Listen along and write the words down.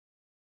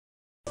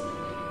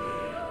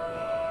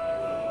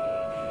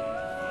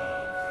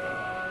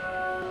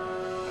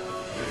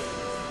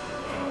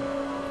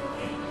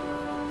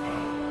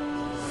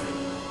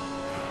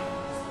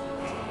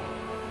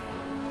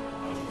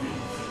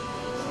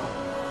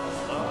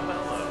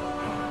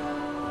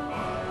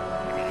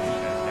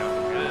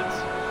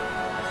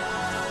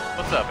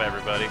What's up,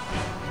 everybody?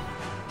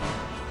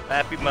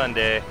 Happy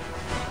Monday.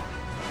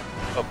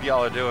 Hope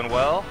y'all are doing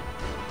well.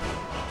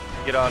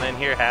 Get on in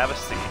here, have a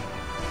seat.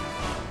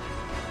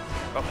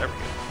 Oh, there we go.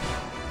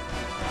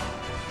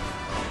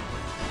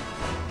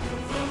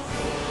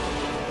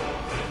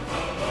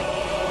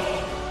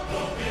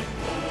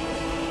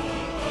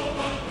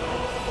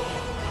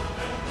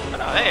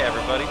 Oh, hey,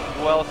 everybody.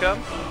 Welcome.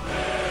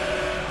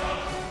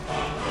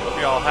 Hope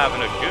y'all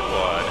having a good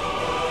one.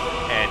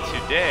 And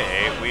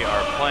today we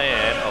are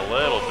playing a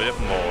little bit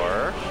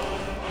more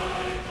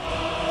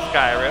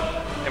Skyrim,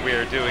 and we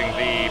are doing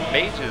the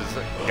Mage's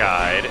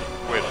Guide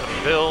with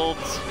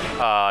builds,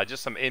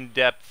 just some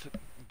in-depth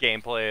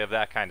gameplay of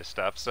that kind of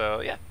stuff.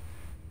 So yeah,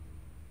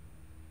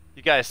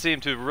 you guys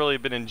seem to have really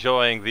been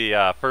enjoying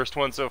the first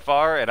one so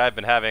far, and I've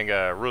been having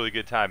a really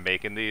good time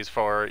making these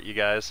for you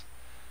guys.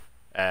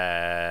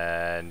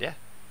 And yeah,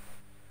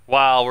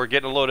 while we're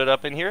getting loaded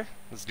up in here,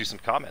 let's do some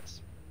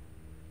comments.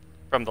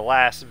 From the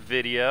last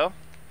video,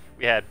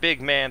 we had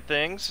Big Man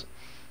Things.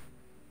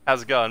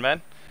 How's it going,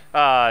 man?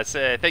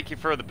 Say thank you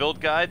for the build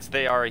guides.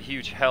 They are a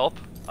huge help.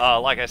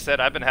 Like I said,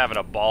 I've been having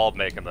a ball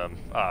making them.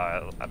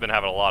 I've been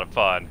having a lot of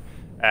fun.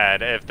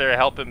 And if they're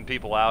helping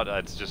people out,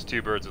 it's just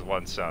two birds with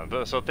one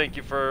stone. So thank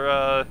you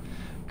for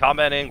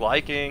commenting,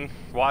 liking,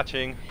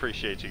 watching.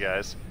 Appreciate you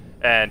guys.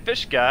 And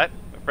Fish Got,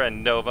 my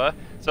friend Nova.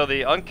 So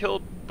the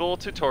Unkillable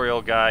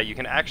tutorial guy, you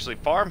can actually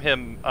farm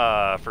him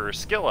for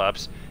skill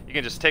ups. You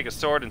can just take a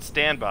sword and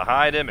stand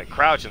behind him and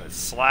crouch and then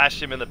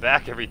slash him in the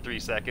back every 3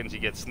 seconds. You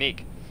get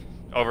sneak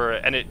over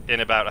in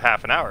about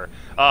half an hour.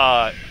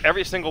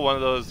 Every single one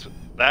of those,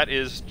 that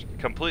is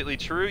completely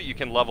true. You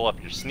can level up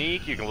your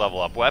sneak, you can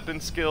level up weapon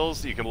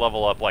skills, you can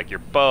level up like your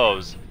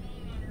bows.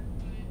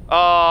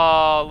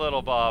 Oh,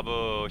 little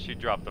Babu, she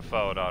dropped the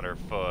phone on her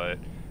foot.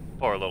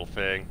 Poor little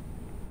thing.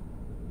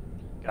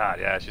 God,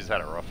 yeah, she's had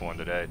a rough one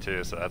today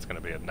too, so that's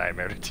gonna be a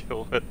nightmare to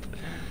deal with.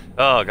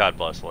 Oh, God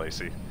bless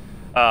Lacey.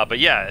 But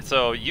yeah,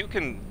 so you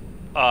can,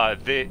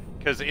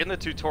 because in the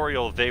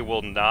tutorial they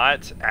will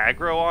not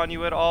aggro on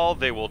you at all.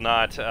 They will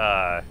not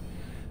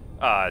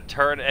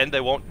turn, and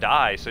they won't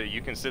die. So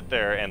you can sit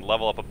there and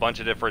level up a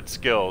bunch of different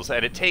skills,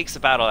 and it takes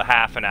about a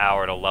half an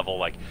hour to level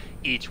like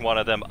each one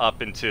of them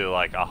up into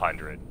like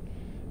 100.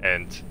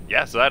 And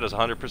yeah, so that is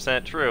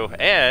 100% true.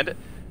 And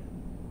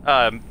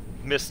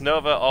Miss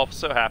Nova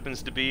also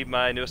happens to be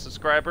my newest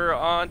subscriber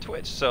on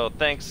Twitch. So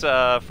thanks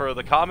for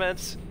the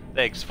comments.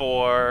 Thanks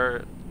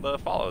for the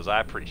follows.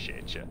 I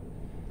appreciate you.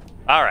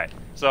 Alright,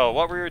 so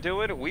what we were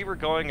doing, we were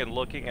going and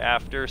looking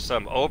after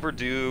some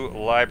overdue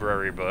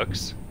library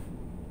books.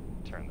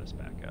 Turn this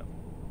back up.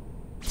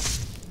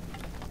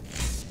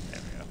 There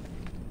we go.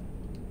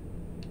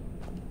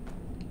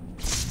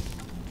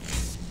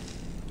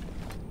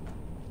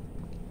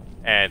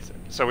 And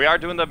so we are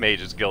doing the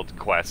Mage's Guild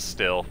quests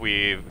still.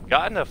 We've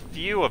gotten a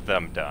few of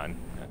them done.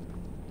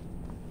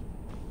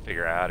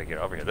 Figure out how to get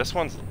over here. This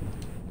one's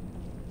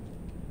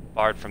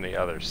barred from the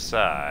other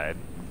side.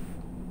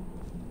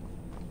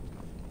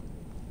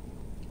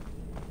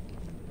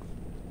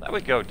 That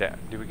would go down.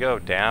 Do we go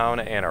down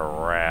and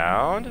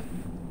around?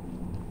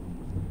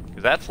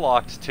 Because that's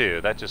locked too.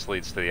 That just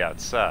leads to the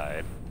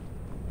outside.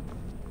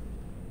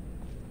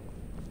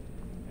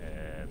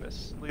 And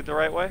this lead the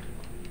right way?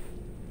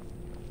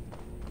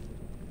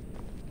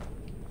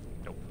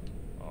 Nope.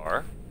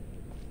 Or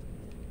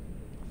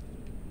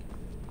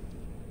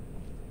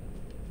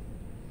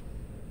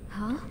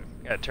huh?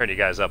 Gotta turn you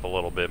guys up a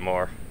little bit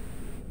more.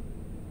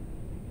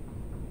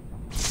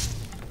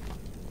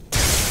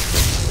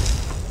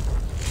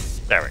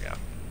 There we go.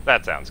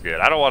 That sounds good.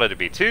 I don't want it to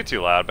be too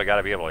loud, but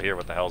gotta be able to hear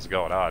what the hell's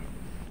going on.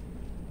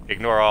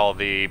 Ignore all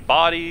the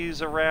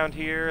bodies around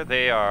here.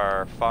 They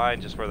are fine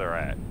just where they're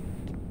at.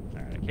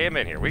 Alright, I came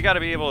in here. We gotta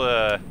be able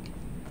to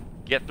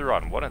get through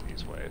on one of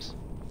these ways.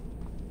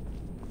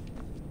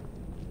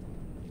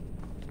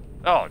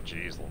 Oh,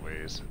 jeez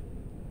Louise.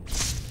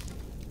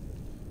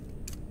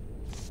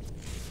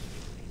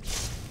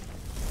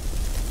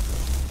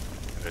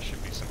 There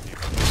should be some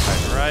people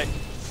right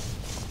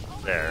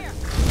there.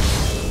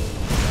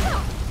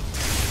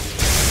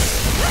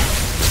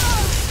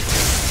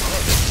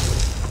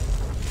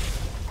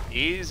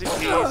 Easy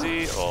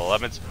peasy,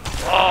 lemons.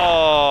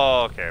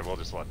 Oh, okay, we'll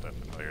just let the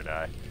familiar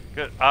die.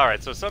 Good.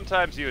 Alright, so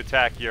sometimes you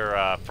attack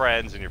your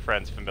friends and your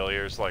friends'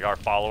 familiars, like our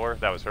follower.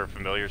 That was her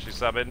familiar she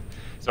summoned.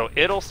 So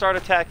it'll start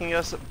attacking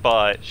us,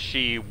 but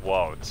she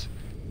won't.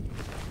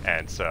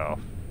 And so...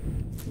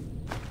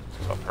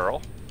 A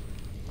pearl?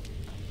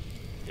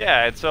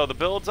 Yeah, and so the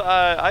builds,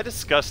 I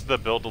discussed the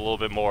build a little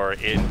bit more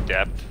in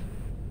depth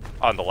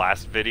on the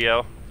last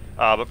video.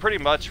 But pretty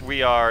much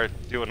we are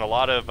doing a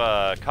lot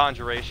of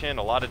conjuration,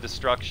 a lot of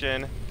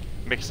destruction,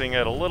 mixing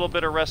it a little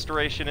bit of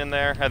restoration in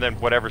there, and then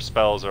whatever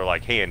spells are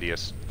like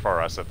handiest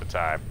for us at the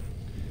time.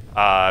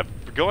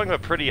 Going a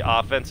pretty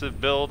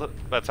offensive build,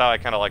 that's how I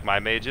kind of like my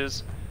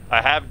mages.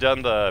 I have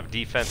done the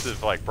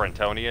defensive like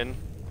Brentonian.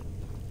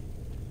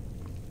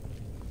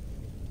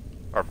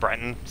 Or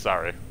Brenton,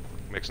 sorry.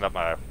 Mixing up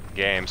my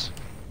games.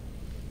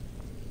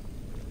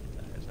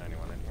 Is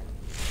anyone in here?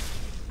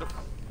 Nope.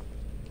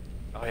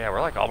 Oh yeah,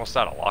 we're like almost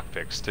out of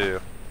lockpicks too.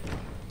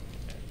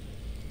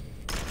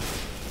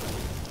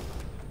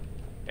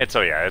 And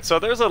so yeah, so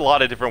there's a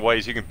lot of different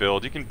ways you can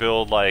build. You can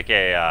build like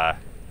a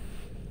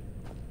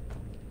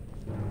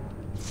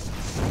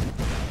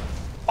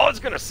I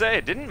was gonna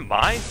say, didn't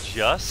mine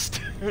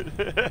just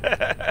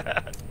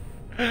I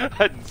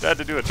had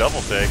to do a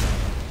double take.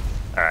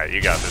 Alright,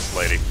 you got this,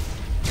 lady.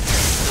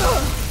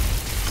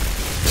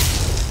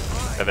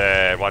 And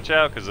then watch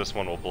out, because this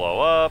one will blow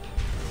up.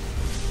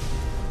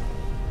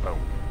 Oh.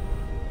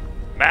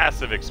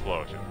 Massive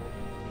explosion.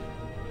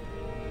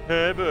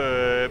 Hey,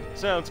 babe.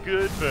 Sounds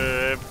good,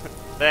 babe.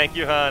 Thank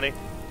you, honey.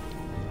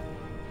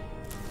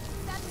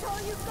 That's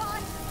all you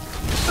got?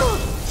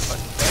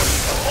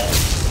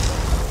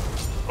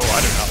 Oh,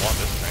 I do not want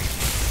this thing.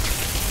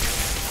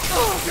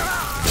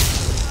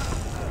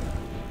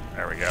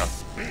 There we go.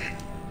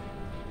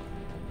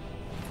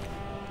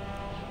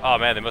 Oh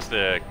man, they must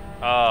have.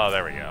 Oh,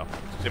 there we go.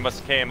 They must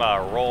have came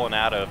rolling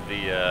out of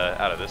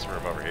this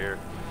room over here.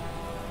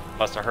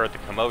 Must have heard the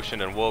commotion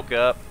and woke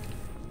up.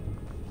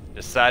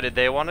 Decided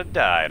they want to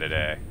die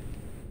today.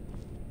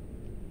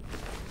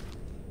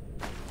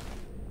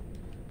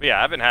 But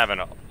yeah, I've been having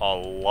a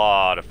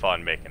lot of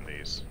fun making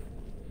these,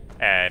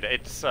 and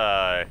it's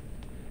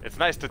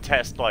nice to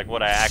test like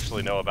what I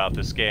actually know about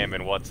this game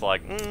and what's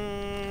like, could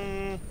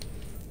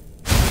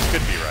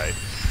be right.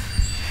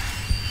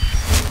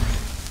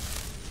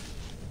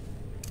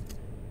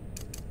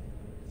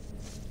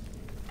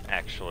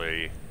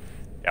 Actually,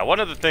 yeah, one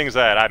of the things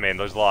that, I mean,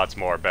 there's lots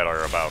more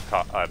better about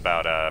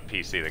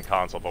PC than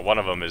console, but one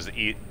of them is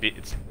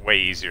it's way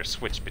easier to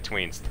switch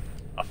between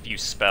a few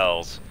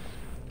spells.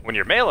 When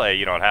you're melee,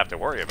 you don't have to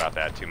worry about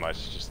that too much.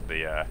 It's just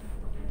the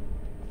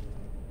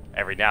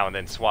every now and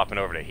then swapping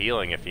over to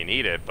healing if you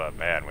need it, but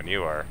man, when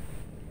you are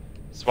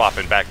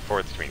swapping back and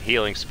forth between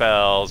healing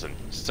spells and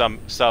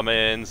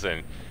summons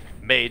and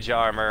mage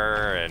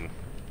armor and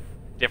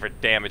different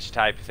damage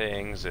type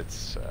things,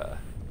 it's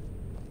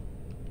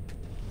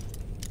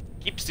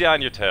keeps you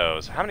on your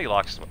toes. How many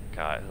locks?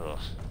 God, ugh.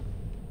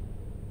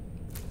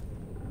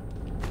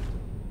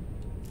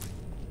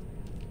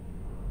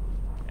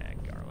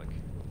 Garlic.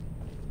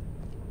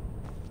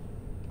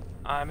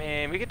 I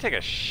mean, we could take a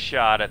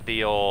shot at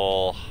the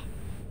old.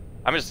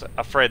 I'm just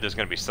afraid there's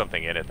going to be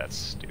something in it that's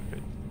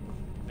stupid.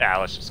 Nah,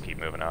 let's just keep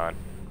moving on.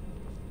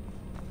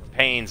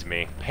 Pains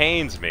me.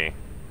 Pains me.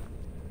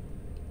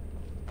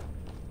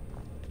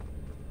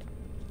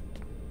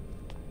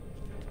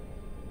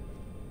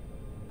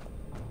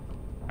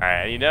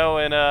 Alright, you know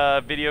in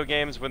video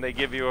games when they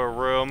give you a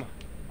room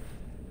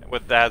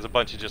that has a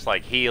bunch of just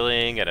like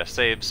healing and a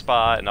save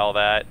spot and all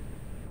that?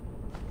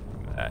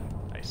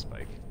 Ice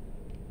spike.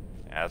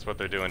 Yeah, that's what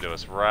they're doing to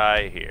us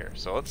right here.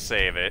 So let's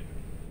save it.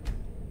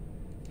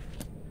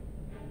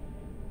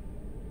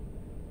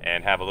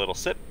 And have a little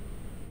sip.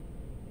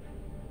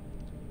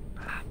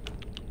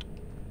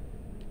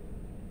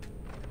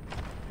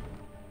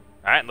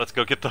 Alright, let's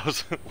go get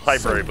those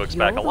library books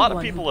back. A lot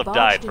of people have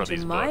died for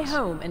these books. My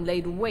home and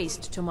laid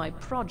waste to my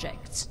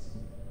projects.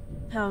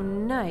 How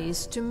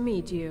nice to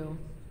meet you.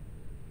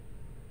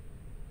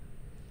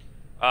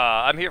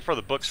 I'm here for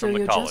the books from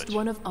the college. So you're just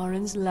one of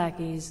Aaron's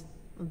lackeys.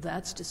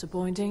 That's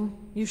disappointing.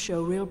 You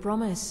show real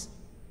promise.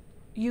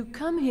 You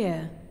come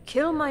here,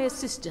 kill my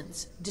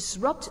assistants,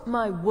 disrupt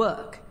my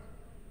work.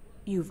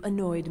 You've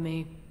annoyed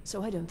me,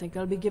 so I don't think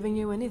I'll be giving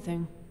you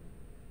anything.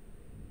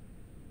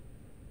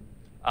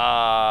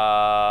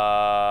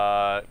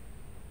 Perhaps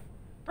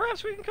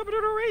we can come to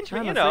an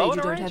arrangement, I'm afraid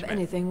you don't have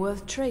anything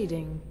worth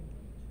trading.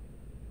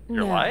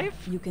 Your now,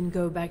 life? You can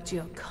go back to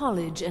your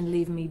college and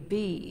leave me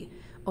be,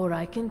 or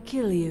I can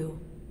kill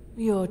you.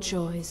 Your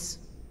choice.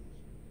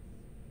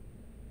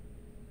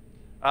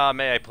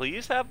 May I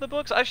please have the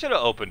books? I should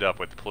have opened up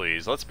with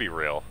please, let's be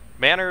real.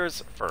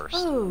 Manners first.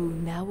 Oh,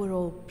 now we're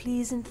all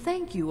please and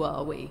thank you,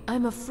 are we?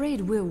 I'm afraid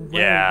we're well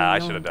I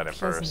beyond should have done it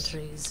first.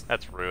 pleasantries.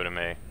 That's rude of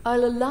me.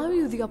 I'll allow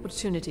you the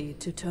opportunity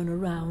to turn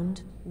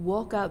around,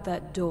 walk out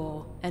that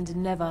door, and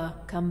never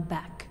come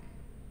back.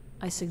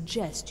 I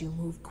suggest you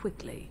move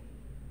quickly.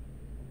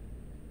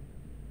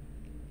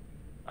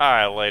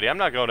 Alright, lady, I'm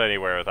not going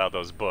anywhere without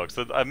those books.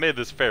 I made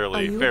this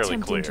fairly clear. Are you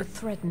attempting to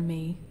threaten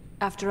me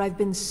after I've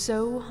been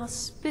so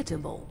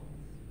hospitable?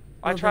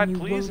 I tried then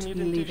pleasing you, won't be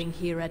didn't leaving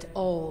here at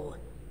all.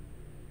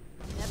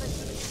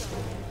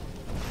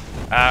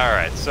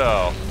 Alright,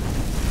 so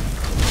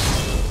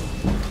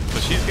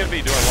she's gonna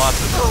be doing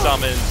lots of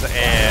summons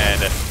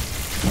and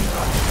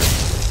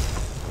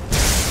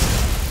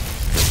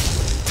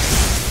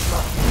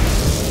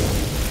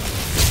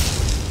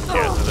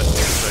yeah,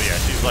 so yeah,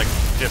 she's like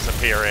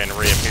disappearing,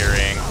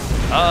 reappearing.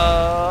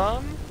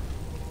 Oh,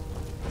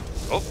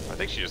 I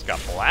think she just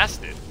got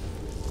blasted.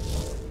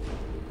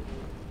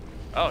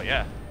 Oh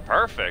yeah,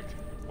 perfect.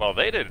 Well,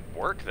 they did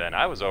work then.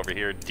 I was over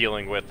here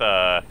dealing with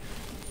her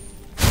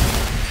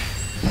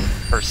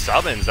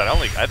summons.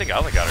 I think I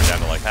only got her down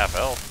to like half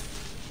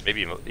health,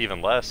 maybe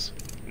even less.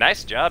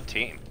 Nice job,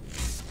 team.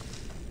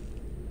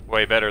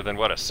 Way better than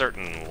what a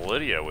certain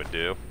Lydia would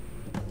do.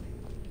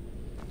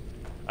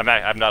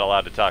 I'm not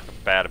allowed to talk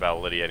bad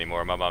about Lydia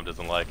anymore. My mom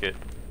doesn't like it.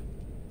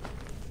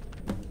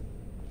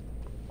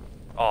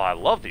 Oh, I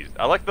love these.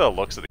 I like the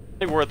looks of these.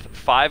 They're worth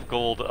 5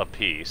 gold a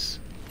piece.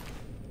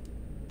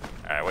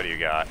 Alright, what do you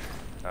got?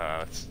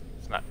 It's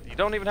not... You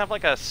don't even have,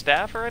 like, a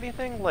staff or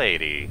anything?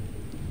 Lady.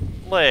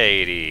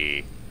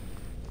 Lady.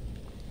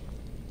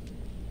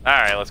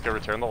 Alright, let's go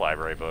return the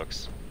library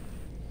books.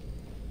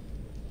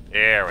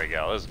 There we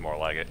go. This is more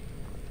like it.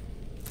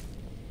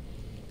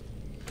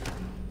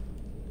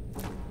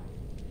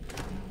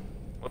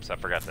 Whoops, I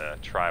forgot to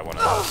try one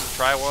of those.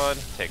 Try one,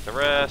 take the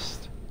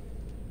rest.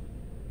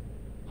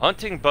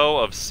 Hunting Bow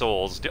of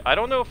Souls. I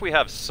don't know if we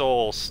have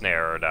Soul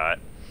Snare or not.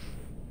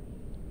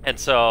 And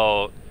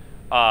so,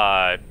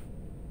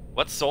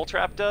 what Soul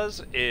Trap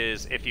does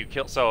is if you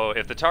kill... So,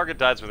 if the target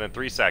dies within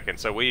 3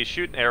 seconds, so we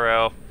shoot an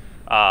arrow,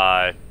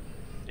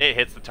 it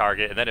hits the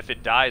target, and then if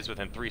it dies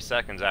within 3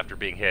 seconds after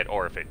being hit,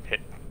 or if it hit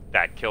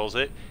that kills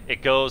it,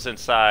 it goes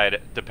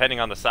inside, depending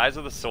on the size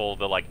of the soul,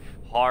 the, like,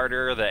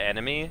 harder the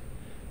enemy.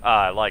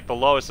 Like, the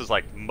lowest is,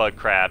 like, mud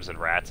crabs and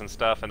rats and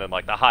stuff, and then,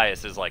 like, the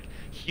highest is, like,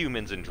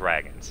 humans and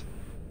dragons.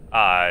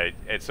 And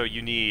so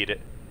you need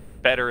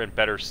better and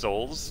better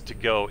souls to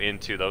go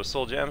into those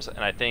soul gems, and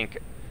I think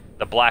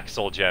the black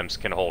soul gems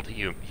can hold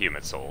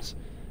human souls.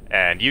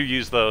 And you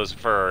use those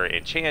for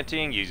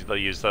enchanting, you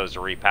use those to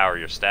repower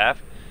your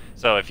staff.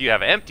 So if you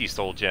have empty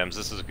soul gems,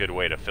 this is a good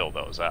way to fill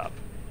those up.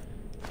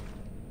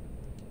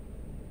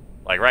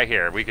 Like right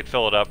here, we could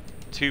fill it up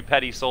 2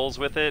 petty souls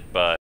with it,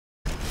 but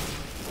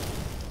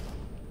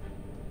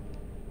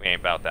we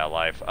ain't about that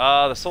life.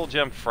 The soul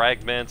gem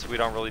fragments, we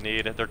don't really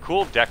need. They're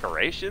cool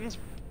decorations.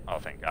 Oh,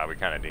 thank God, we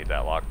kind of need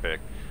that lockpick.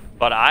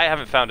 But I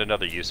haven't found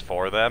another use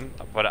for them.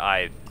 But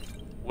I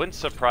wouldn't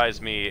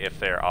surprise me if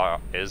there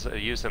is a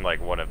use in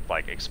like one of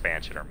like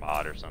expansion or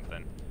mod or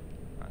something.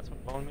 That's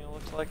what bone meal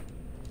looks like.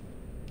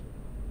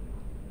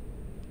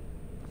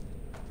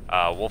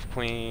 Wolf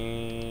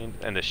Queen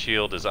and the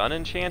shield is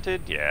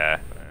unenchanted. Yeah.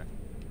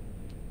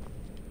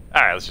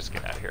 All right, let's just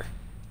get out of here.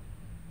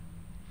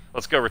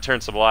 Let's go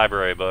return some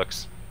library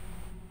books.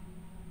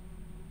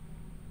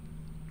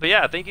 But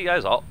yeah, thank you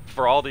guys all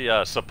for all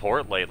the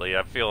support lately.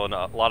 I'm feeling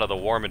a lot of the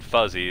warm and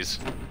fuzzies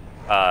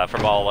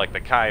from all like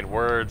the kind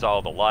words,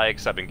 all the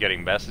likes. I've been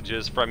getting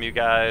messages from you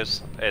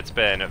guys. It's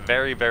been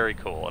very, very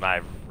cool, and I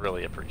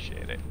really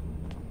appreciate it.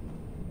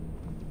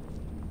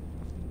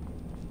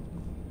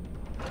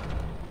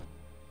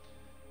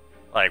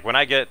 Like when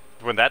I get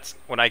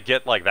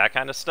like that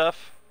kind of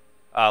stuff.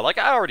 Like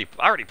I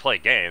already play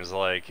games,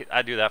 like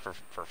I do that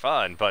for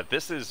fun, but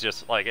this is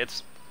just like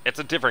it's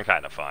a different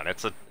kind of fun.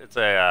 It's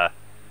a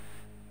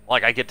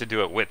like I get to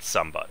do it with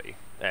somebody,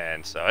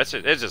 and so it's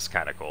just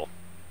kind of cool.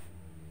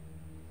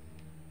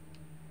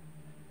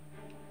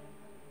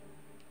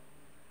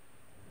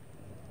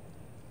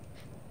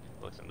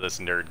 Listen to this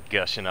nerd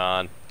gushing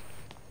on.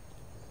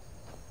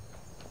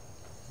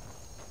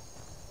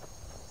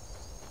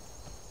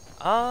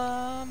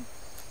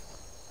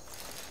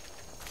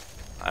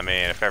 I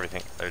mean, if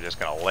everything, they're just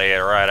gonna lay it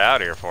right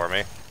out here for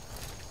me.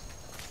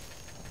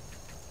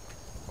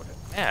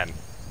 Man,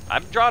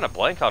 I'm drawing a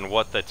blank on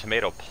what the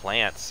tomato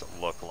plants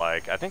look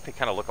like. I think they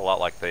kind of look a lot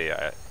like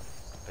the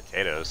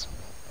potatoes.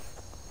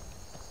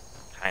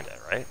 Kinda,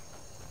 right?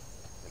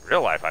 In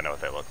real life, I know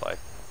what they look like.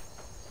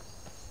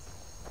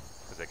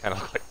 Because they kind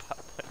of look like pot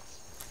plants.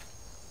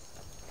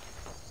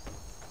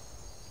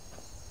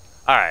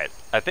 Alright,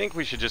 I think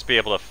we should just be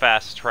able to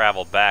fast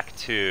travel back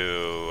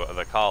to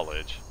the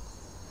college.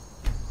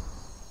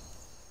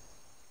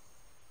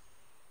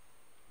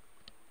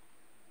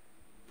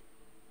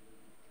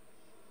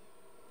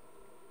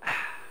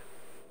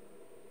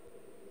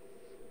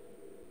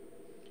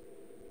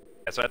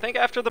 So I think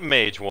after the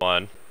Mage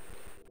one,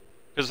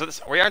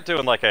 because we aren't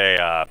doing like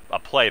a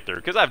playthrough,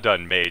 because I've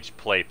done Mage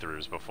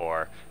playthroughs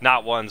before,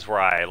 not ones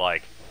where I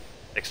like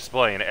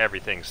explain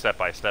everything step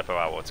by step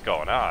about what's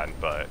going on,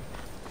 but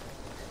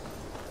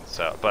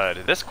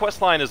this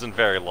quest line isn't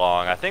very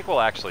long. I think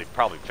we'll actually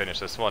probably finish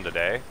this one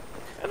today,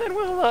 and then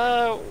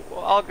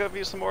I'll give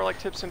you some more like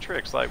tips and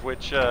tricks, like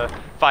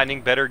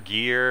finding better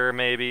gear,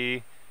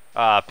 maybe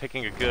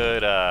picking a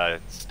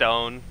good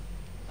stone.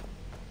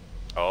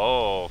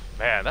 Oh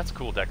man, that's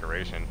cool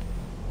decoration.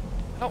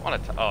 I don't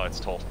want to. Oh,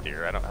 it's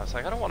Tolkir. I was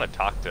like, I don't want to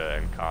talk to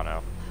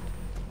Encano.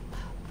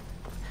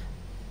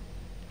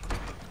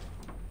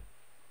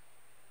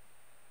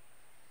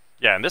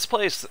 Yeah, in this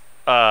place,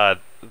 the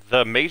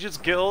Mages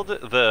Guild,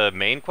 the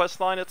main quest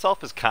line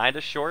itself is kind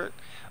of short,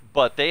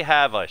 but they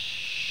have a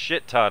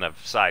shit ton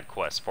of side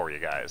quests for you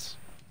guys,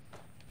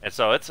 and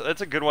so it's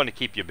a good one to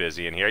keep you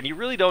busy in here. And you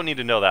really don't need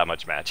to know that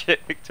much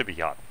magic to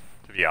be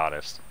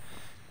honest.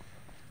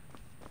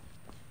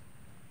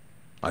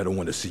 I don't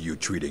want to see you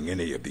treating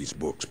any of these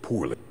books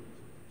poorly.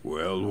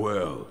 Well,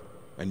 well.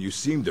 And you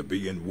seem to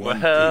be in one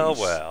piece.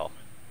 Well.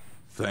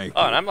 Thank you.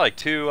 Oh, and I'm like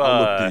two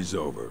look these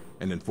over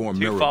and inform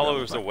two Mirabelle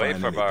followers if I away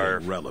find from our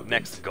relevant.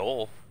 next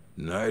goal.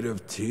 Night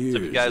of Tears, So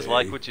if you guys eh?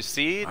 like what you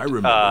see, I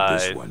remember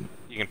this one.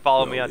 You can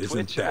follow me Well, on isn't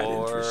Twitch that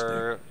or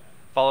interesting?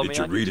 follow me Did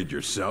you on read YouTube it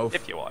yourself?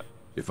 if you want.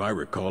 If I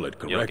recall it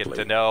correctly, You'll get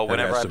to know that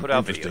whenever has I some put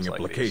out interesting videos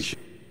like these. implication.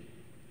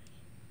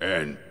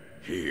 And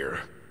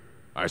here,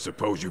 I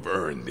suppose you've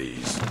earned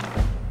these.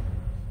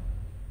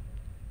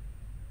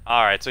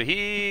 Alright, so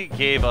he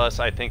gave us,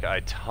 I think,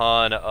 a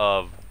ton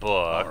of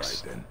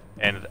books. All right, then.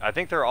 And I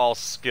think they're all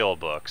skill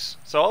books.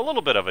 So a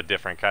little bit of a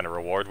different kind of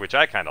reward, which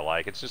I kind of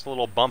like. It's just a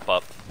little bump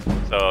up.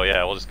 So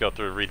yeah, we'll just go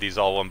through and read these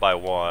all one by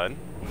one.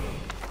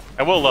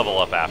 And we'll level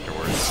up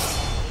afterwards.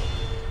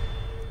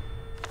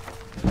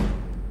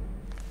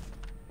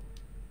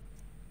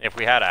 If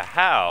we had a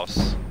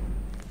house...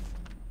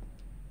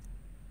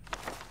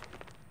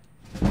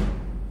 we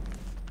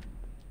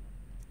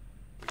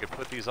could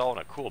put these all in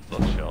a cool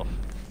bookshelf.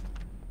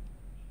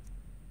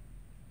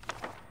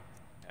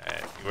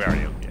 We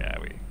already... yeah,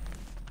 we...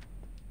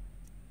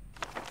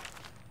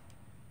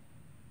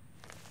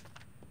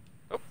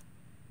 oh.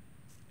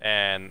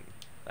 And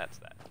that's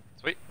that.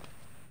 Sweet.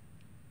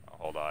 Oh,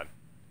 hold on.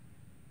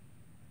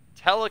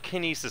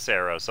 Telekinesis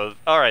arrows. So,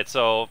 alright,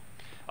 so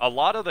a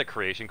lot of the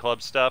Creation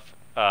Club stuff,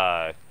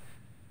 the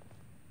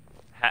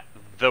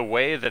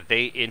way that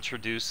they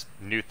introduce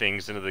new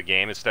things into the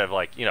game, instead of,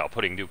 like, you know,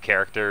 putting new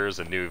characters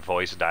and new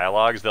voice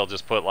dialogues, they'll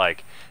just put,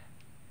 like,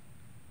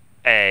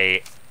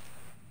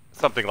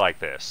 something like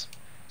this.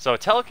 So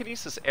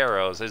telekinesis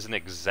arrows isn't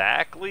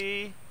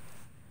exactly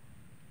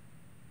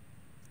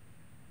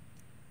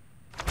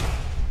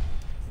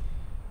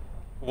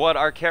what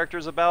our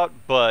character's about,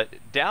 but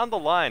down the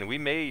line we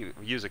may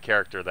use a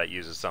character that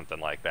uses something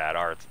like that.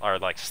 Our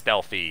like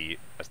stealthy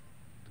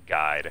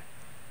guide.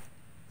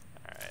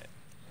 Alright.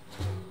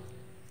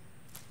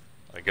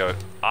 I go.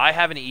 I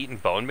haven't eaten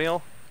bone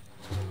meal.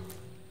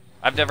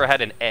 I've never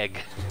had an egg.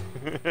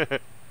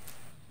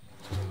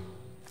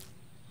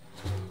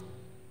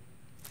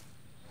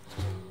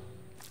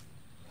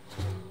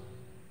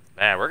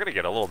 Man, we're gonna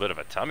get a little bit of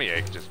a tummy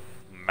ache just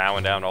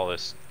mowing down all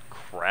this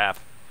crap.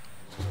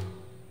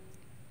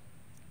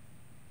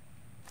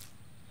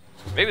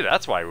 Maybe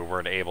that's why we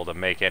weren't able to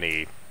make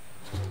any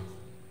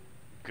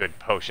good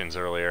potions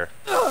earlier.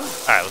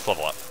 Alright, let's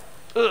level up.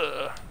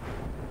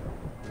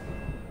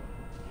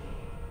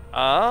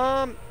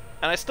 And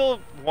I still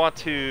want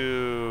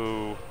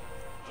to...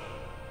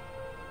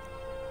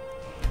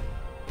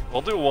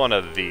 we'll do one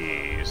of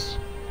these.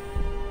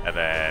 And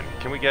then,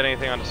 can we get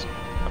anything on this?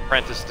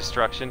 Apprentice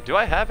Destruction. Do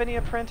I have any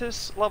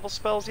apprentice level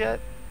spells yet?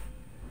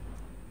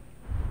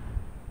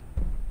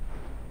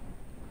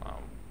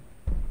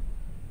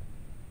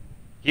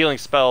 Healing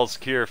spells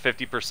cure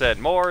 50%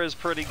 more is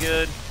pretty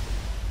good.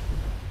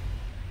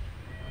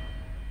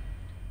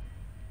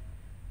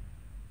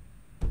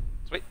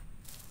 Sweet.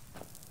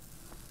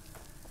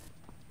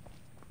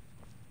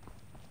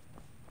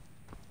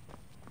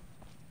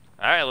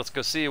 Alright, let's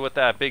go see what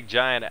that big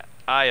giant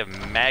Eye of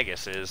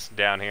Magus is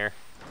down here.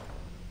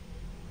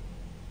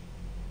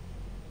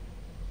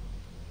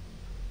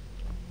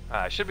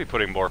 I should be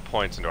putting more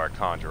points into our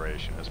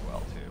conjuration as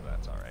well, too.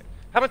 That's alright.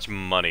 How much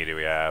money do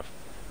we have?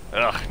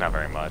 Ugh, not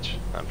very much,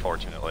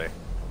 unfortunately.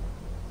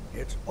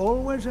 It's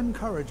always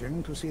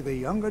encouraging to see the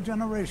younger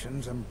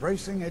generations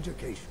embracing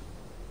education.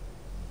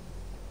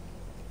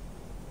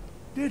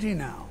 Did he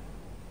now?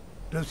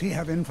 Does he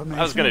have information?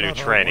 I was going to do about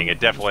our training. It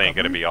wonderful definitely ain't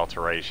going to be discovery?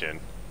 alteration.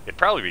 It'd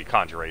probably be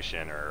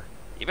conjuration or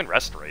even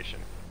restoration.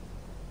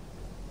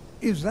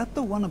 Is that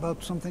the one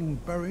about something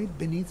buried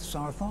beneath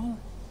Sarthal?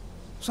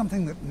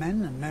 Something that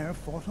men and Mare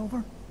fought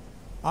over?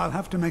 I'll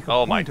have to make a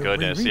Oh my point of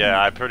goodness, rereading yeah,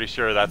 it. I'm pretty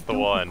sure that's the I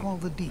don't one. recall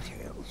the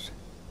details.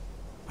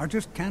 I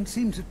just can't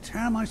seem to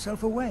tear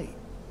myself away.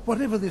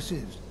 Whatever this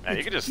is, Man, you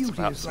its can just,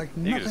 beauty is like you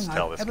can nothing just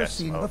tell I've this ever guy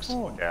seen smokes.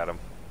 before. Look at him.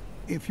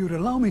 If you'd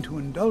allow me to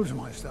indulge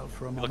myself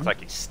for a He moment, looks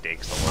like he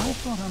stinks a I little.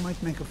 thought I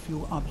might make a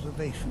few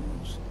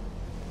observations.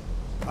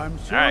 I'm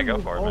sure Alright, go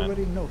you've for it, man.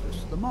 already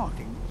noticed the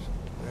markings.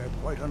 They're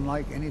quite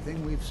unlike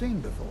anything we've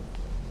seen before.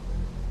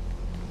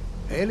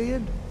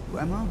 Aliad,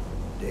 Dwemer,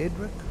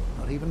 Daedric,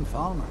 not even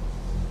Falmer.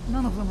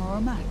 None of them are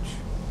a match.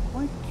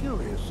 Quite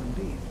curious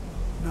indeed.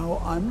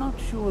 Now, I'm not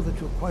sure that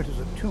you're quite as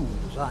attuned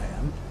as I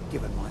am,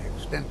 given my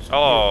extensive...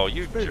 Oh,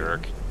 you experience.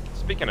 jerk.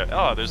 Speaking of...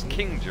 oh, there's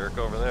King Jerk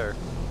over there.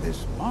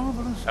 This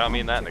marvelous I don't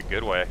mean that in a object,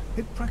 good way.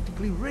 it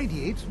practically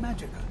radiates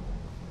magicka.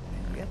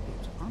 And yet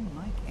it's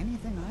unlike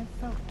anything I've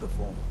felt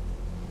before.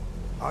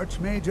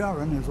 Archmage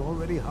Aaron is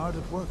already hard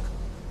at work,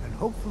 and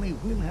hopefully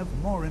we'll have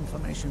more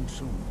information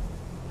soon.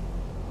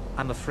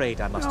 I'm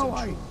afraid I must No,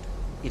 intrude.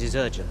 It is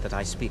urgent that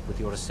I speak with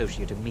your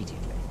associate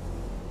immediately.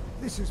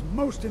 This is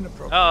most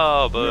inappropriate.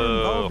 Oh, We're boo.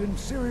 involved in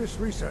serious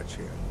research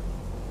here.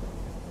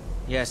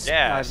 Yes,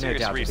 Yeah, I've no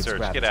serious doubt of its research.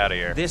 Get gravity. outta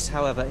here. This,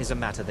 however, is a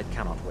matter that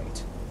cannot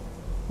wait.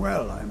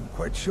 Well, I'm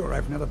quite sure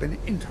I've never been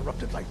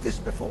interrupted like this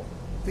before.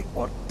 The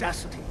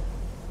audacity.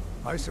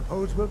 I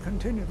suppose we'll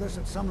continue this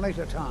at some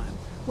later time,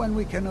 when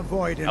we can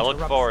avoid I interruption.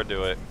 look forward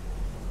to it.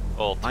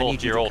 Old I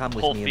need you to old come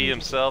with me Tolfie immediately.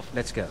 himself.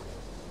 Let's go.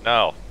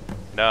 No.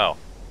 No.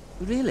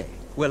 Really?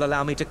 Well,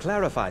 allow me to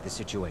clarify the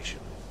situation.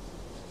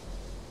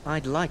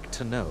 I'd like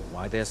to know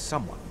why there's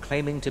someone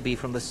claiming to be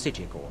from the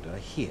Psijic Order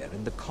here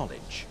in the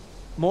college.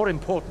 More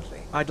importantly,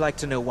 I'd like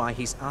to know why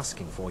he's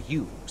asking for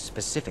you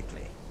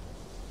specifically.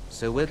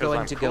 So we're 'Cause going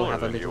I'm to go cooler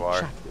have a than you little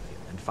are. chat with him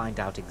and find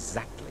out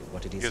exactly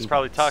what it is He was he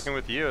probably wants. talking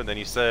with you, and then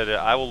he said,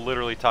 "I will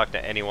literally talk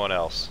to anyone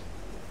else."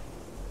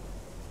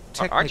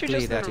 Aren't you Technically,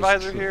 just an that is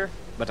advisor true, here?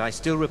 but I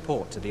still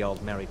report to the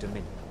Aldmeri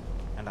Dominion,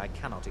 and I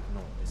cannot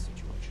ignore this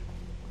situation.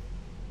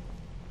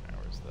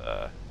 Where's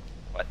the...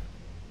 What?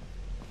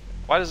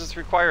 Why does this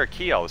require a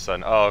key all of a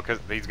sudden? Oh, because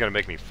he's going to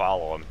make me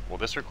follow him. Will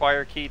this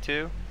require a key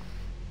too?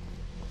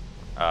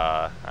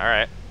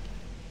 Alright.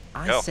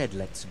 I Go. said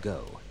let's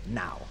go,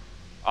 now.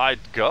 I'd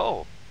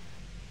go.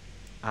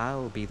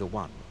 I'll be the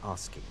one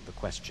asking the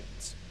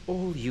questions.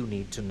 All you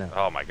need to know.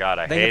 Oh my god,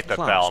 I They hate have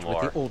the clashed with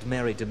Thalmor. the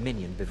Aldmeri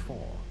Dominion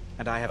before,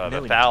 and I have no The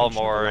intention of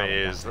Thalmor allowing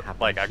is that to happen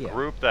like a here.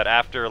 group that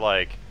after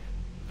like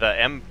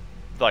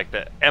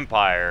the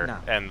Empire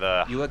Now, and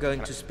the... you are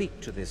going to speak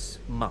to this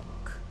monk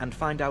and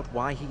find out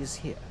why he is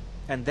here,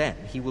 and then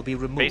he will be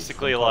removed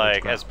Basically, from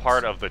college like, as grounds.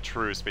 part of the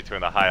truce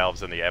between the High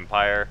Elves and the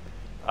Empire,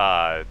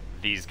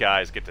 these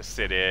guys get to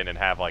sit in and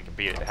have, like,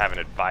 have an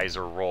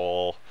advisor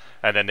role,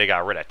 and then they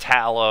got rid of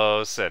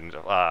Talos, and,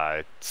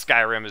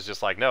 Skyrim is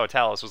just like, no,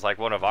 Talos was, like,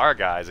 one of our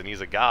guys, and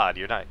he's a god,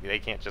 they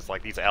can't just,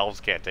 like, these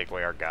elves can't take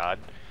away our god.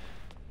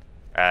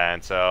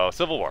 And so,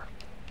 Civil War.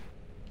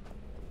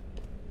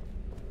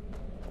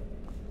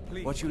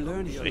 What you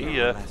learn here See will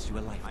ya. last you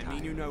a lifetime. I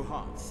mean you no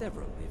harm.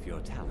 Several, if you're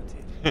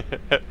talented.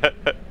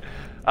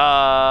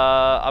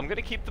 I'm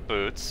gonna keep the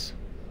boots.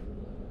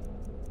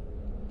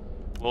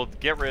 We'll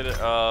get rid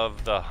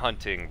of the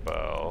hunting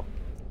bow.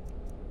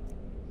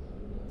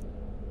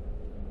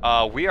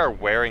 We are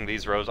wearing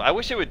these robes. I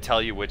wish it would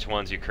tell you which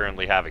ones you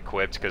currently have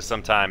equipped, because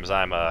sometimes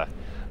I'm a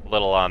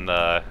little on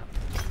the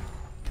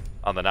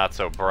not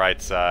so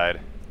bright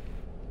side.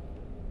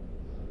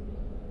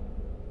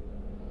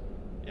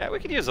 Yeah, we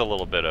could use a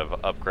little bit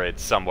of upgrade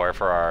somewhere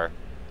for our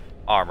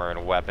armor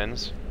and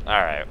weapons.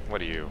 Alright, what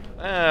do you...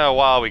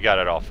 while we got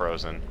it all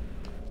frozen.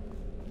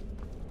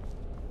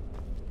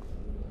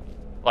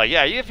 Like,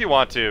 yeah, if you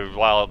want to,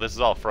 while this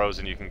is all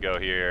frozen, you can go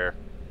here.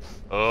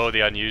 Oh,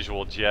 the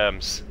unusual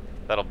gems.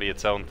 That'll be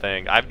its own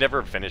thing. I've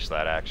never finished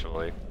that,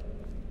 actually.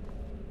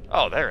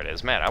 Oh, there it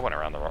is. Man, I went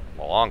around the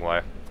long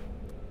way.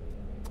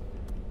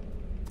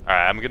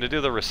 Alright, I'm gonna do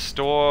the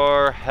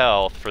restore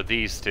health for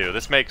these two.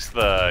 This makes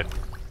the...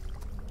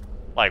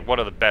 like, one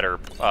of the better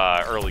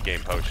early game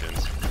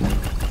potions.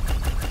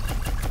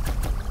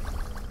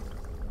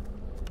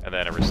 And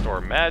then a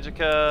restore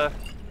magicka.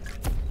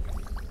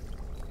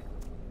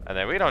 And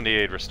then we don't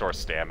need restore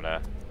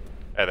stamina.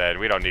 And then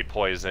we don't need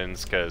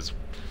poisons, because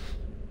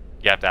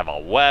you have to have a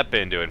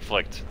weapon to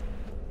inflict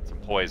some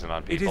poison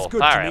on people. It is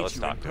good Alright, to meet let's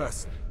you talk in to him.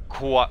 person.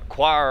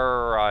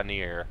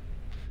 Quaranir.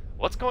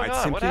 What's going I'd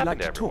on? simply What happened like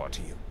to to everyone? talk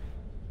to you.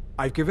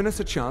 I've given us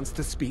a chance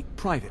to speak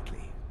privately.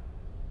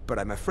 But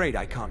I'm afraid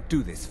I can't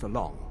do this for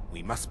long.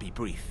 We must be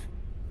brief.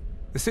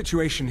 The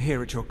situation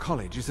here at your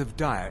college is of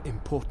dire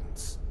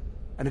importance,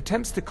 and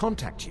attempts to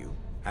contact you,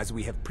 as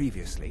we have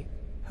previously,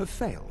 have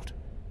failed.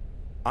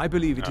 I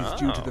believe it is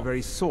due to the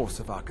very source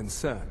of our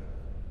concern.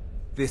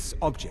 This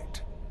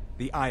object,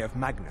 the Eye of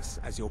Magnus,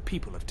 as your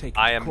people have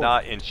taken I to am call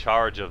not it. in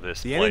charge of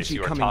this The place. energy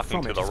You are coming talking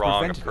from to it the has wrong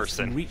prevented us from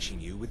person.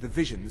 reaching you with the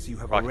visions you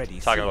have Talking already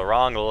to the seen.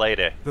 wrong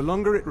lady. The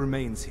longer it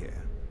remains here,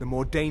 the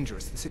more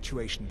dangerous the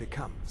situation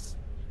becomes.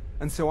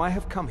 And so I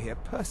have come here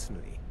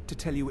personally to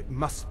tell you it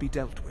must be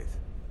dealt with.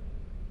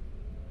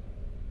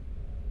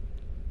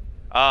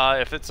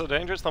 If it's so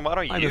dangerous, then why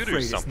don't I'm you afraid do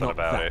it's something not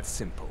about that it?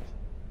 simple.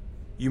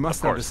 You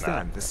must course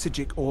understand not. the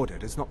Psijic Order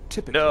does not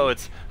typically No,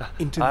 it's... I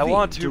intervene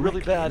want to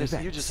really directly in bad. You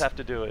events. just have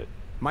to do it.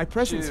 My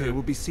presence Shoot, here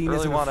will be seen really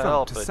as an wanna affront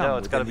help, to but some no,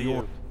 it's gotta within be the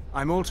you. Order.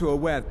 I'm all too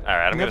aware.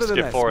 Alright, I'm gonna skip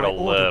Nevertheless, forward my a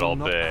order little will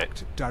not bit.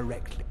 act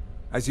directly.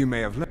 As you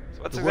may have learned,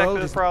 What's the exactly world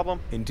the is problem?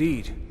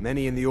 Indeed,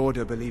 many in the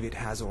Order believe it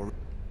has already.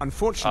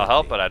 Unfortunately, I'll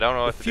help, but I don't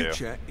know what the to do.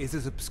 future is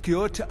as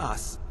obscure to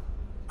us.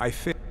 I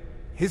fear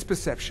his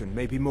perception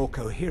may be more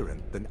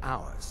coherent than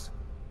ours.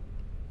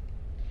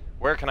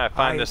 Where can I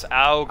find this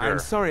augur? I'm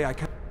sorry, I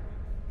can't.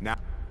 Now,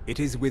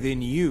 it is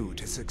within you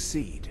to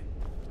succeed.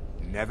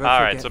 Never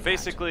Alright, forget so that.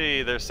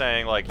 basically they're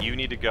saying, like, you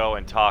need to go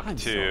and talk I'm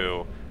to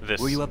sorry. this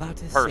Were you about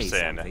to say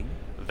person something?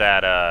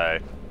 that,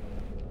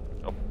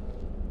 oh,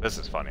 this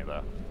is funny,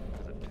 though.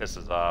 It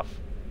pisses off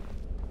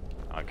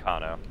on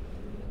Kano.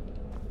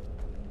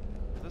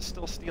 Is this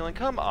still stealing?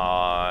 Come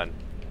on.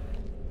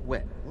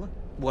 Well,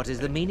 what is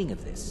the meaning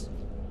of this?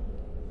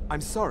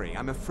 I'm sorry,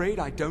 I'm afraid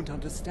I don't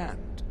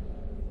understand.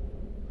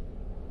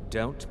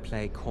 Don't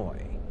play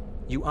coy.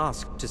 You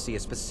asked to see a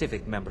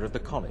specific member of the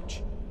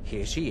college.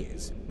 Here she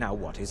is. Now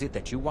what is it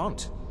that you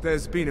want?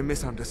 There's been a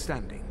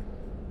misunderstanding.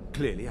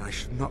 Clearly, I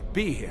should not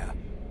be here.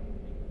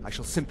 I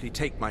shall simply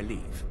take my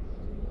leave.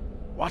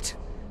 What?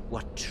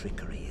 What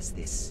trickery is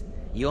this?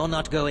 You're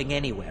not going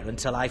anywhere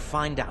until I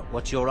find out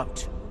what you're up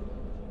to.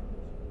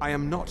 I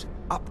am not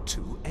up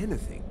to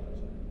anything.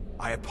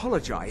 I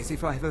apologize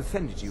if I have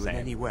offended you Same.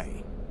 in any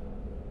way.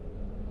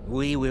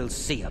 We will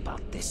see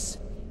about this.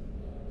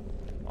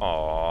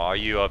 Aw, are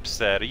you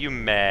upset? Are you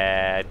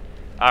mad?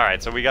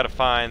 Alright, so we gotta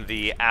find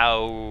the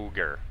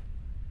augur.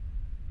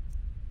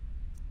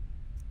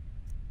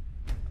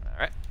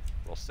 Alright,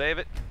 we'll save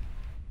it.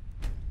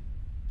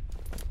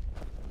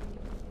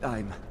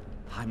 I'm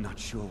not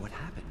sure what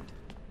happened.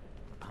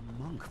 A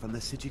monk from the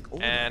Sijic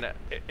Order. And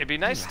it'd be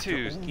nice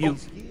to... You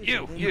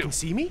can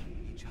see me?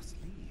 He just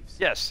leaves.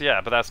 Yes,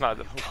 yeah, but that's not...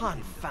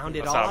 Confound it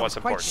That's all, not I what's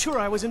was quite important. sure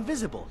I was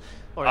invisible.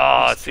 Or at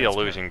Oh, least it's the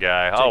transparent. illusion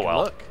guy. Take Oh a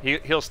well. look.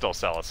 He'll still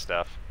sell his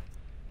stuff.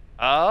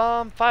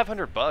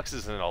 $500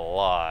 isn't a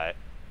lot.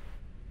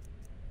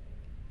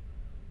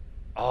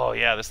 Oh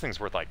yeah, this thing's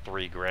worth like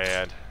 3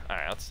 grand.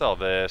 Alright, let's sell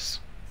this.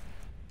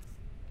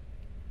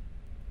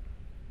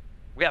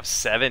 We have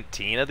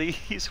 17 of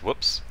these?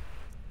 Whoops.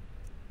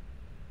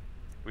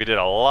 We did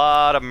a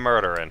lot of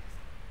murdering.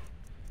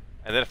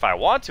 And then if I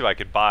want to, I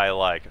could buy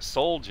like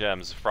soul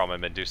gems from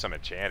him and do some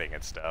enchanting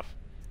and stuff.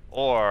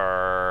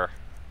 Or...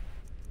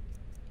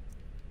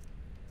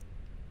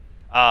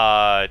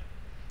 yeah,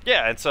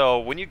 and so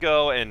when you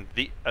go and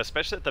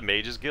especially at the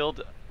Mages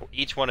Guild,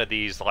 each one of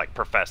these like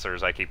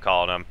professors, I keep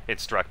calling them,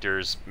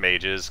 instructors,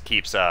 mages,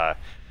 keeps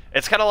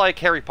it's kind of like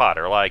Harry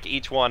Potter. Like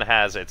each one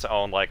has its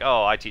own like,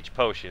 oh, I teach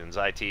potions,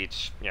 I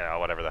teach, you know,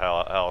 whatever the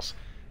hell else.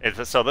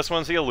 So this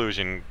one's the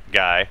illusion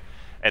guy,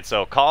 and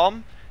so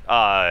calm,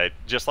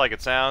 just like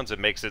it sounds, it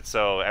makes it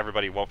so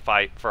everybody won't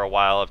fight for a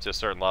while up to a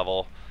certain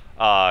level.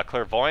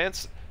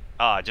 Clairvoyance.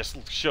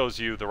 Just shows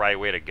you the right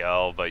way to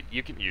go, but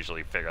you can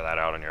usually figure that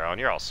out on your own.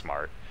 You're all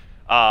smart.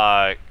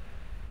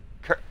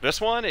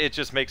 This one, it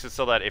just makes it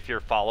so that if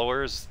your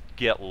followers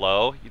get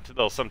low,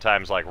 they'll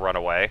sometimes like run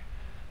away.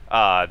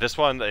 This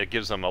one, it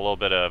gives them a little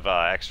bit of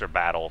extra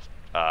battle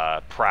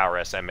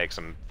prowess and makes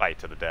them fight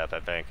to the death, I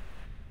think.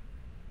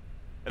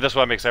 And this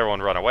one makes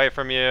everyone run away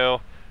from you.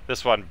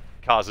 This one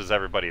causes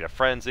everybody to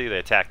frenzy. They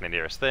attack the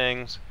nearest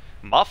things.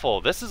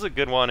 Muffle, this is a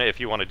good one if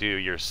you want to do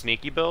your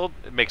sneaky build.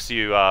 It makes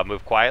you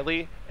move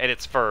quietly, and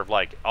it's for,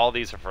 like, all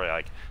these are for,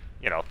 like,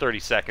 you know, 30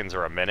 seconds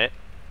or a minute.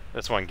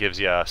 This one gives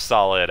you a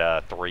solid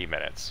 3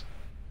 minutes.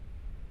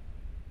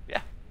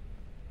 Yeah.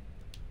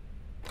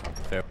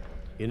 Fair.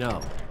 You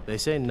know, they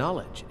say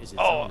knowledge is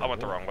its Oh, own I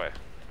went the reward. wrong way.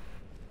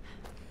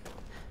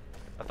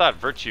 I thought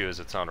virtue is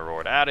its own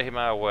reward. Out of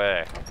my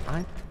way.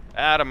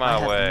 Out of my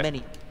I way. have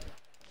many...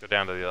 Go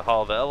down to the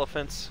Hall of the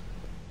Elephants.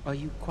 Are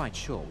you quite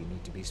sure we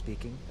need to be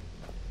speaking?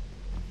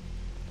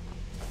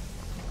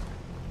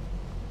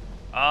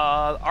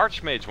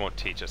 Archmage won't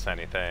teach us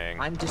anything.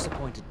 I'm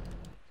disappointed.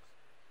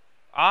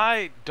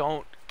 I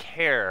don't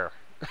care.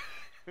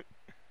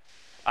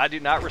 I do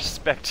not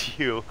respect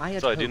you,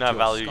 so I do not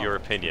value your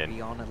opinion.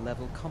 Be on a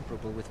level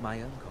comparable with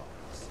my own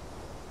colleagues.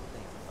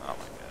 Oh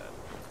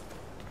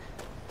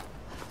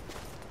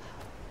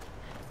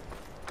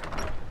my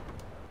god.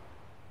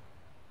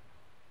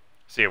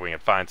 See if we can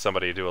find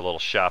somebody to do a little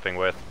shopping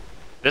with.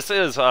 This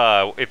is,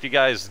 if you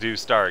guys do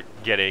start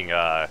getting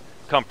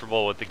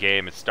comfortable with the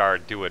game and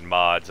start doing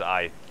mods,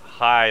 I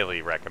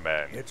highly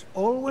recommend It's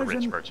always the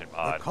Rich in Merchant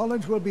mod. The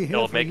college will be here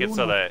It'll for make you it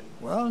so now. that...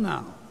 Well,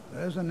 now,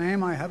 there's a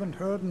name I haven't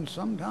heard in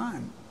some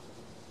time.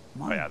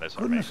 My yeah, there's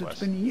our goodness, main it's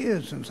quest. been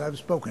years since I've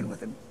spoken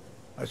with him.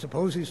 I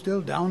suppose he's still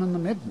down in the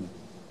Midden,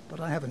 but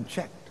I haven't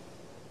checked.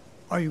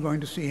 Are you going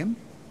to see him?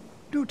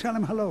 Do tell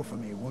him hello for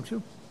me, won't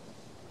you?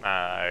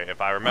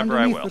 If I remember,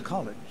 I Underneath will. the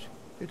college.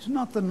 It's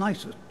not the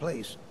nicest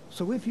place,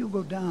 so if you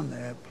go down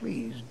there,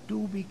 please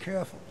do be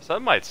careful.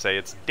 Some might say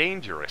it's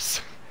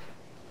dangerous.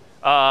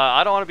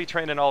 I don't want to be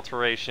trained in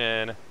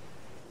alteration.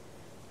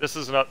 This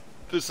is not.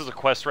 This is a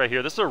quest right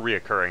here. This is a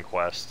reoccurring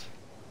quest.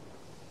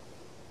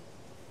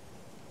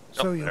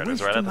 So Oh, you there it wish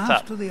is, right to at the top.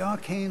 master the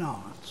arcane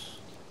arts.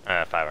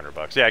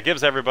 $500. Yeah, it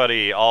gives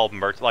everybody all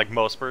like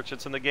most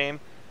merchants in the game.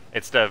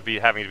 Instead of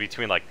having to be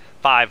between like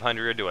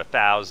 500 to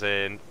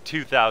 1,000,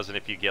 2,000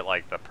 if you get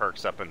like the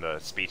perks up in the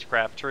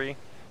speechcraft tree.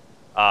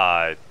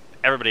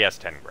 Everybody has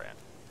 10 grand.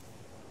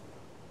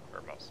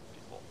 For most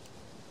people.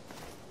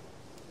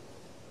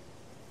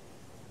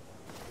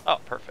 Oh,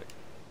 perfect.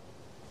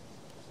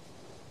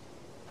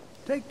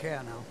 Take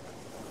care now.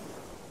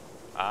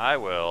 I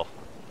will.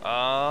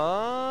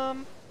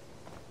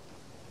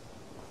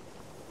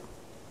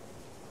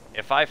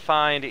 If I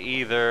find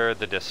either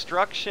the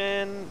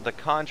destruction, the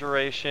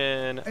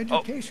conjuration...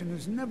 Education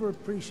is never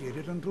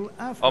appreciated until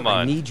after. Oh,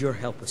 my. I need your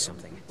help with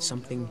something.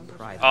 Something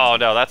private. Oh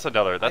no, that's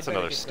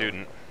another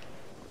student.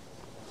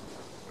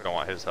 We don't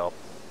want his help.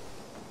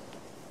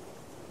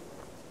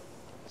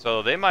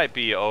 So they might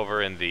be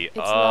over in the... It's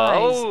lies.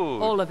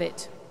 Oh! All of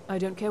it. I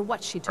don't care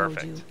what she told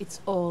you. Perfect.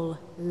 It's all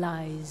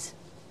lies.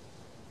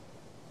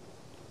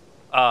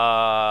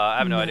 I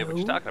have no idea what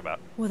you're No? talking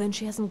about. Well, then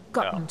she hasn't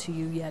gotten No. to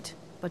you yet.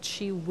 But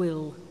she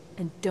will.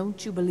 And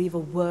don't you believe a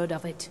word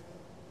of it.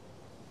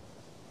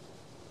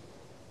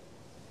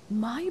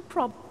 My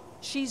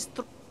she's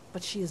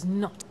but she is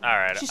not.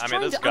 Alright, She's I mean,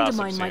 trying this to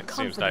gossip undermine my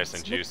seems nice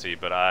and confidence. juicy,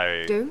 but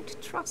I...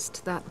 Don't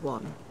trust that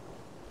one.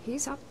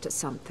 He's up to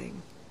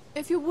something.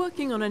 If you're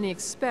working on any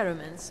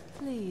experiments,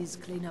 please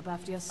clean up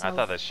after yourself. I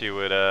thought that she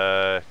would,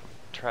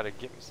 try to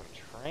give me some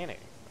training.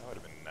 That would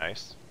have been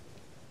nice.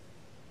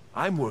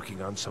 I'm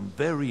working on some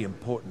very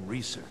important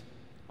research.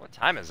 What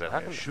time is it? How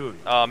I come... assure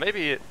you.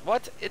 Maybe it...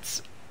 What?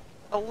 It's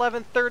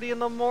 11:30 in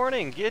the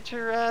morning. Get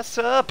your ass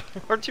up.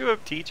 Aren't you a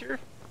teacher?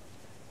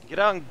 Get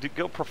out and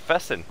go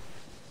professing.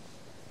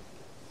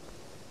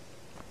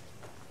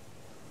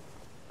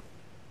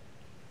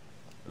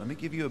 let me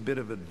give you a bit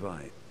of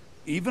advice.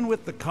 Even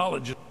with the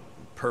college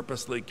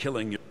purposely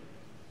killing you,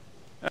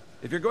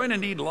 if you're going to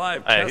need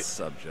live test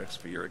subjects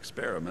for your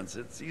experiments,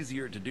 it's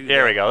easier to do that.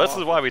 Here we go. This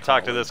is why we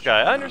talk to this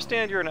guy. I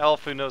understand you're an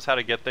elf who knows how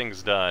to get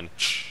things done.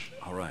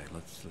 All right,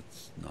 let's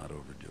not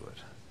overdo it.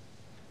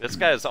 This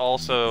guy is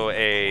also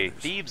a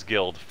Thieves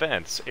Guild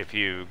fence if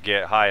you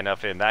get high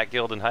enough in that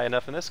guild and high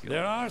enough in this guild.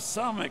 There are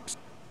some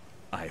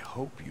I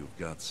hope you've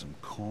got some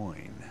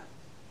coin.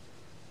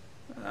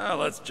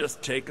 Let's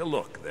just take a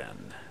look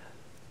then.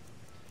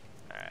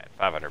 Alright,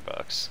 500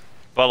 bucks.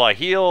 But like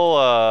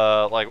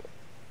he'll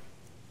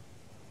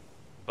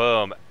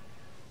boom.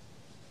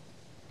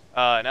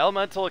 An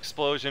elemental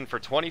explosion for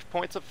 20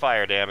 points of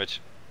fire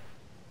damage,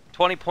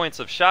 20 points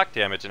of shock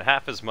damage, and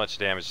half as much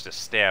damage to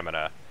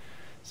stamina.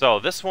 So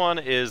this one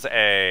is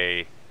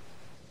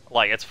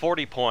it's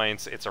 40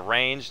 points, it's a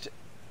ranged,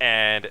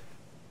 and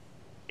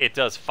it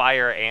does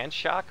fire and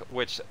shock,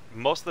 which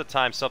most of the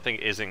time something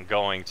isn't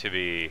going to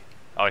be...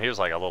 Oh, here's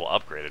like a little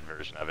upgraded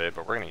version of it,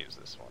 but we're going to use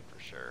this one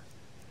for sure.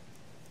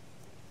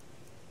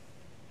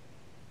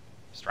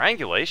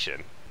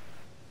 Strangulation.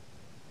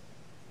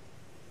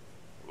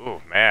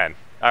 Ooh, man.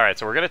 Alright,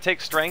 so we're going to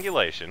take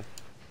Strangulation.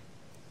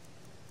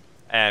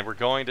 And we're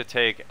going to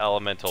take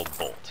Elemental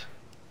Bolt.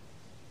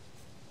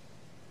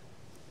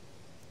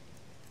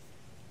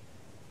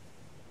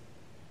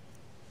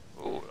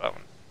 Ooh, that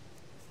one.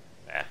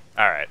 Nah,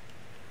 alright.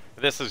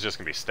 This is just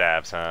going to be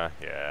stabs, huh?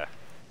 Yeah.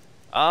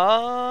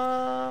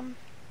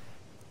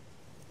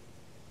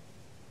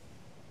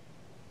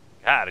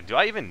 God, do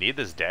I even need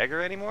this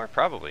dagger anymore?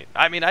 Probably.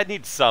 I mean, I'd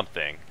need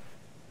something.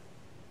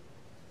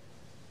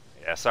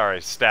 Yeah, sorry,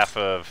 Staff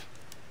of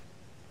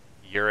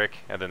Uric,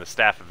 and then the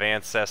Staff of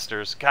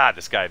Ancestors. God,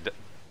 this guy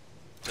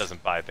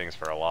doesn't buy things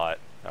for a lot.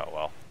 Oh,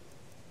 well.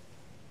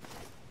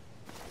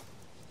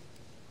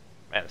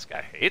 Man, this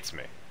guy hates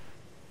me.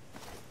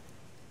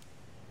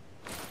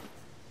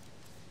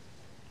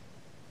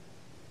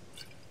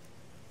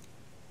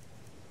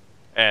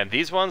 And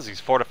these ones, these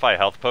Fortify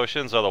Health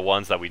Potions, are the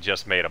ones that we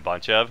just made a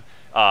bunch of.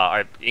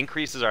 It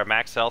increases our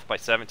max health by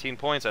 17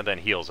 points, and then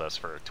heals us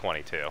for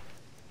 22.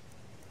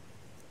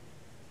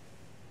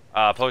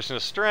 Potion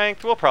of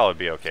Strength, we'll probably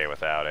be okay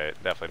without it.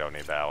 Definitely don't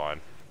need that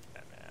one.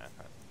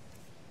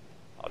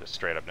 I'll just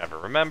straight up never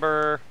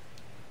remember.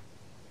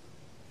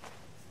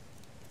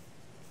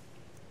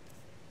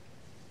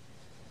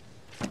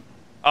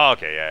 Oh,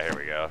 okay, yeah, here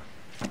we go.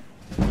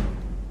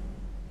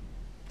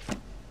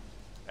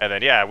 And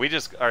then, yeah,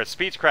 our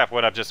speechcraft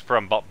went up just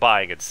from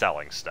buying and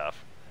selling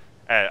stuff.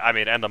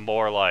 And the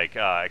more,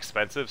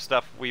 expensive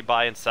stuff we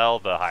buy and sell,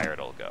 the higher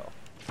it'll go.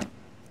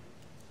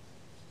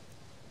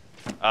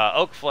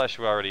 Oak Flesh,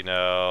 we already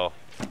know.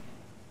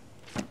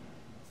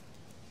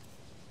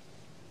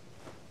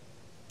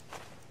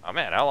 Oh,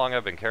 man, how long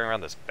have I been carrying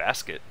around this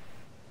basket?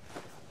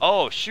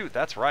 Oh, shoot,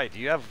 that's right. Do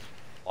you have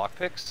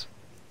lockpicks?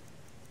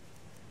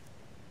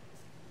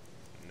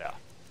 No.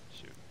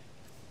 Shoot.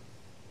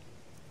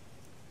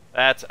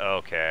 That's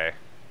okay.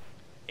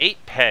 8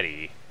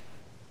 petty.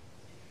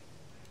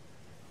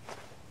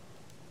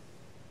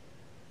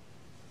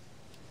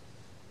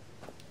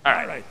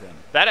 Alright, then.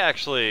 That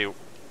actually...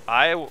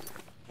 I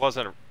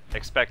wasn't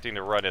expecting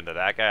to run into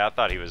that guy. I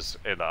thought he was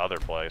in the other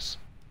place.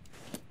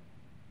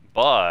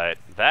 But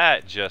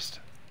that just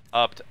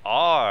upped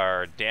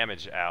our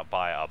damage out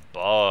by a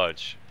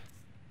bunch.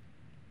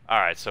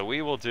 Alright, so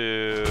we will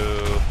do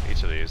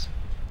each of these.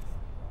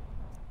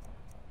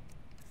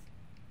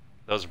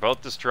 Those are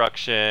both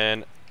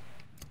destruction.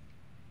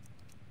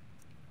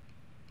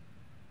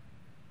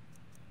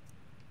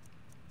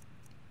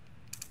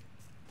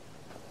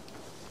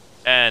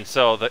 And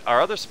so our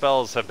other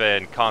spells have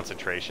been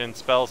concentration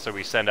spells, so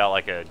we send out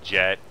like a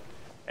jet,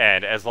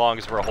 and as long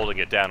as we're holding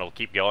it down, it'll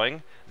keep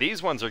going.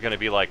 These ones are going to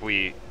be like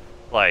we,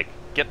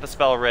 get the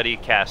spell ready,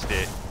 cast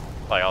it.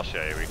 I'll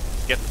show you. We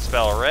get the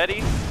spell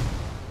ready,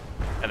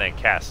 and then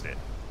cast it.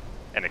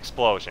 An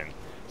explosion.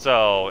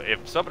 So if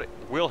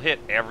we'll hit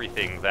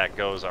everything that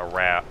goes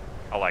around,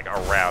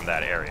 around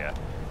that area.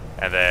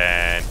 And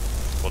then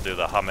we'll do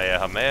the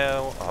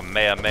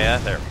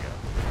Hamea. There we go.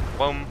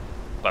 Boom.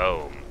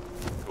 Boom.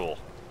 Cool.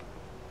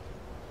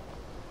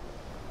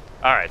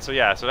 Alright, so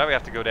yeah, so now we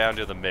have to go down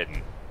to the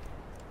midden.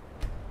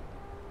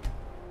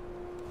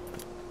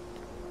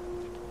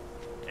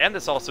 And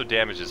this also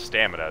damages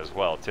stamina as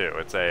well, too.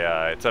 It's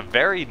a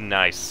very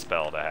nice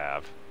spell to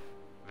have.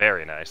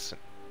 Very nice.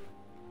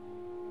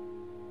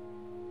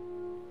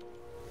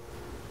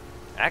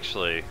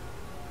 Actually,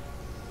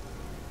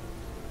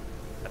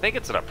 I think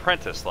it's an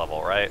apprentice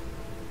level, right?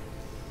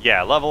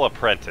 Yeah, level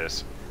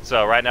apprentice.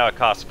 So right now it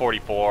costs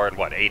 44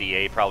 and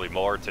 88, probably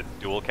more, to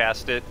dual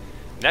cast it.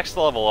 Next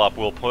level up,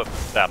 we'll put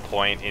that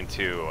point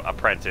into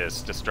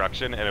apprentice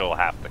destruction, and it'll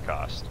half the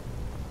cost.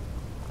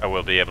 And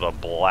we'll be able to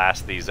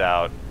blast these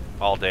out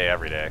all day,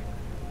 every day.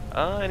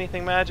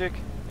 Anything magic?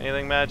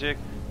 Anything magic?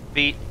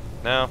 Feet?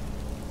 No.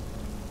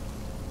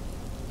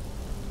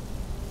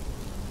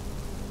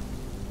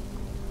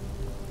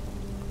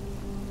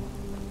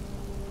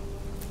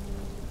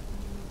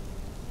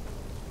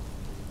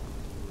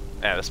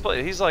 Yeah, this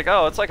place, he's like,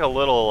 oh, it's like a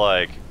little,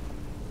 like,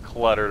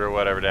 cluttered or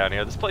whatever down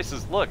here. This place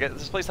is, look,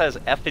 this place has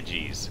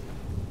effigies.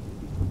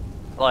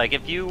 Like,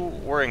 if you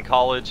were in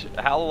college,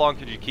 how long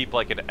could you keep,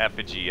 like, an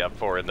effigy up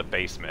for in the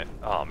basement?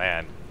 Oh,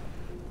 man.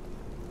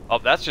 Oh,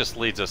 that just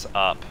leads us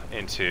up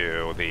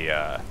into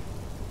the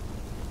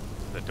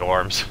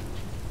dorms.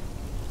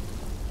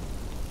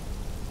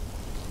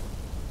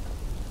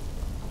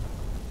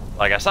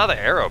 Like, I saw the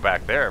arrow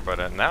back there,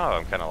 but now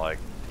I'm kind of like...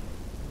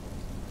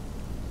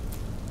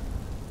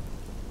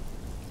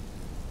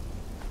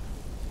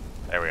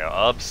 There we go,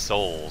 of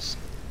souls.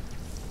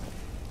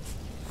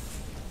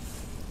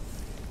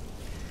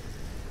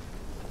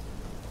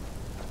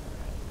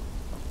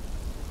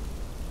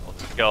 We'll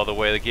just go the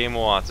way the game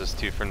wants us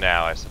to for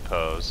now, I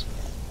suppose.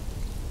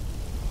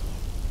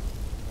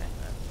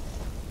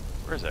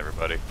 Where's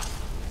everybody?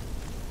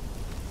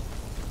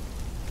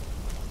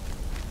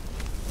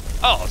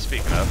 Oh,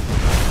 speaking of.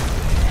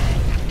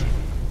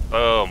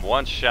 Boom,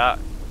 one shot.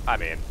 I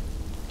mean,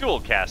 dual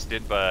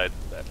casted, but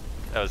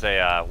that was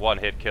a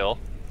one-hit kill.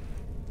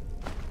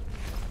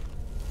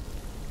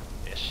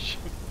 Ish.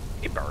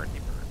 He burned, he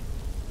burned.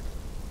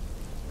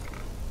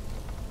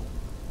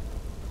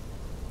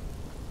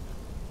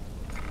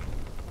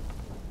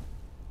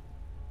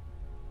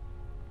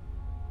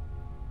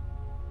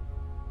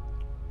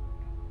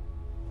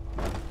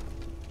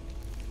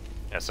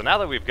 Yeah, so now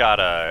that we've got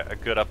a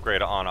good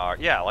upgrade on our...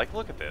 Yeah, like,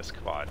 look at this.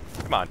 Come on.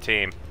 Come on,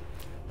 team.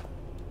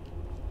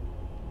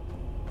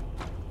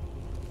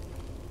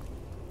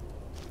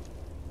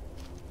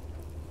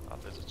 Oh,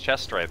 there's a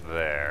chest right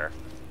there.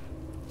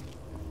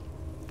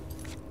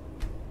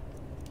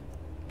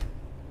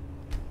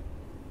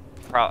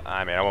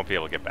 I mean, I won't be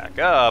able to get back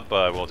up,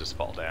 but we'll just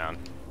fall down.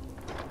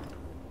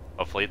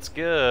 Hopefully it's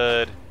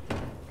good.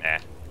 Nah.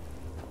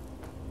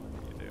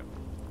 You do.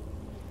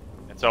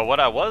 And so what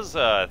I was...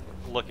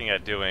 looking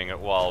at doing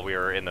while we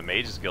were in the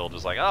Mages Guild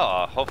was like,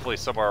 oh, hopefully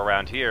somewhere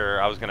around here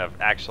I was gonna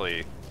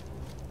actually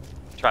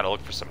try to look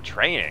for some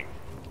training.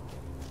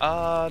 No,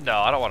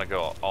 I don't want to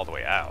go all the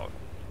way out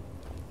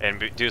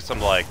and do some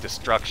like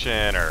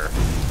destruction or...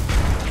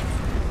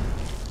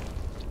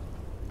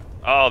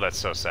 Oh, that's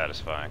so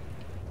satisfying.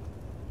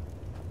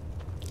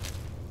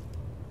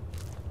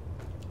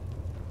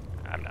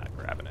 I'm not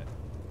grabbing it.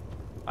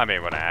 I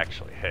mean, when I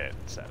actually hit,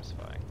 it's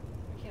satisfying.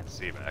 I can't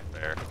see back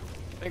there.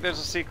 Think there's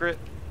a secret?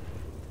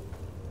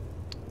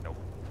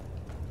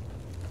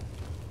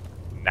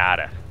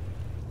 Nada.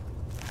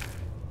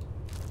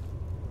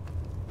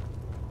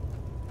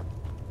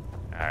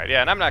 Alright,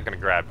 yeah, and I'm not going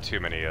to grab too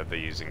many of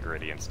these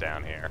ingredients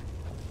down here.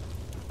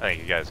 I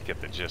think you guys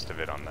get the gist of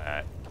it on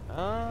that.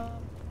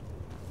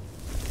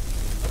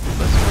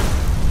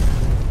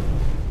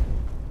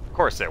 Of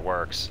course it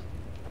works.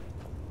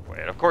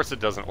 Wait, of course it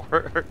doesn't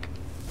work.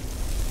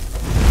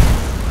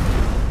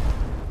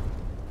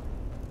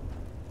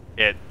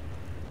 It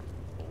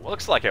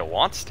looks like it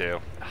wants to.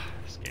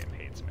 This game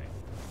hates me.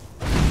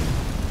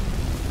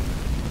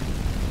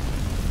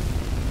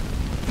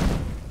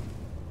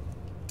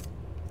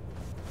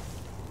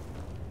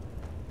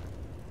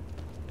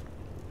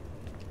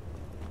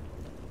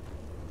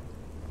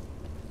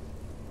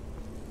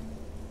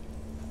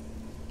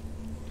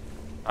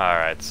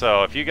 Alright,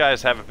 so if you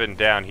guys haven't been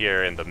down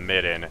here in the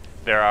Midden,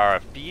 there are a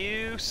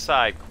few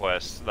side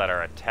quests that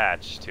are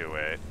attached to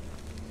it.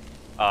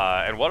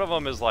 And one of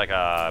them is like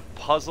a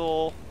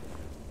puzzle.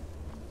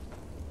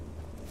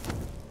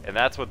 And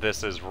that's what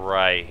this is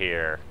right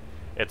here.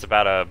 It's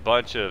about a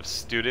bunch of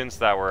students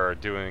that were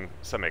doing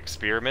some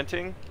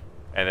experimenting,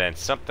 and then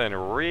something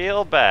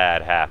real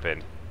bad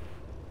happened.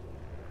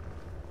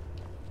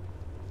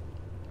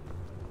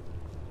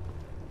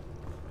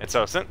 And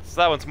so since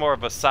that one's more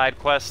of a side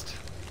quest,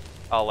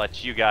 I'll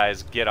let you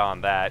guys get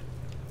on that.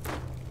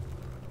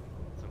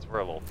 Since we're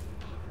a little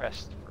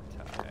pressed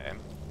for time.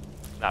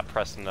 Not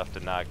pressed enough to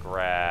not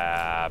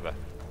grab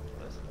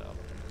this stuff.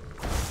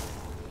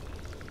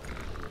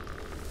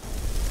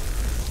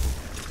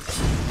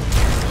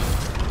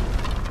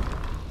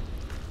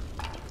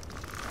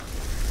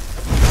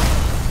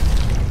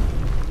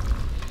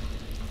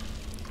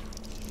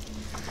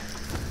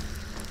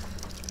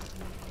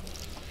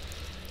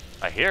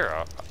 I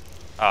hear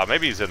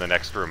maybe he's in the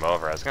next room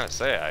over. I was gonna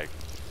say,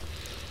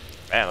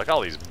 man, look at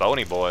all these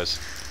bony boys.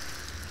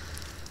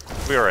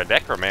 If we were a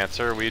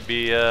necromancer, we'd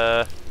be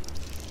up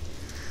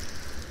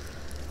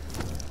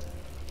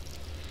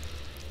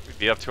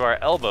to our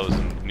elbows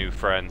in new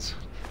friends.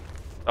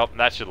 Oh,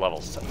 that should level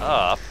us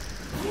up.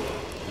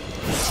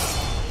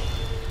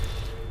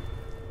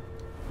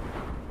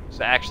 It's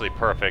actually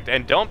perfect.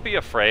 And don't be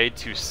afraid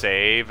to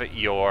save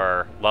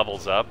your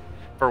levels up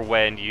for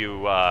when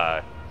you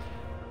are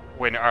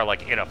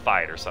like in a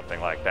fight or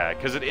something like that,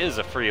 because it is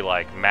a free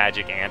like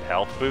magic and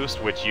health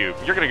boost, which you're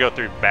gonna go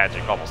through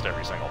magic almost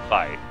every single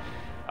fight.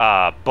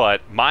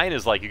 But mine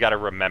is like you gotta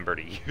remember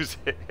to use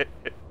it.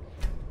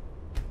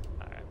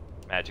 Alright,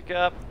 magic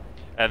up.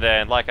 And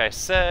then, like I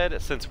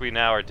said, since we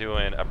now are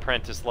doing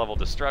apprentice level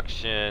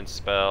destruction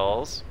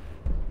spells,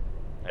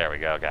 there we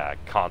go,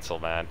 got console,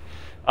 man.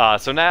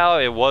 So now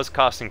it was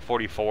costing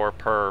 44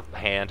 per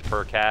hand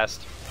per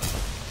cast.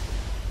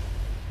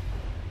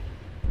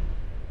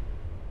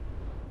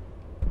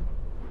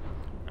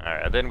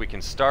 Alright, then we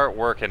can start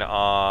working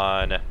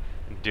on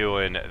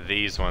doing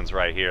these ones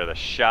right here, the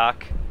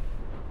shock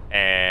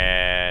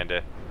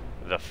and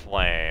the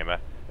flame.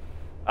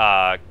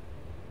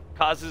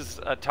 Causes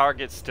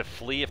targets to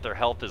flee if their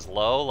health is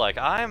low. Like,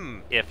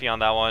 I'm iffy on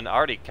that one. I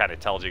already kind of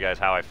told you guys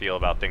how I feel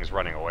about things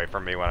running away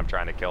from me when I'm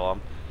trying to kill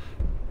them.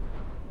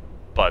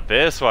 But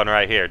this one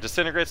right here,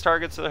 disintegrates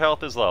targets so their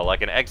health is low,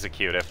 like an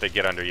execute if they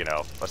get under, you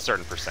know, a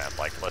certain percent,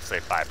 like let's say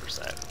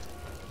 5%.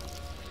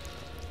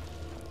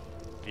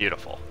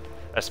 Beautiful.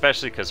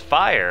 Especially because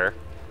fire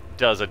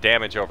does a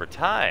damage over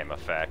time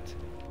effect.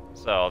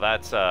 So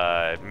that's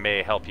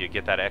may help you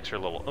get that extra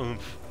little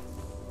oomph.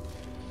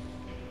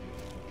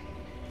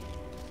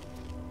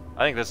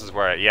 I think this is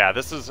where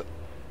this is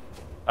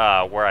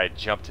where I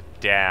jumped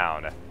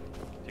down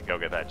to go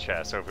get that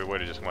chest. So if we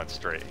would have just went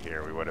straight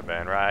here, we would have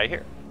been right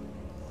here.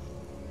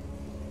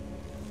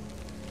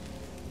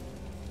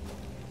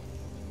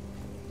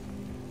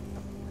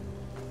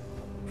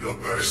 Your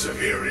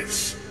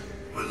perseverance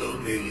will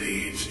only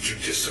lead to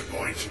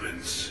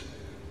disappointment.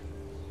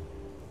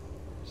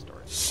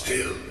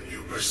 Still,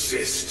 you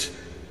persist.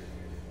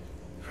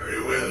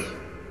 Very well.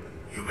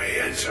 You may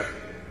enter.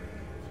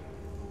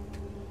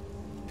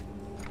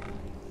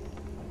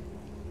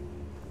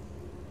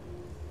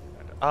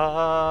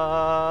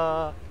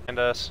 And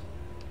us.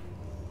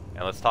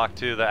 And let's talk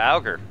to the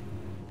Augur.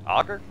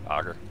 Augur?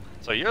 Augur.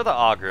 So you're the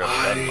Augur of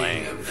Dead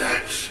Lane. I am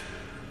that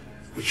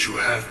which you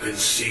have been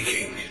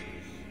seeking.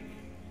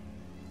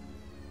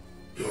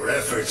 Your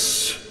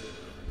efforts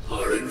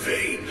are in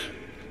vain.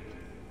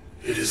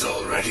 It has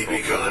already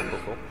begun.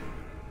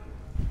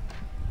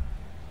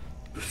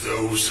 But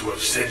those who have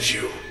sent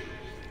you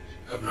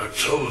have not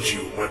told you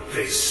what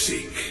they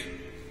seek.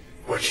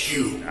 What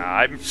you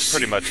I'm seek.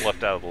 pretty much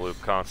left out of the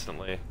loop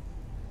constantly.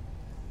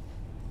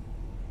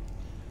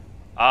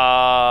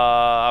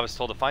 I was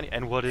told to find you.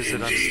 And what is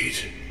Indeed.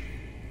 it?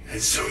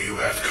 And so you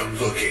have come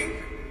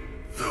looking,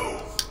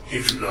 though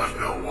you do not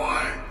know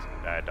why.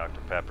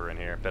 Dr. Pepper in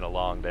here. Been a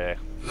long day.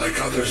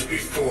 Like others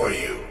before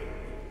you,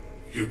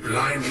 you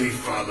blindly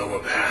follow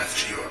a path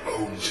to your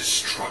own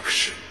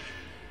destruction.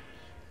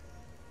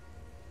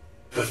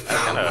 The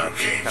Thalmor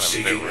came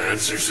seeking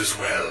answers as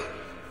well,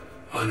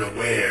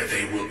 unaware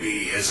they will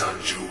be his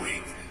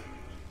undoing.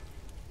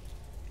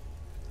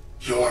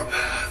 Your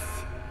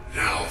path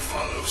now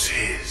follows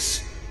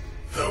his,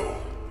 though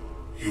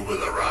you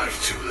will arrive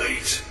too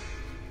late.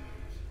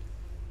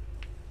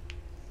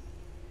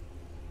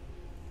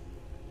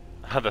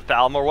 The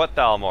Thalmor? What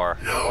Thalmor?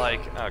 No.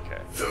 Like,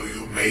 okay. Though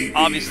you may be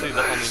obviously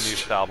the only new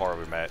last, Thalmor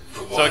we met.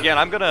 So again,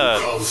 I'm gonna,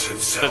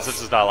 since this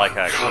is not like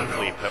a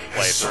complete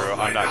playthrough,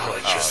 I'm not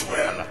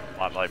gonna,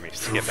 not letting me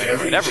skip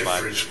it. Never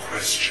mind.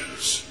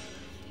 Questions.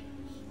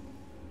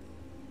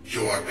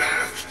 Your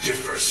path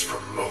differs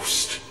from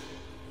most.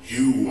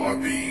 You are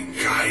being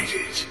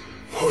guided,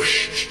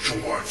 pushed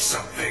towards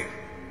something.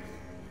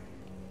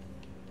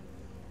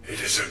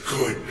 It is a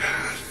good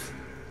path,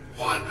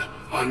 one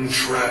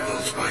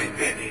untraveled by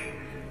many.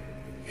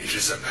 It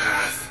is a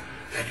path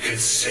that can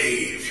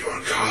save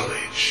your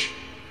college.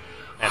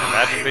 And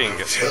imagine being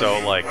so,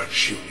 like,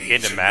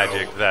 into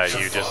magic that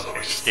you just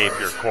escape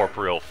your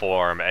corporeal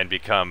form and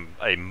become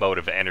a mode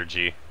of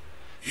energy,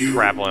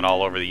 traveling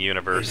all over the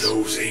universe.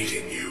 Those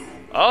aiding you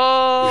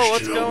oh,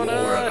 what's wish to know going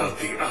more on? about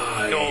the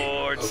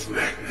Eye of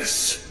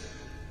Magnus.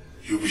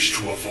 You wish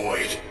to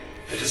avoid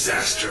the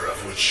disaster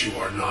of which you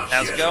are not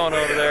How's yet it going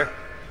aware. over there?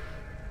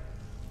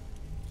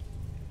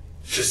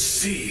 To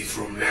see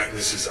through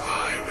Magnus's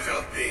eye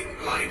without being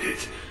blinded,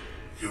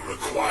 you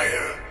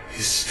require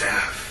his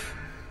staff.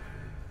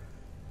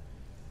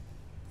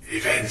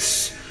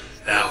 Events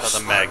now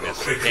spiral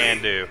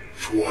quickly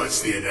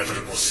towards the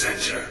inevitable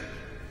center.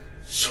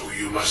 So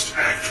you must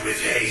act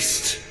with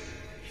haste.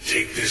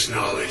 Take this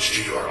knowledge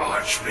to your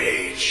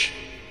Archmage.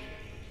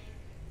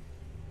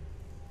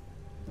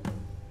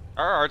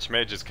 Our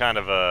Archmage is kind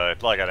of a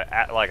like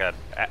a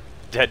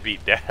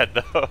deadbeat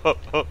dad,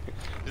 though.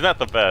 He's not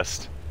the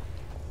best.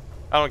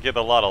 I don't get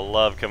a lot of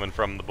love coming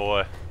from the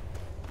boy.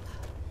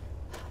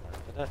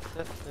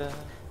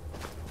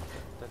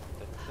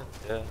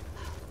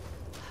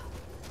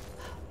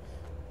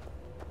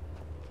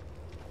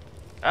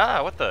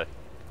 Ah, what the?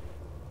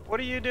 What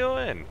are you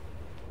doing?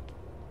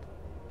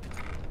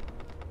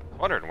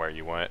 Wondering where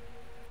you went.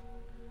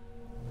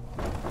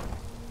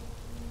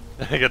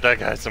 Get that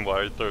guy some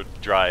water, throw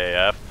dry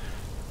AF.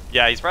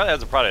 Yeah, he's probably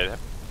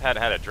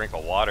hadn't had a drink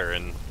of water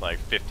in like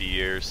 50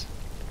 years.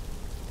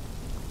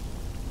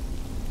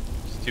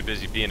 Just too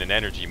busy being an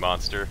energy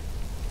monster.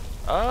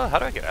 How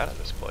do I get out of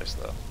this place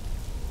though?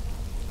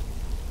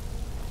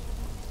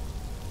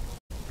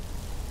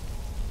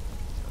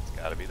 That's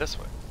gotta be this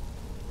way.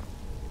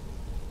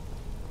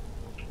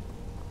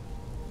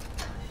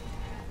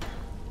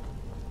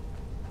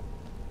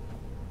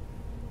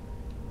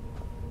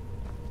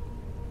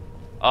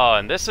 Oh,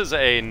 and this is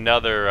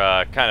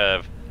another kind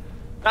of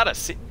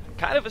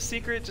kind of a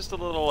secret, just a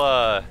little,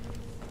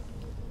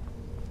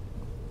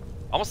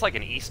 almost like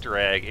an Easter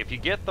egg. If you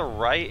get the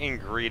right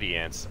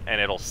ingredients,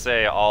 and it'll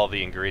say all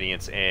the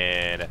ingredients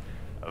in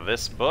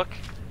this book,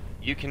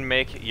 you can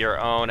make your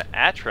own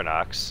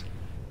Atronachs.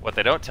 What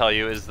they don't tell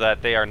you is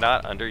that they are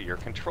not under your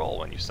control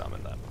when you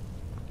summon them.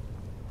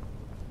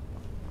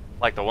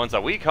 Like the ones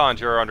that we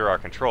conjure are under our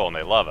control and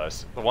they love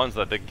us. The ones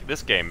that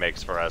this game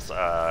makes for us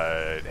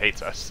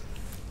hates us.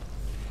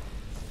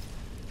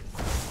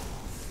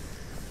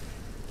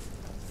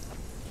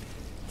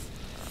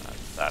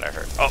 That I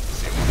heard. Oh,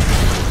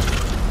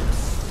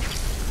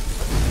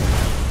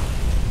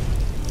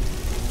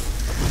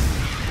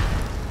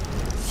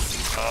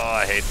 oh,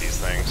 I hate these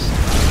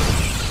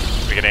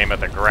things. We can aim at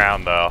the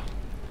ground though.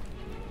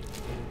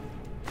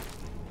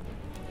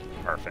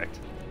 Perfect.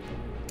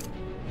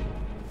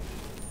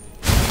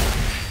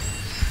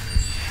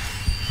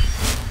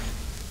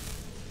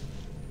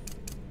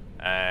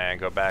 And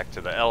go back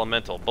to the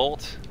elemental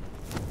bolt.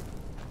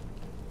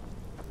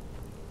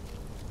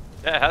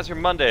 Yeah, how's your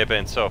Monday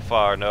been so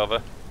far,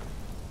 Nova?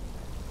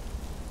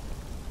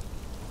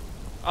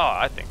 Oh,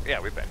 I think, yeah,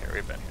 we've been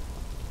here,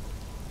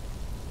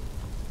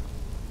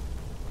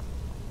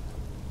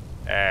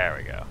 There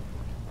we go.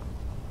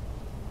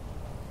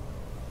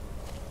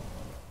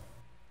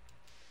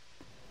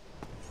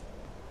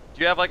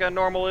 Do you have like a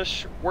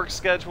normal-ish work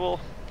schedule?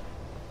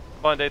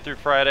 Monday through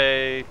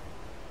Friday,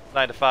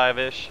 9 to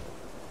 5-ish?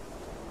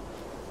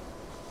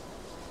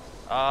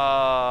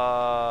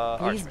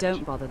 Please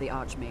don't bother the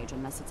Archmage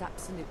unless it's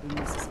absolutely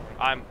necessary.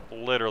 I'm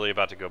literally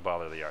about to go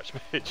bother the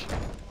Archmage.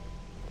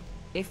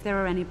 If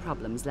there are any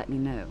problems, let me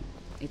know.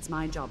 It's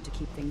my job to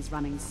keep things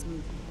running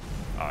smoothly.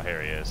 Oh,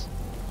 here he is.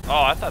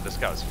 Oh, I thought this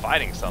guy was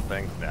fighting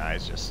something. Nah,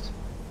 he's just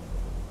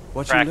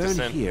what practicing.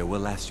 you learn here will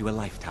last you a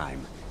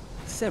lifetime.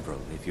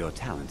 Several, if you're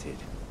talented.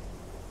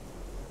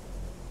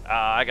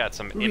 I got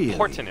some really?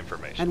 Important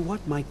information. And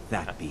what might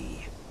that be?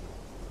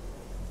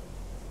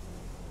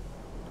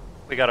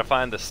 We gotta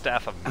find the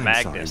Staff of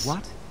Magnus. Sorry,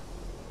 what?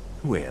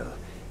 Well,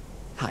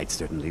 I'd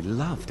certainly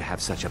love to have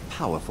such a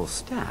powerful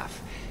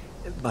staff,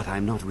 but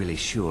I'm not really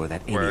sure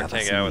that any of us need it. We're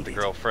hanging out with the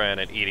girlfriend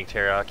and eating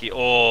teriyaki.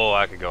 Oh,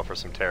 I could go for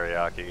some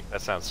teriyaki.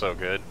 That sounds so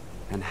good.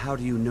 And how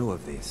do you know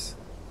of this?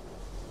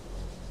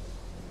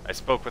 I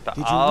spoke with the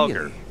Did Augur. You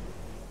really?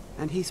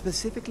 And he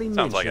specifically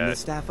Sounds mentioned like the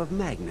Staff of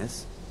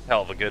Magnus?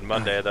 Hell of a good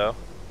Monday, though.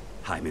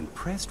 I'm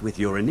impressed with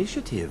your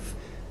initiative.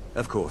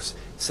 Of course,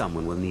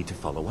 someone will need to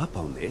follow up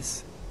on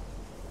this.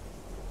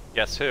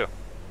 Guess who?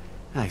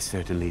 I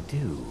certainly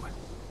do.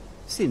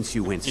 Since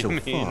you went so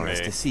far as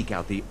to seek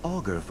out the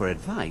Augur for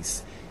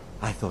advice,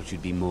 I thought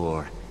you'd be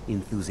more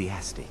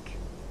enthusiastic.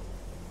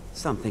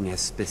 Something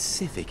as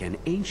specific and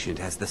ancient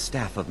as the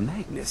Staff of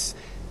Magnus.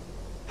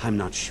 I'm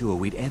not sure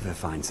we'd ever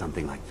find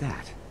something like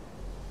that.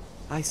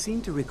 I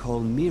seem to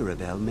recall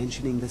Mirabelle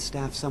mentioning the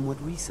staff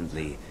somewhat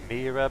recently.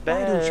 Mirabelle.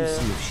 Why don't you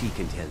see if she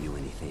can tell you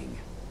anything?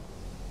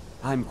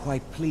 I'm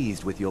quite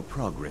pleased with your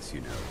progress,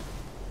 you know.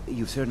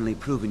 You've certainly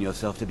proven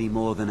yourself to be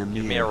more than a mere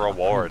Give me a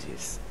reward.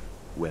 apprentice.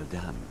 Well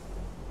done.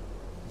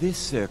 This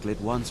circlet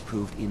once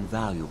proved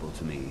invaluable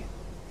to me.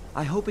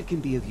 I hope it can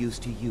be of use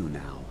to you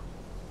now.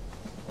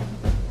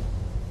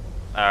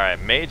 Alright,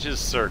 Mage's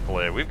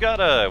circlet. We got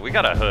a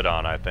hood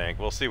on, I think.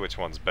 We'll see which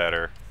one's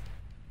better.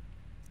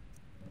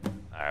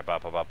 Alright,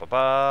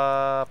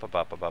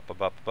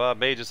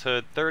 Mage's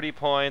hood, 30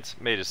 points.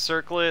 Mage's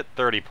circlet,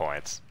 30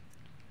 points.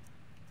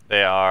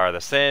 They are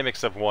the same,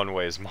 except one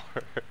weighs more.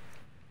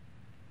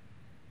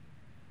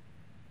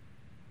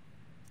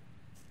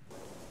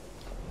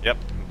 Yep,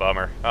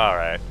 bummer.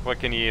 Alright, what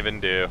can you even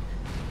do?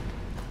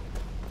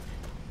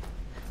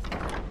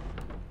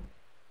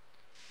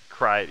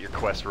 Cry at your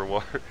quest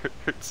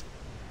rewards.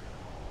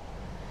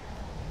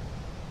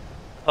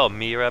 Oh,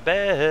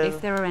 Mirabelle.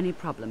 If there are any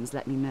problems,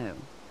 let me know.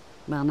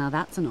 Well, now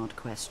that's an odd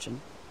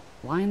question.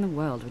 Why in the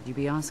world would you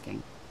be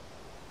asking?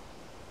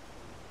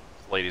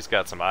 This lady's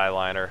got some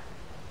eyeliner.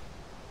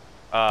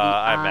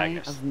 I'm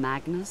Magnus. Of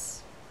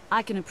Magnus?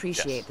 I can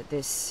appreciate that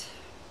this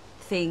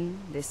thing,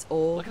 this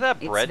orb, Look at that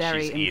bread it's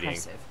very she's eating.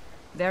 impressive.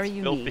 Very It's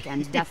unique filthy.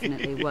 and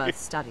definitely worth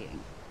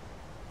studying.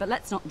 But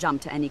let's not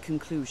jump to any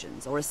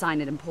conclusions or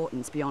assign it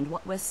importance beyond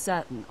what we're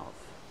certain of.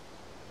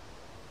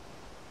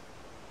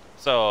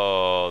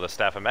 So, the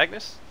Staff of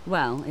Magnus?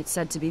 Well, it's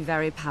said to be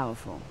very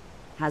powerful.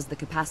 Has the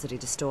capacity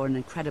to store an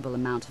incredible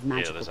amount of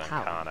magical there's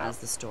power, Arcana. as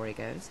the story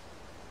goes.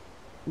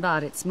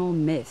 But it's more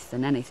myth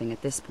than anything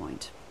at this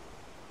point.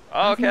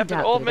 Oh, I've no Captain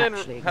doubt Oldman, that it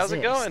actually how's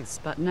it going? exists,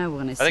 but no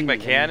one has I think my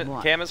seen it in,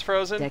 what, cam is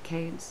frozen.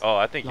 Decades? Oh,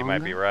 I think you might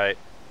be Longer? right.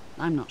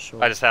 I'm not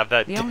sure. I just have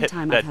that The only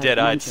time that I've heard it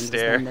dead-eyed mentioned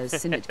stare. was when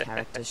those Synod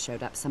characters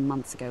showed up some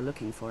months ago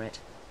looking for it.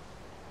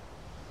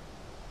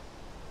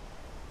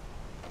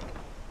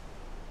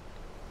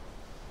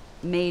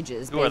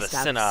 Mages Who are based the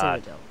out of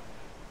Synod? Cyrodiil.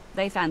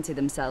 They fancy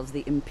themselves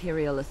the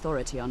imperial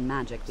authority on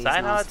magic these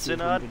Synod, last few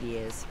Synod? 100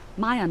 years.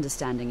 My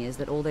understanding is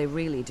that all they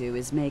really do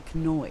is make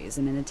noise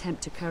in an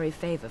attempt to curry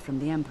favor from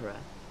the Emperor.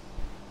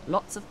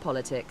 Lots of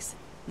politics,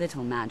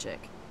 little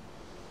magic.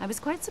 I was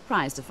quite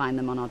surprised to find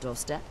them on our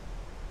doorstep.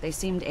 They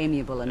seemed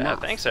amiable enough.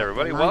 Yeah, thanks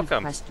everybody. The line of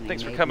Welcome. questioning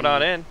Thanks for made coming me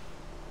on in.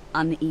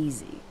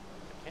 Uneasy.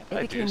 I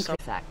It became clear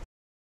fact.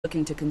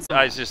 Looking to console.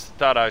 I just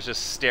thought I was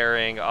just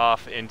staring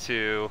off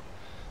into.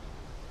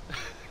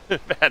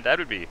 Man,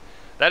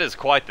 that is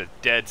quite the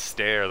dead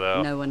stare,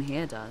 though. No one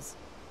here does.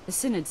 The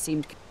Synod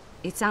seemed.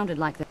 It sounded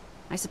like the.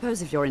 I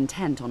suppose if you're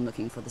intent on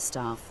looking for the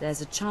staff,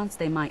 there's a chance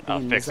they might be I'll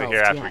in fix it Mzulft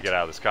here after yet. we get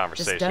out of this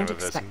conversation Just don't with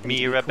this expect them to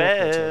be Mirabelle.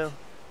 cooperative.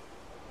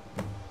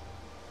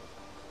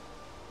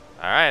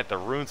 Alright, the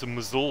runes of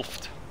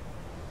Mzulft.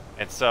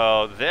 And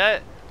so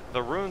the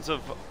runes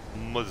of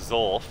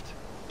Mzulft,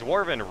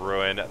 Dwarven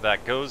ruin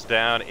that goes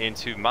down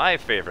into my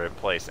favorite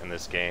place in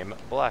this game,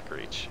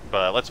 Blackreach.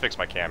 But let's fix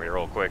my cam here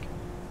real quick.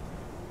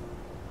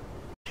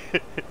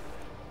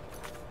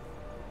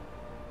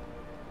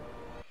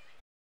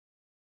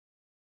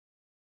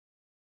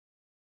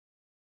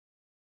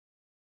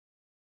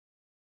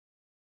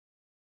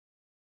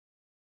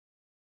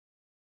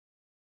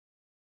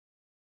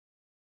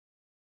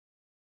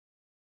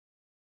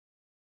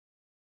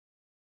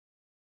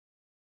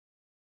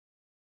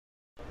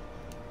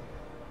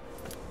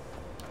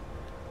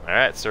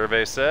 Alright,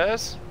 survey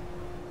says.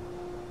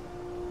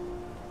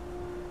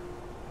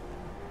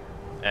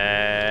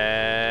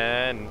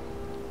 And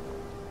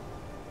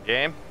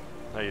game,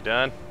 are you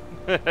done?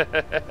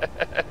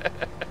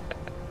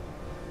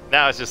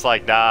 Now it's just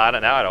like, nah,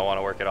 now I don't want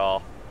to work at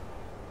all.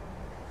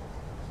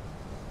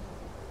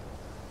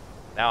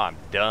 Now I'm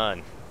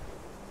done.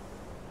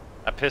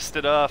 I pissed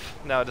it off.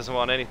 Now it doesn't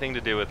want anything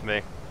to do with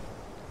me.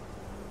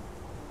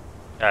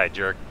 Alright,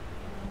 jerk.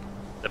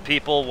 The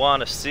people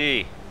want to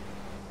see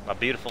my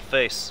beautiful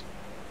face.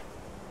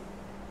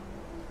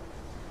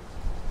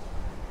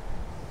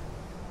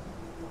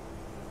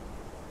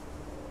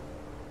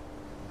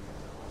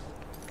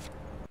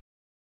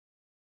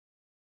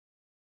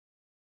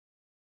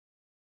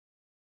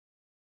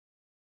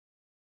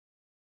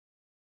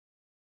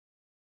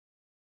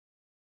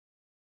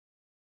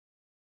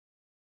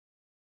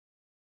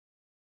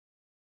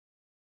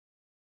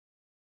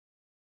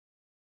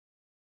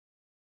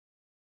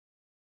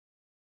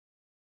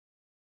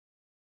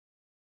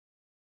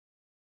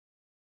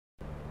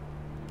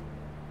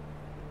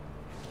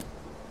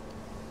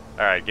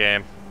 Alright,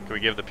 game. Can we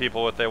give the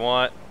people what they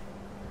want?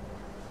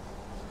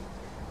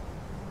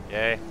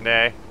 Yay?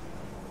 Nay?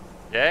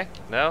 Yay?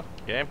 No?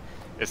 Game?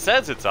 It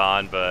says it's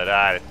on, but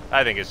I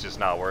think it's just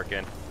not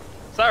working.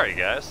 Sorry,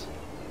 guys.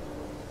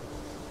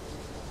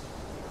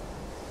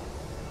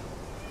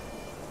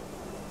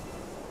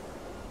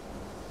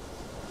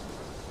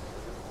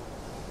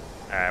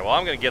 Alright, well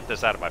I'm gonna get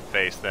this out of my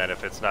face then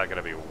if it's not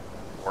gonna be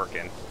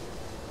working.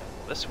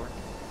 Will this work?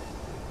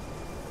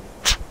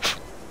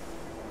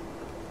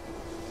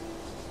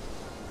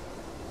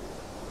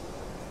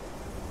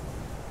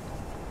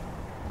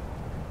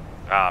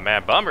 Ah,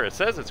 man, bummer. It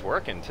says it's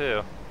working,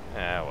 too.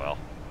 Ah, well.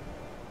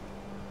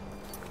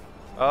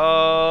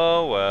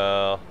 Oh,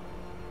 well.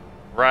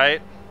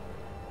 Right?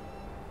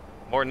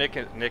 More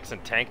Nixon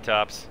tank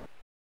tops.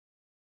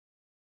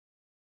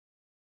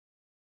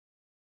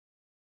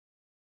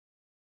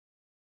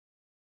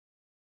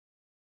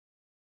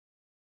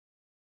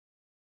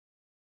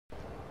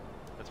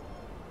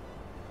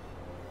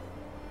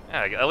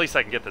 Yeah, at least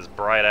I can get this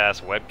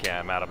bright-ass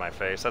webcam out of my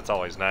face. That's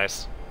always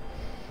nice.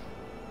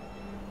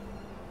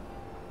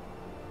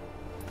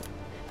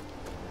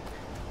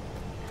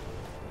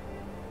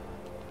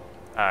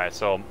 Alright,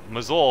 so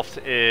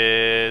Mzulft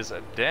is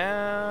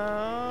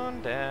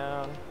down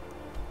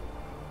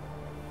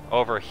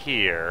over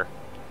here.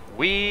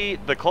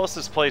 The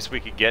closest place we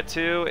could get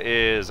to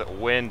is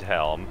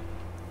Windhelm.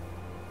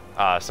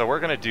 So we're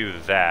gonna do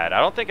that.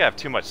 I don't think I have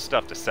too much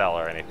stuff to sell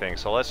or anything,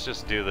 so let's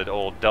just do the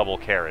old double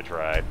carriage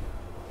ride.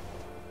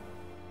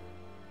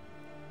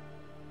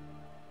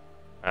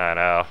 I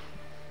know.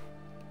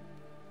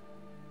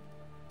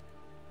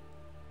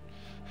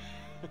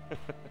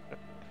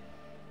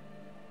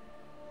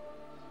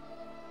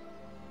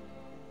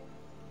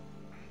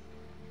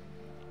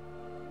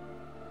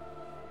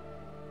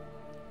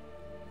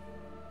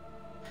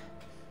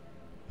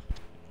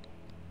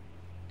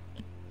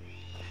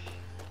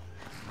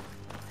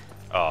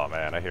 Oh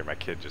man, I hear my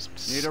kid just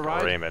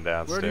screaming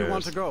downstairs. Where do you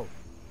want to go?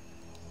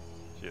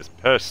 She is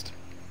pissed.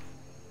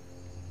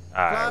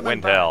 Alright,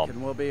 Windhelm.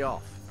 And we'll be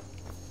off.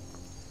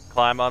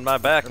 Climb on my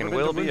back and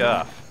we'll be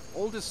off.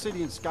 Oldest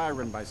city in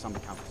Skyrim by some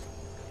accounts.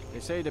 They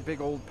say the big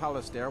old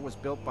palace there was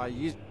built by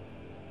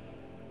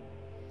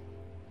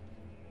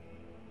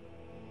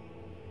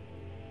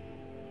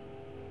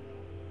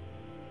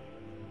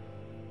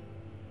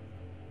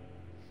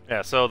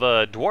Yeah, so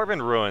the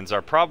Dwarven ruins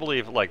are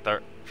probably like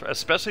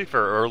especially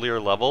for earlier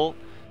level.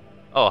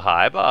 Oh,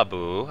 hi,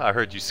 Babu. I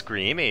heard you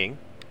screaming.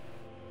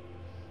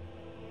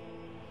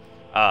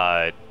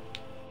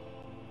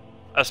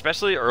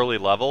 Especially early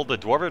level, the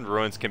Dwarven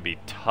ruins can be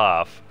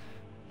tough.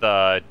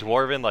 The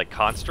Dwarven like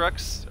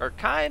constructs are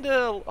kind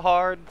of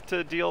hard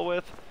to deal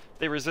with.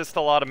 They resist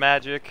a lot of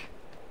magic.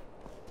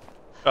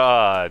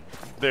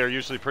 They're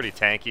usually pretty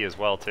tanky as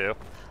well too.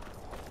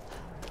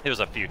 There's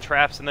a few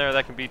traps in there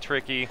that can be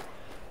tricky.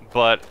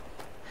 but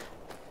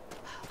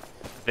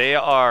they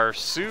are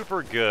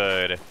super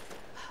good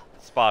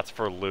spots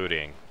for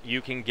looting.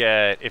 You can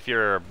get, if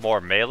you're more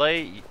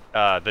melee,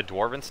 the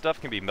dwarven stuff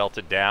can be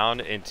melted down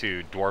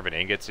into dwarven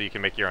ingots, so you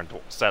can make your own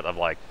set of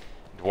like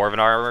dwarven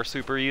armor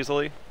super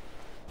easily.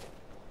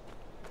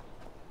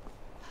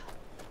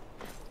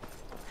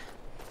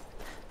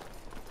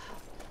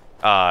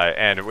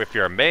 And if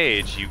you're a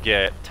mage, you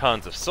get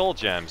tons of soul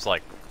gems,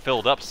 like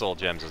filled up soul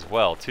gems as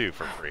well, too,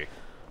 for free.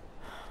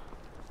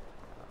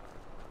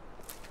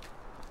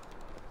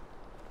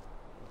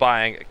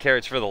 Buying a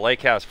carriage for the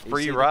lake house,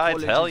 free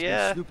rides, hell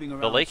yeah!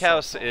 The lake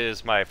house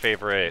is my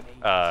favorite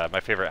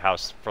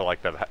house for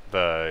like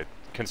the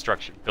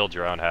construction, build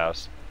your own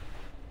house.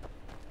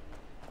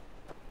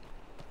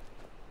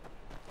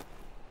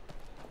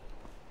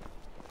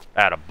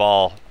 I had a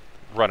ball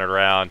running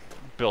around,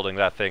 building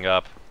that thing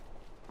up.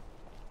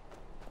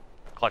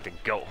 Collecting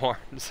goat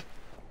horns.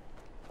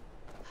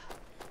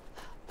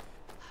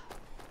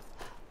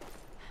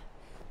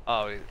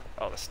 Oh,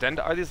 the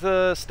Stendar? Are these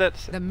the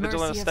The mercy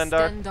of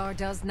Stendar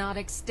does not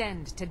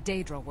extend to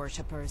Daedra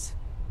worshippers.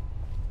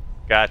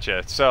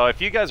 Gotcha. So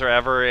if you guys are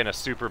ever in a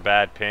super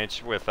bad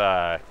pinch with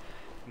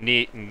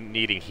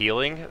needing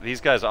healing, these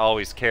guys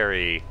always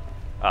carry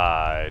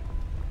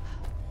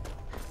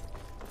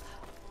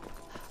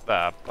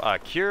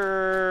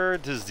cure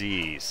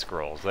disease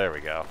scrolls. There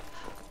we go.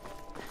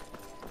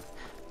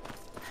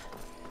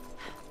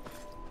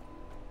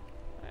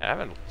 I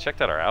haven't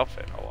checked out our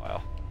outfit in a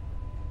while.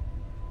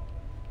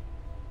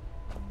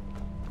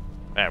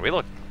 Man, we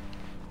look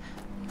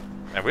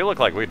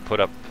like we'd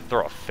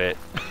throw a fit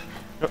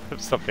if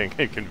something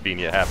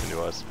inconvenient happened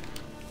to us.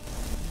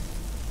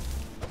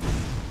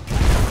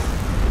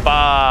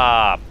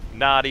 Bob!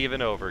 Not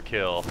even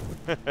overkill.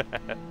 I don't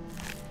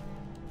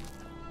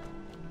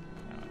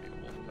need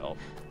a wolf belt.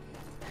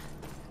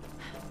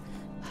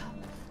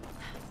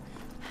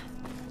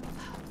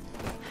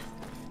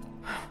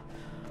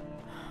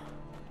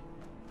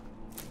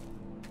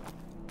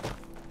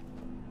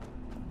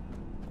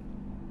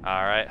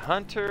 Alright,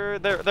 Hunter,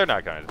 they're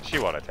not gonna, she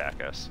won't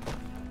attack us.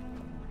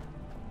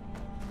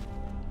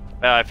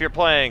 If you're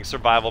playing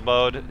survival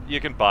mode, you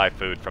can buy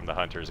food from the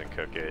hunters and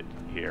cook it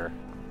here.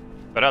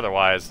 But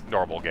otherwise,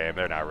 normal game,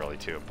 they're not really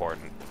too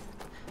important.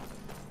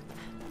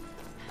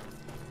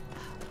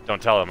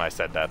 Don't tell them I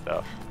said that,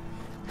 though.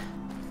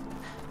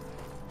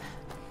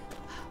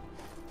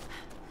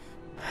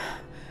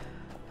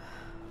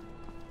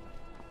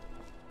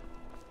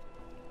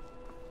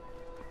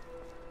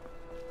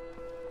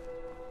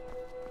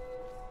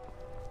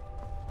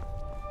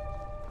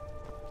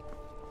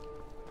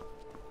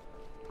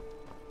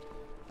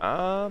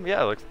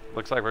 Yeah,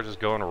 looks like we're just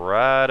going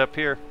right up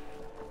here.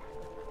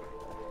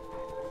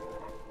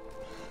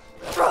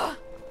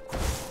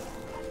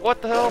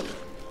 What the hell?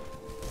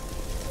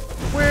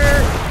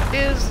 Where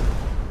is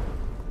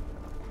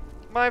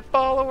my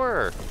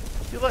follower?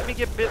 You let me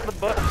get bit in the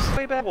butt.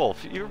 Way back,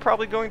 Wolf. You were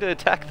probably going to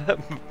attack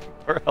them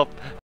or help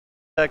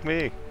attack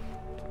me.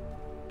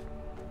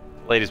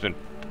 Lady's been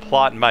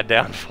plotting my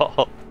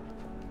downfall.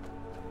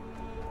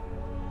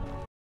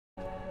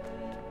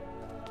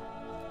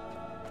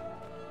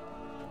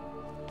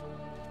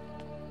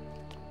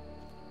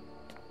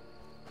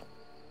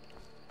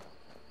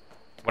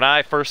 When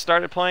I first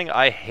started playing,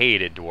 I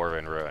hated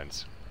Dwarven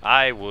Ruins.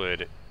 I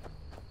would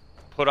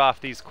put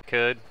off these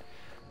could.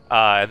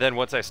 And then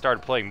once I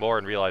started playing more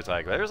and realized,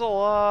 like, there's a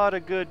lot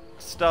of good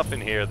stuff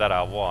in here that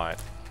I want.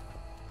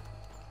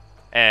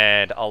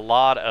 And a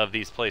lot of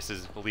these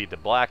places lead to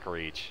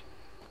Blackreach.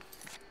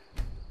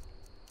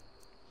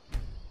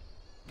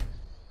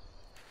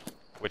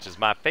 Which is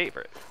my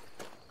favorite.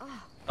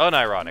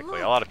 Unironically,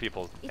 look, a lot of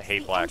people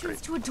hate Blackreach.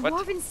 It's to a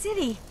dwarven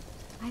city.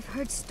 I've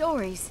heard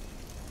stories.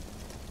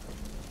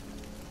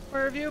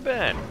 Where have you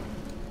been?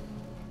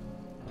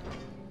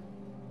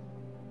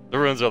 The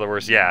ruins are the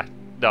worst. Yeah.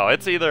 No,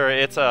 it's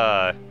either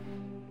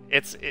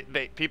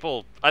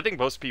people. I think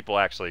most people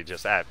actually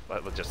just hate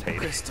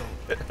it.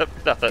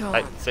 Not that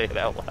I say it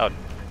out loud.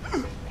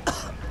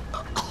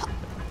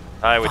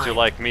 Hi, would you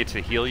like me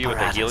to heal you with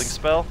a healing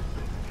spell?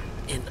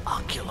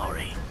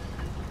 Inoculary.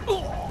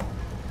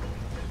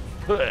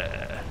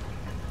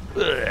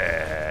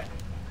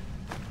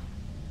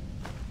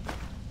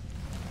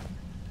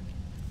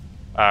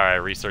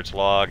 Alright, research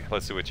log.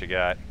 Let's see what you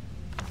got.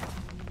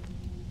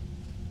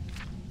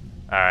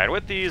 Alright,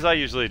 with these, I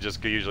usually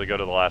go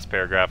to the last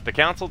paragraph. The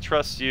council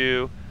trusts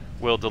you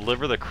will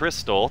deliver the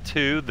crystal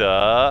to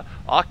the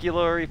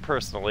oculary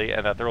personally,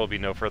 and that there will be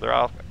no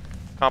further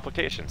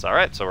complications.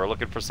 Alright, so we're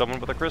looking for someone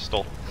with a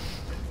crystal.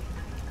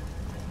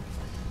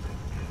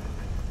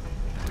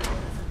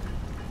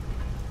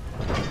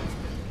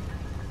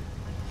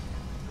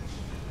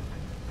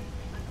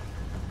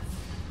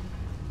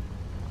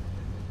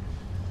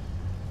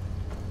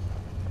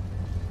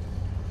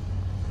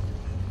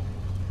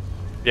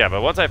 Yeah,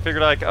 but once I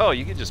figured, like, oh,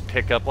 you can just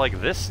pick up,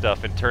 like, this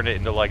stuff and turn it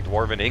into, like,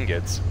 dwarven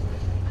ingots.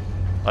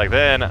 Like,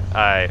 then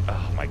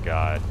oh my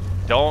god.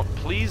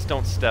 Please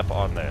don't step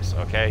on this,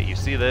 okay? You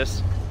see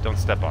this? Don't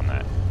step on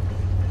that.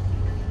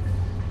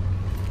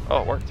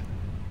 Oh, it worked.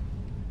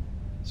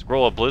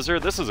 Scroll of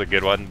Blizzard. This is a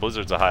good one.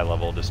 Blizzard's a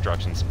high-level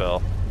destruction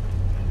spell.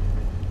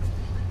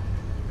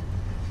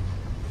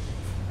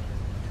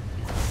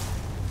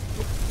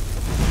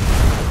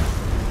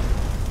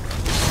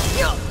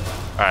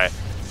 Alright.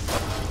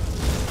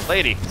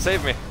 Lady,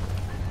 save me.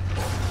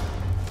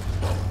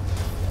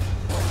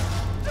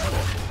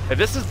 And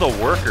this is the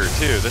worker,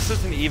 too. This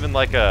isn't even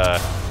like a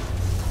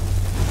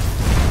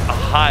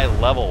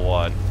high-level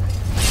one.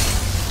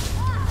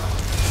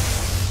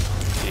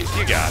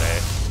 You got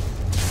it.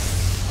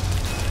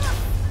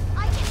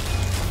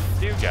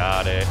 You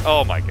got it.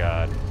 Oh my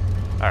god.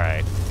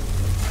 Alright.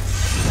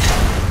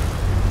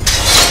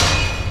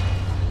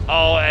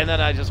 Oh, and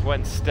then I just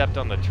went and stepped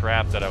on the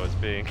trap that I was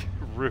being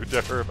rude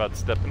to her about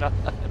stepping on.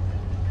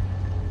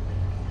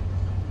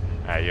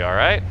 Alright, you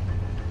alright?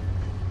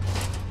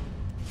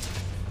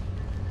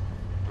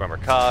 Remember,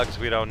 cogs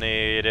we don't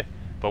need.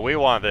 But we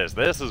want this.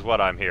 This is what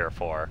I'm here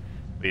for.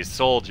 These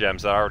soul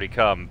gems that already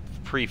come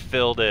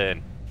pre-filled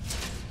in.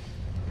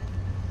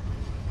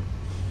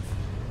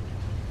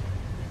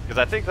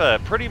 Because I think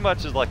pretty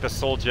much is like the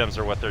soul gems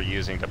are what they're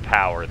using to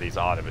power these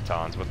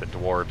automatons, what the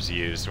dwarves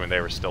used when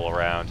they were still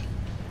around.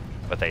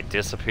 But they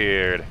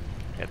disappeared.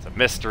 It's a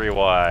mystery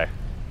why.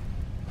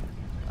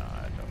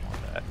 I don't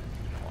want that.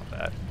 I don't want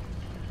that.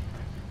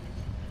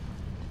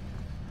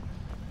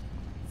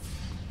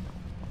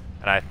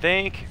 And I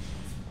think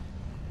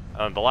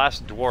the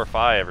last dwarf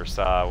I ever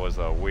saw was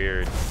a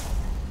weird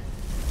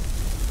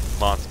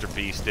monster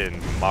beast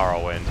in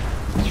Morrowind.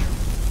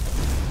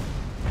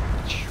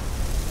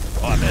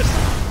 Oh, I missed.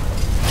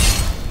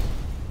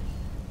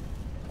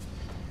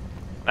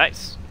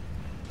 Nice.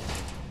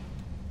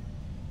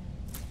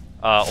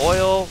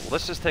 Oil.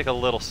 Let's just take a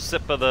little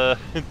sip of the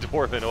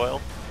dwarven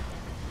oil.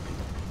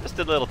 Just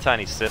a little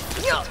tiny sip,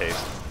 just a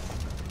taste.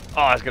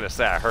 Oh, I was gonna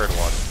say I heard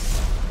one.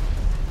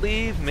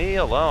 Leave me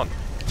alone.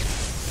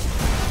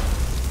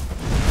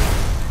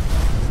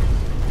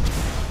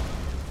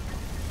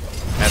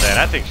 And then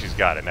I think she's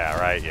got it now,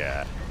 right?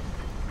 Yeah.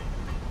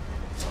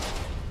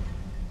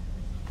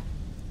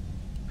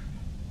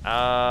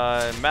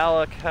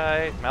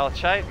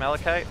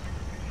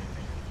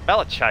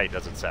 Malachite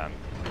doesn't sound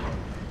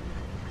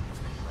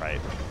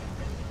right.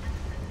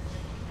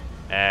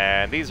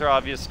 And these are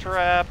obvious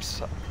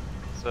traps,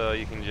 so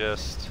you can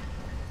just,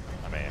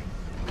 I mean.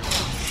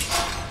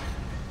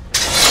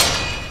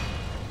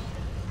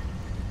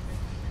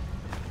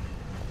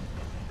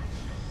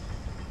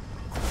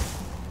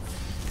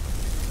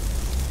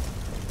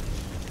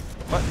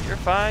 What? You're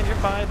fine,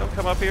 don't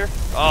come up here.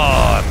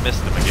 Oh, I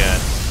missed him again.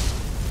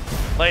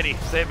 Lady,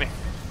 save me.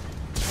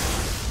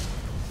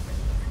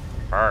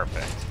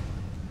 Perfect.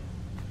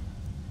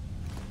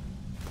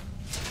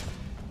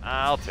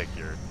 I'll take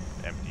your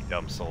empty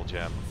dumb soul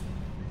gem.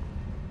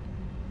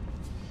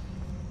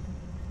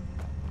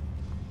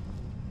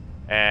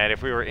 And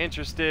if we were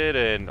interested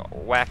in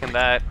whacking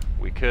that,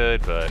 we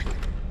could, but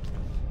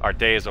our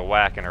days of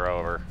whacking are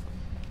over.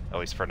 At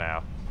least for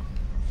now.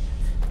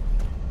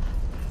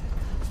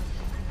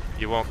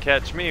 You won't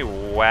catch me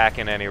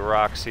whacking any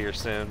rocks here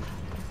soon.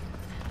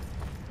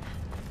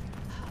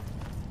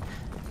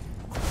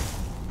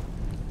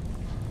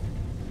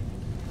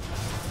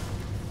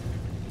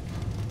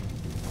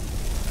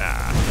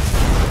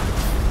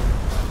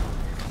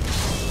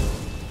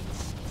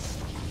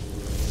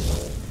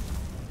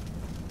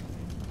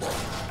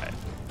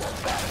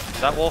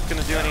 Is that wolf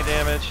gonna do any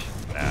damage?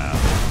 No.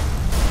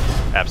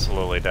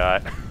 Absolutely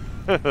not.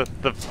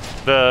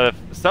 the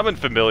summon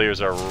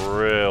familiars are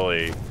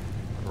really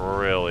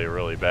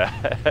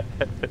bad.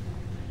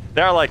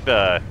 They're like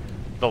the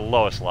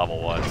lowest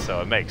level ones,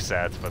 so it makes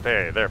sense, but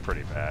they're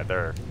pretty bad.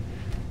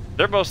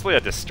 They're mostly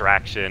a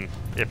distraction,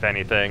 if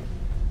anything.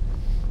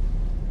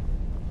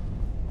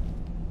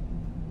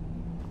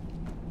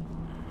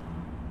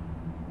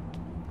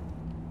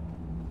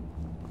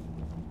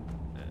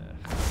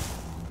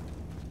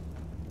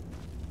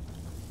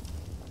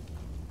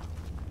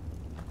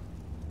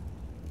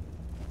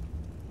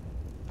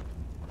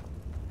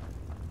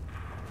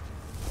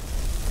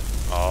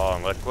 Oh,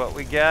 and look what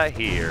we got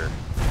here.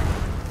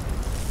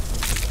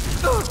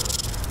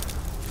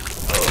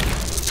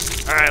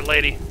 Alright,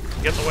 lady.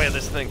 Get in the way of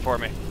this thing for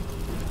me.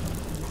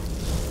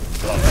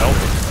 Nope.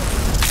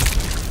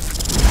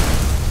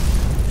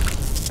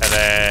 And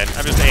then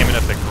I'm just aiming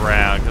at the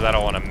ground because I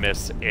don't want to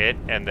miss it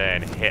and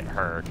then hit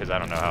her because I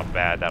don't know how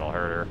bad that'll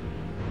hurt her.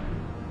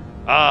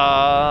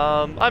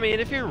 I mean,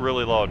 if you're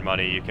really low on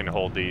money, you can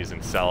hold these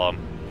and sell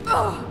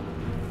them.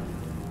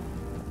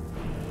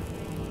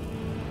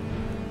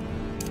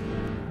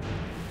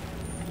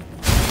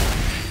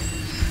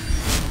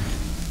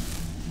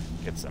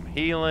 Get some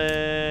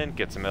healing,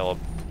 get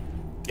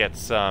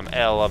some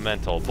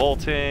elemental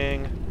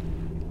bolting.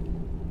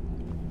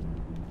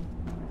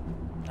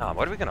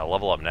 What are we gonna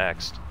level up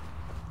next?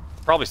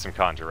 Probably some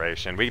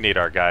conjuration. We need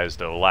our guys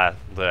to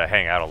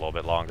hang out a little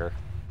bit longer.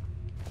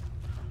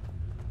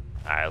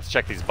 Alright, let's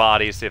check these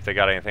bodies, see if they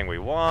got anything we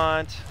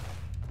want.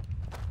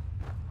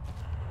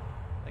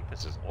 I think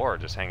this is ore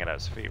just hanging at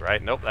his feet,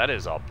 right? Nope, that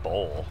is a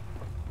bowl.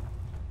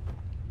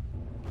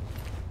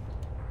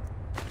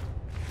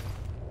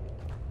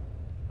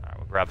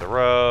 grab the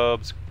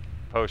robes,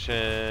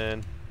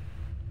 potion.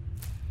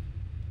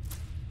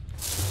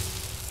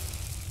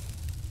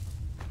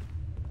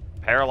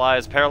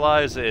 Paralyze.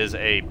 Paralyze is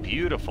a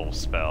beautiful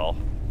spell.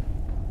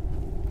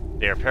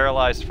 They are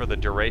paralyzed for the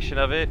duration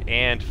of it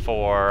and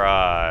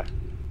for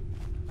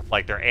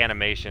like their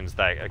animations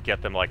that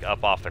get them like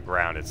up off the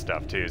ground and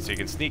stuff too. So you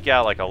can sneak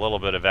out like a little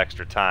bit of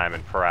extra time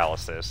in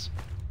paralysis.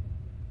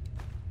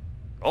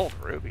 Gold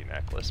ruby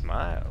necklace,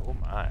 my oh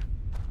my.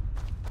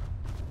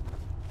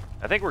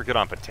 I think we're good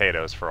on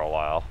potatoes for a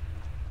while,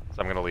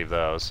 so I'm gonna leave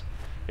those.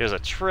 Here's a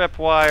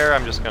tripwire.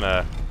 I'm just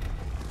gonna.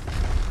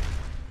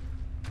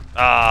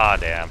 Ah,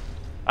 damn.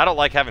 I don't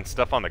like having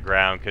stuff on the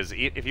ground because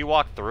if you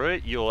walk through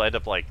it, you'll end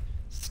up like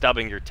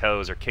stubbing your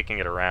toes or kicking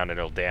it around and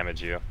it'll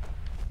damage you.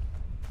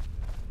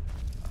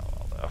 Oh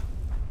well,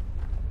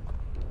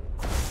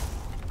 though.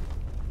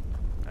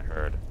 I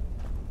heard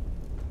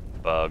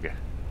bug.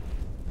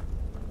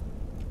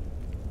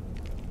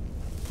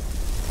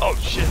 Oh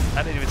shit!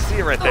 I didn't even see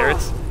it right there.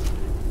 It's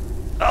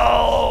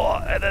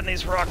oh, and then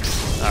these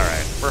rocks. All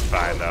right, we're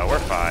fine though. We're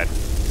fine.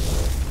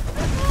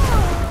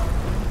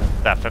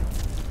 That fit.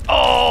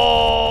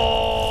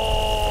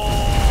 Oh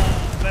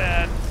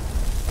man.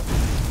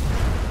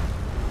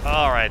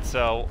 All right,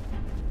 so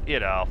you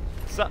know,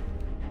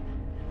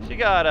 she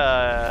got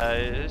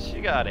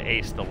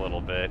aced a little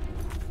bit.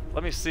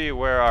 Let me see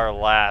where our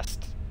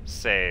last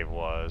save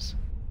was.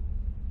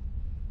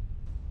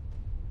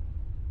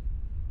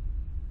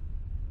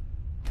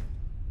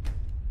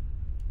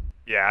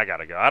 Yeah, I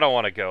gotta go. I don't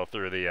want to go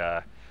through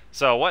the,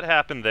 So what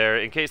happened there,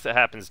 in case it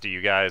happens to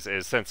you guys,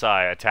 is since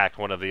I attacked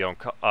one of the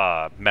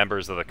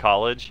members of the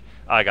college,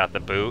 I got the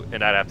boot,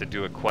 and I'd have to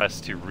do a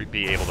quest to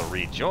be able to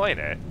rejoin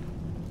it.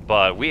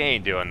 But we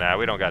ain't doing that.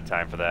 We don't got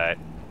time for that.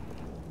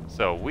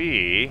 So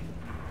we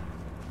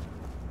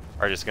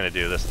are just gonna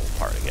do this little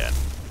part again.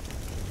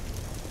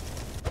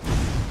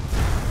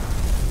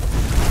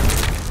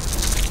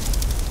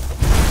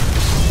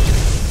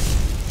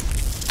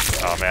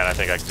 Oh man, I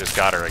think I just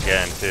got her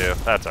again too.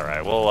 That's all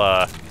right. We'll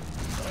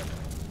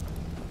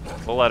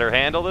let her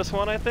handle this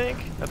one. I think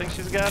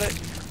she's got it.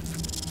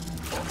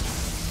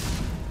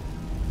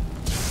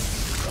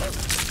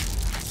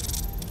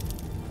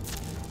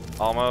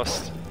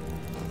 Almost.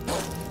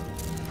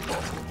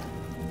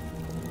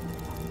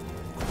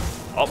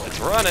 Oh,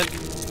 it's running.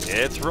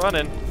 It's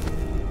running.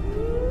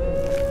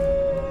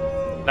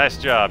 Nice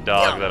job,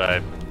 dog, that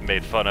I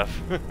made fun of.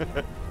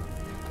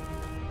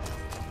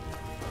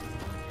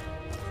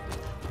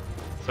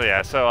 So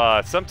yeah,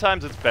 so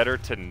sometimes it's better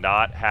to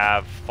not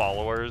have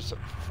followers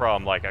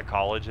from like a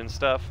college and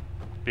stuff,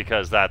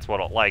 because that's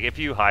what like if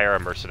you hire a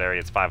mercenary,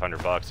 it's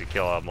 $500. You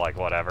kill them, like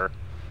whatever.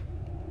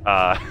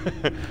 But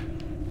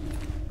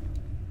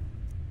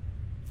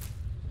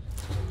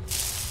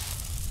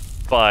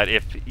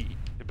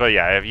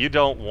yeah, if you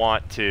don't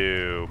want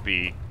to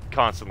be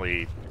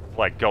constantly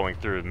like going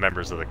through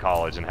members of the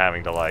college and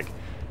having to like,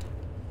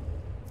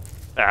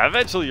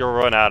 eventually you'll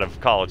run out of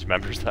college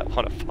members that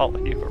want to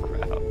follow you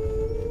around.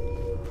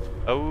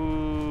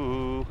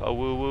 Oh, oh,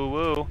 woo, woo,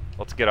 woo.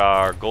 Let's get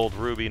our gold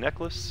ruby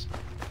necklace.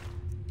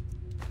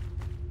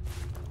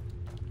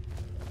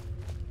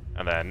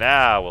 And then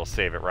now we'll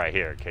save it right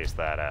here in case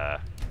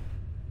that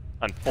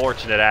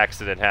unfortunate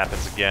accident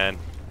happens again.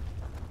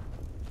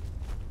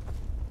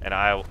 And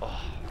I'll... Oh.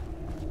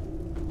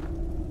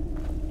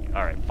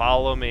 Alright,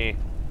 follow me.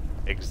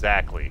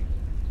 Exactly.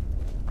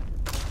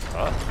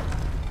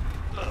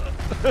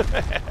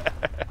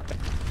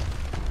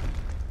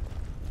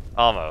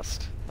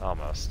 Almost.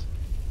 Almost.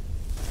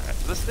 Alright,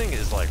 so this thing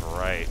is like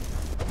right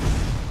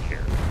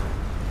here.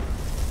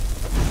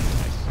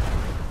 Nice.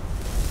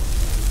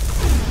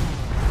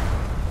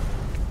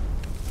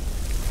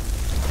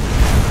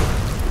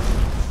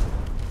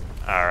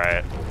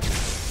 Alright.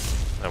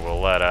 And we'll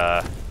let,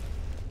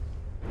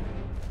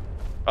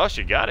 Oh,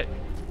 she got it.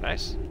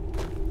 Nice.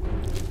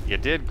 You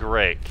did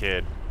great,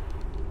 kid.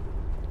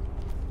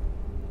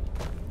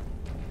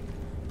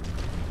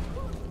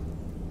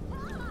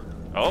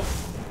 Oh.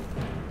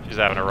 She's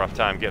having a rough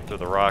time getting through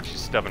the rocks. She's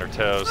stubbing her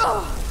toes.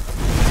 Alright.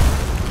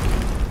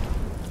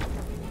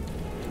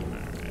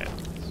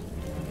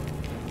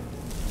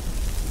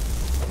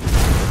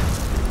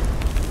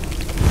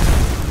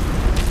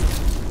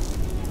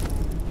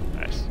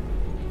 Nice.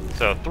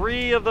 So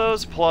 3 of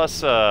those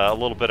plus a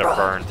little bit of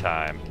burn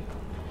time.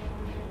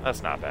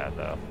 That's not bad,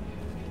 though.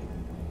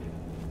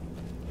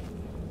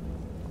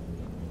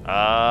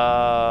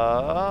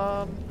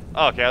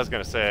 Okay, I was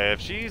gonna say,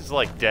 if she's,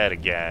 like, dead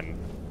again,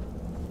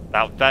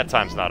 that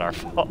time's not our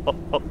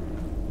fault.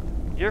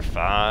 You're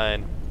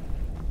fine.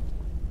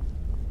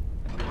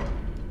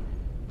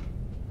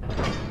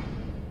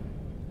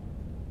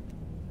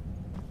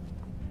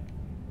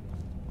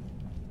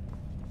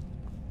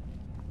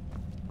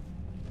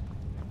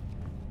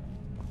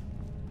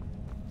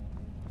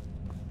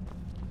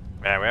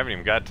 Man, we haven't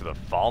even got to the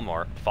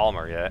Falmer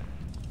yet.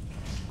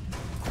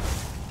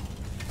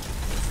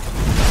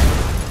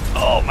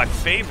 Oh, my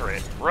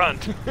favorite! Run!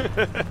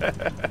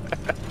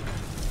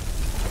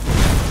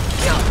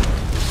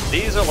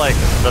 These are like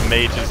the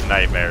mage's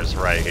nightmares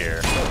right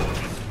here.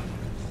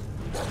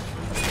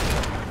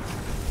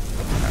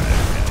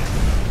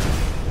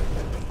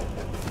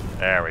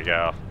 There we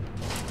go.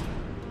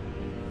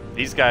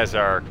 These guys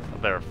they're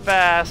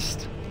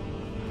fast,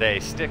 they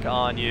stick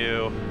on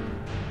you,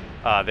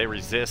 they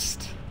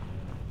resist,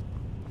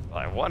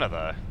 like one of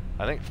the,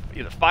 I think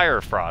either fire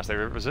or frost, they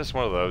resist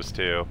one of those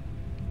two.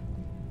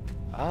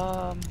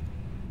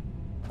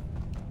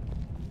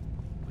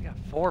 We got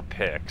 4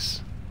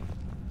 picks.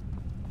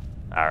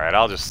 Alright,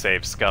 I'll just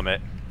save scum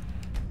it.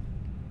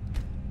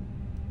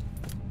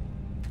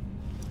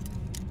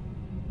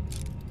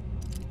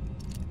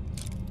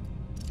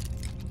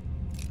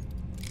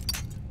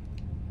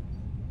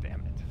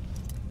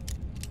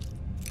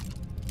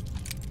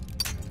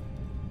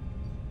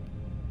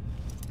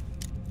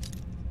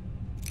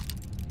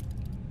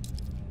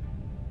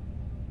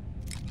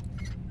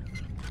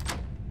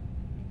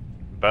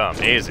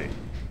 Boom, easy.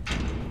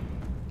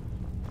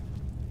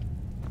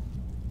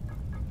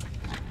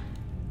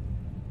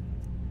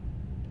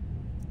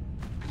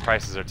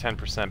 Prices are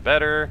 10%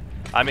 better.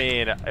 I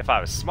mean, if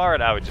I was smart,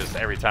 I would just,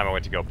 every time I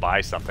went to go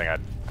buy something, I'd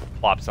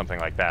plop something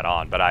like that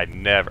on, but I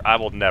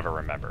will never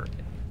remember.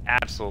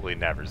 Absolutely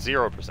never.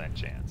 0%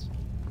 chance.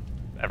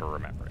 Ever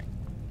remembering.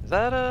 Is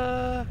that,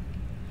 I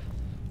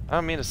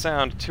don't mean to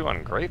sound too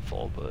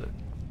ungrateful, but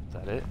is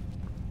that it?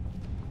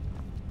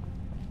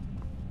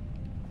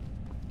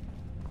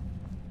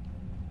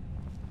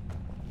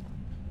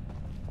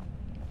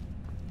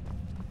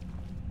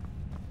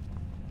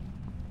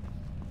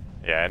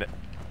 Yeah, and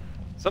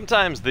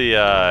sometimes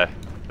the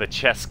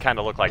chests kind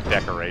of look like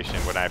decoration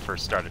when I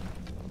first started.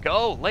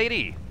 Go,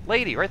 lady!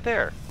 Lady, right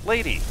there!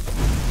 Lady!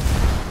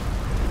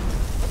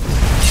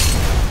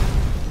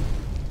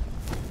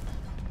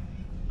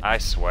 I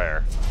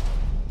swear.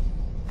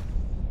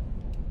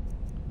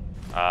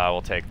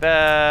 We'll take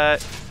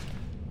that.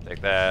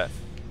 Take that.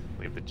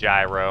 Leave the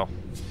gyro.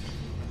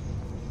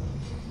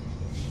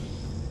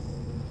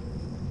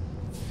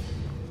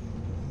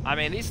 I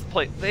mean,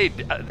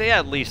 they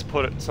at least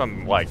put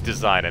some like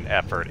design and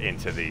effort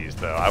into these,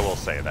 though. I will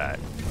say that.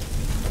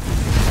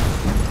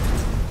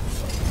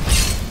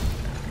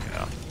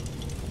 Yeah.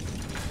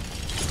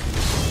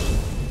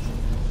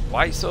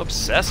 Why are you so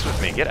obsessed with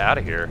me? Get out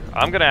of here.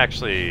 I'm gonna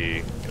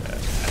actually.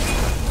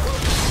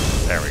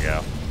 There we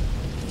go.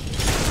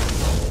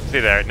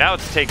 See there. Now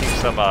it's taking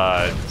some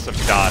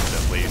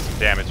dots at least, some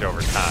damage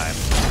over time.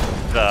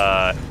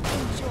 That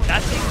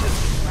thing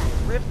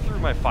just ripped through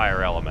my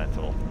fire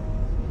elemental.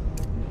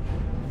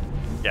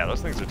 Yeah,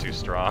 those things are too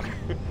strong.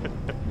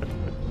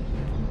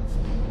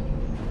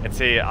 And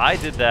see, I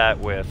did that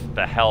with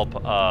the help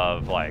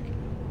of, like...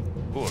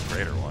 Ooh, a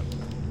greater one.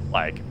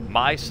 Like,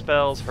 my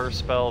spells,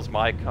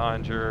 my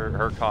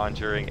her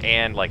conjuring,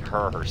 and, like,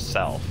 her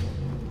herself.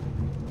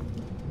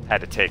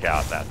 Had to take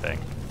out that thing.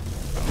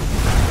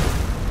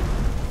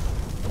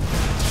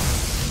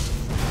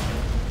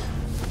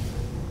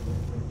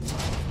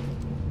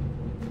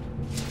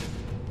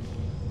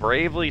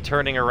 Bravely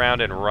turning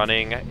around and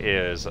running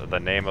is the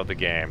name of the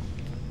game.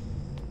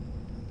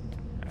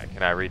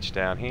 Can I reach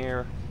down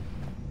here?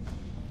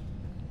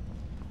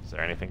 Is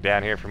there anything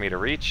down here for me to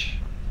reach?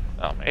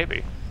 Oh,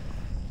 maybe.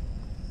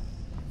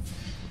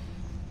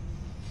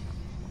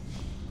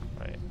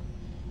 Wait.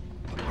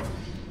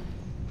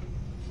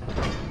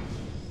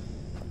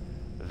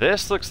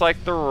 This looks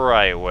like the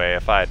right way,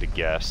 if I had to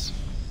guess.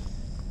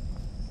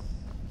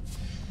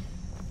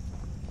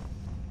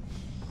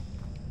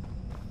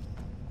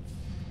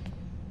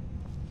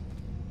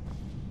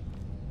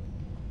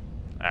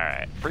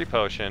 Alright, free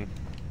potion.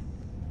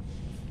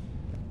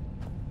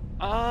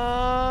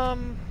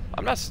 I'm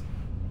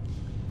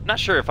not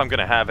sure if I'm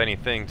gonna have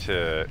anything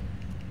to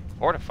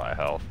fortify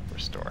health,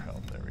 restore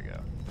health. There we go.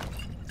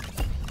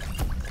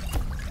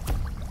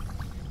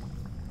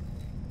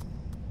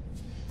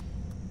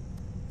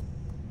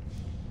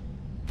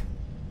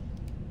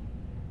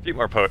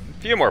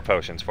 Few more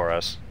potions for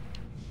us.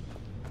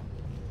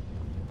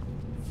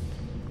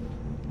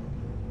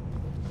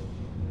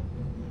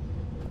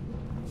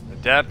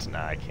 Adept?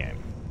 Nah, I can't.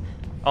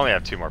 Only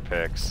have 2 more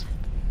picks.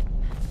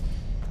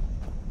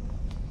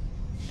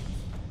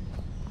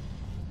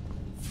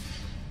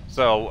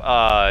 So,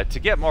 to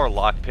get more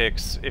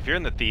lockpicks, if you're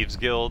in the Thieves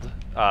Guild,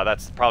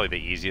 that's probably the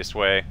easiest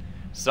way.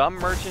 Some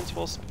merchants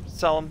will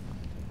sell them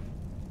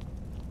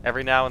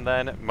every now and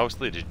then.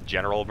 Mostly the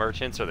general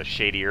merchants or the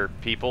shadier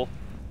people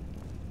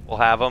will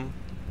have them.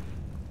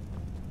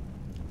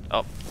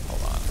 Oh,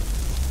 hold on.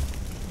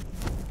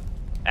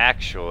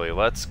 Actually,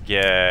 let's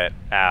get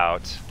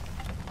out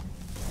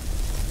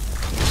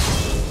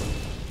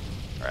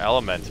our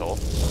elemental.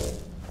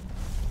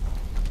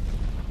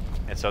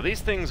 And so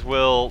these things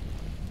will...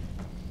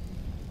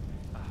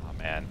 Oh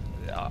man,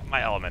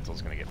 my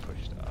elemental's gonna get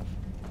pushed off.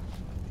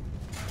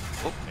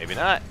 Oh, maybe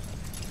not.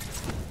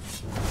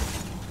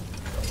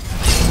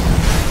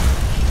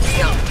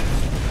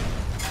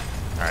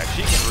 Alright,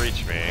 she can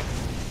reach me.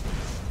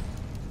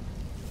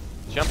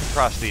 Jump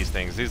across these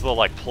things. These little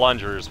like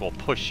plungers will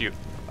push you.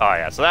 Oh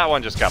yeah, so that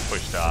one just got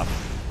pushed off.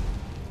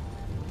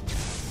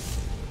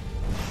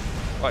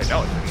 Wait,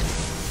 no, it didn't.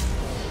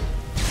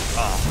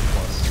 Oh,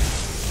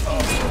 close.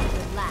 Oh.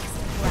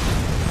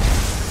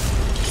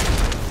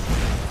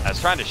 I was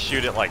trying to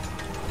shoot it like...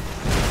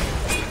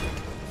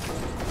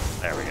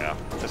 There we go.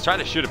 I was trying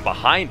to shoot it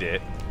behind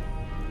it.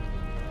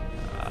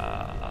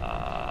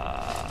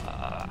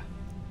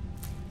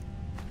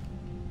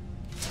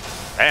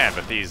 Man,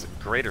 but these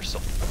greater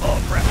soul... Oh,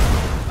 crap.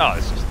 Oh,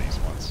 it's just these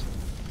ones.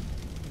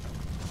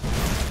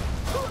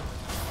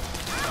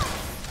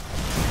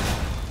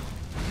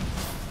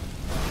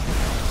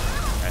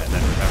 And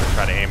then remember,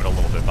 try to aim it a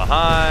little bit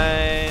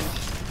behind.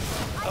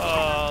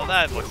 Oh,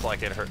 that looks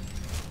like it hurt.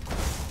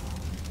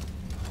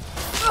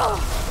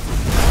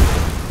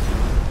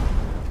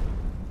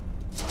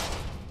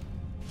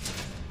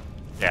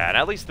 Yeah, and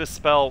at least this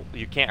spell,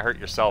 you can't hurt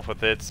yourself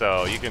with it,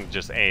 so you can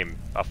just aim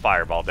a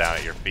fireball down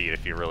at your feet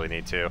if you really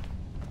need to.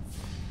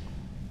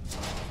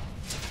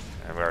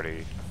 And we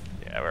already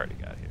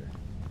got here.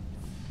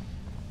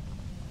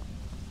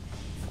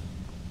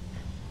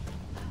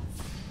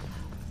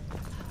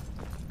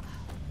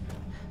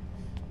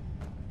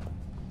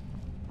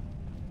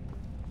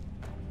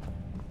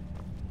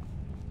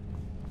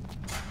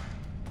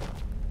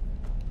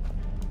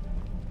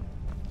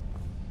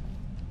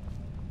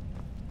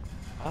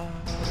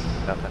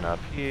 Nothing up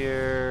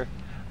here.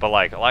 But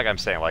like I'm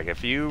saying, like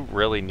if you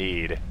really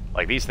need,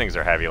 like these things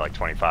are heavy, like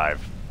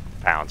 25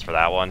 pounds for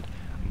that one,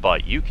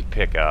 but you could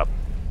pick up,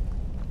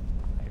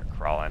 you're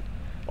crawling,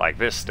 like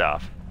this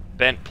stuff,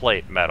 bent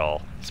plate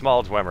metal,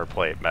 small Dwemer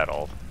plate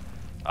metal,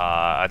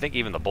 I think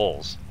even the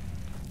bulls.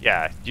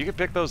 Yeah, you could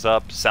pick those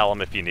up, sell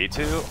them if you need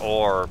to,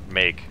 or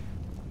make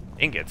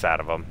ingots out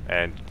of them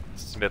and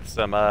smith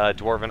some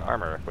dwarven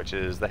armor, which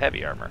is the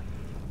heavy armor.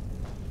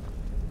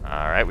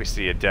 Alright, we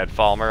see a dead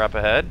Falmer up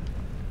ahead.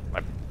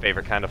 My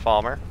favorite kind of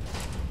Falmer.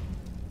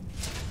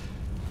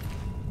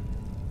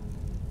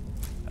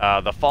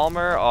 The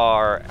Falmer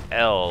are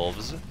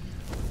elves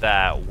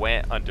that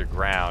went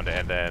underground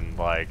and then,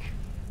 like,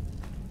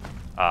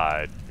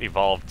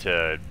 evolved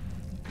to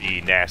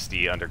be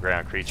nasty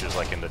underground creatures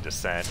like in the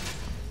Descent.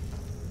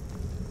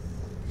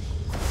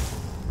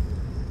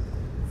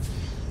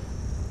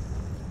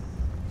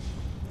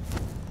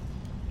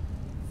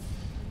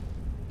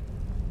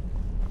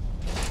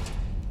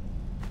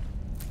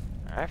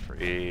 Alright,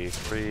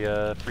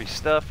 free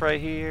stuff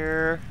right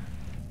here.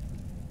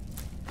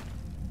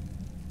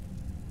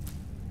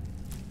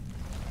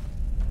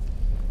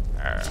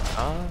 Alright,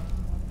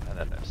 and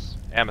then this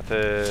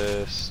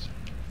amethyst.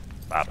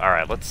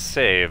 Alright, let's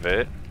save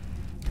it.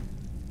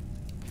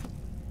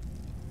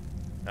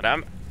 And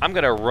I'm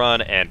gonna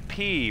run and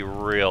pee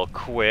real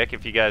quick.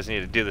 If you guys need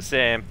to do the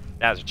same,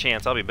 now's your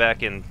chance. I'll be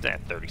back in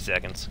 30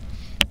 seconds.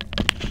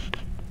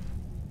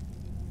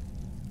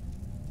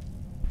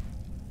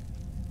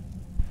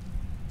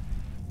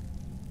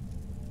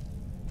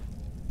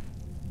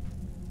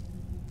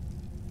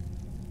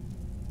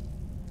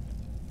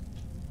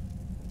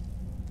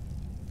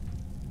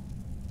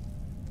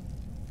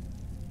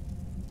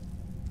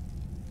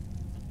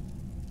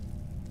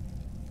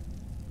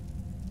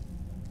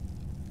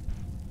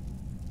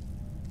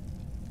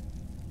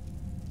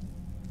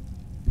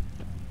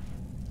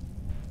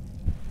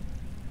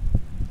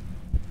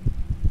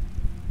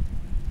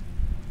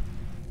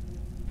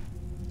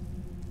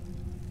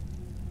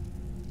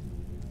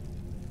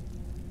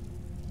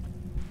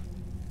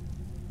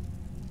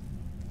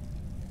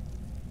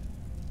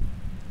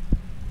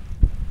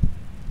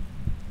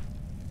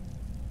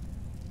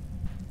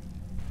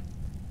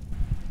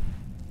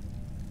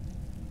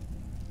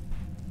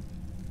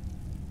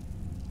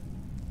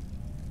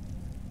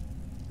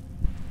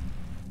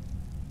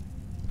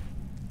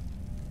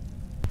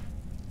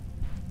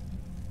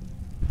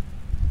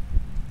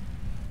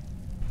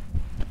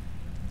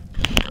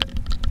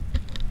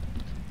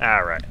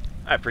 Alright,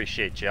 I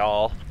appreciate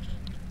y'all.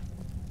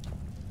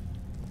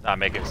 Not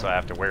making it so I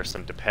have to wear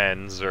some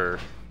Depends or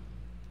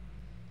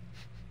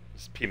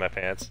just pee my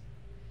pants.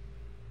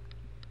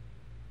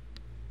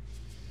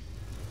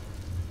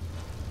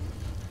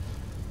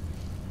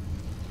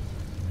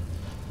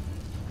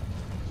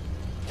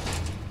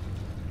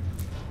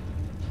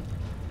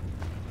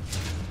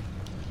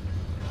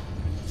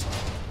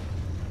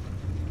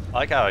 I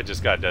like how I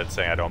just got done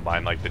saying I don't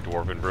mind like the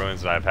Dwarven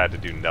Ruins, and I've had to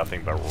do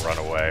nothing but run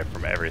away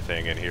from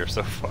everything in here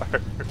so far.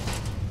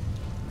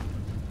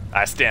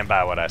 I stand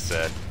by what I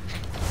said.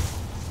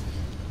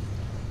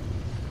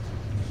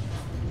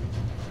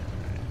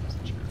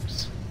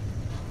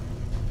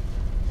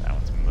 That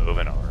one's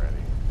moving already.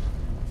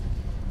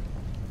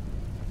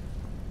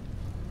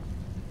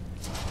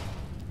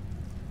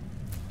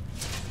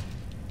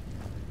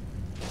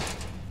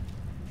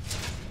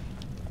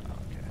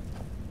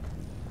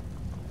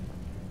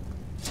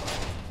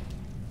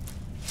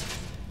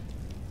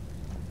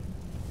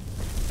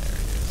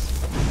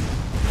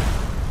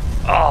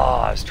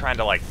 I was trying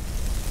to like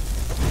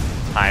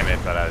time it,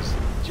 but I was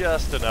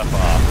just enough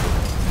off.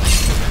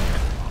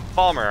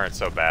 Falmer aren't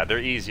so bad. They're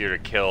easier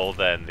to kill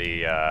than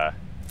the, I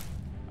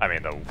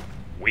mean the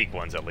weak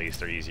ones at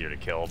least are easier to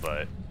kill,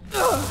 but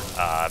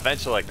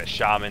Eventually, like, the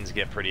shamans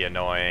get pretty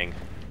annoying.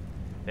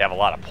 They have a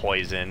lot of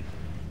poison.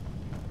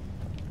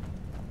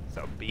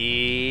 So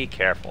be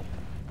careful.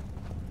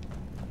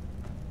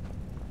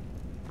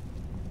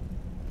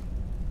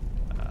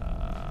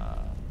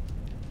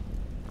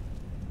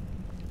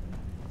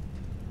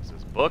 Is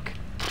this book?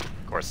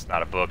 Of course it's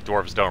not a book.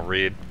 Dwarves don't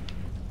read.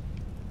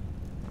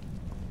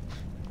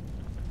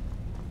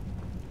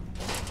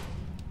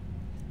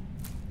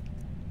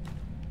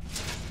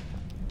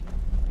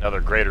 Another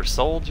greater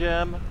soul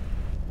gem.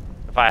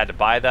 If I had to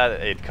buy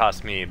that, it'd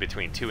cost me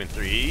between 2 and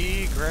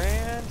 3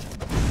 grand.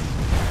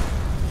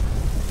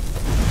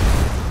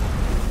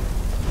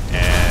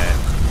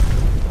 And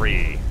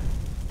 3.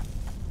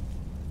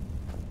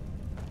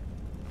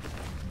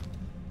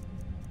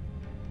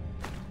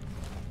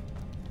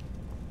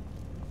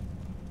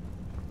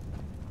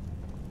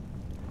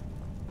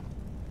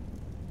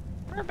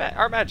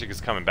 Our magic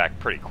is coming back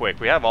pretty quick.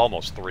 We have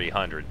almost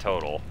 300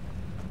 total.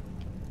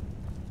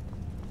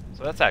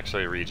 So that's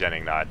actually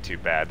regenning not too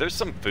bad. There's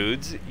some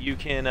foods you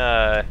can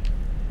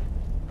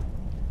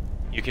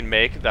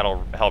make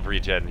that'll help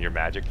regen your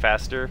magic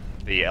faster.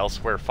 The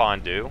Elsewhere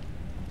Fondue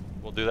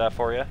will do that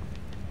for you.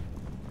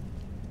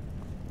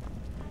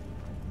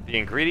 The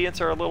ingredients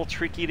are a little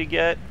tricky to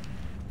get,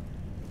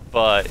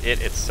 but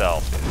it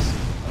itself is...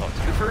 Oh, it's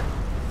Goofer?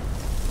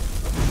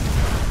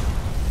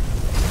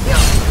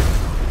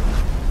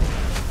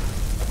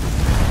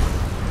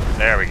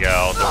 There we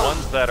go. The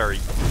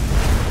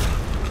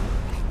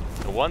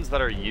ones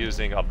that are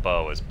using a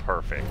bow is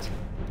perfect.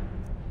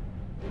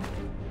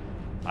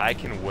 I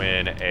can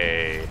win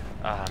a...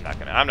 I'm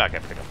not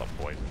gonna pick up a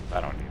poison.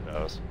 I don't need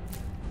those.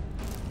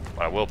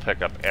 But I will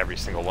pick up every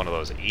single one of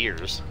those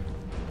ears.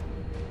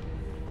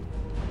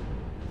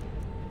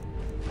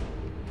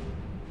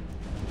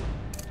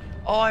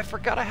 Oh, I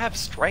forgot I have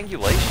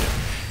strangulation.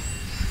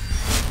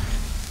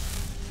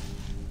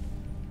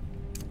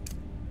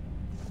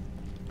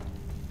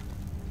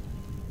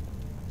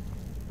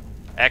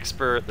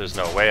 Expert, there's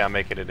no way I'm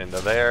making it into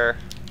there.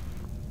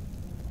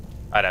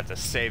 I'd have to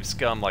save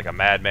scum like a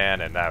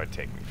madman, and that would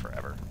take me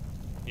forever.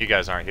 You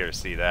guys aren't here to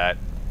see that.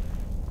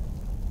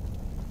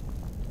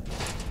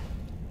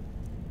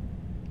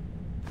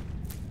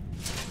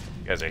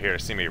 You guys are here to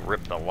see me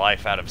rip the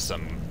life out of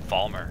some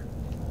Falmer.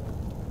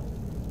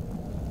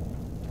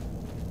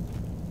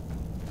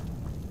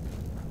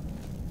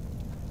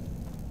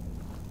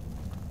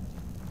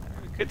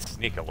 We could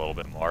sneak a little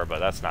bit more, but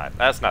that's not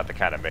the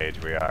kind of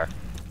mage we are.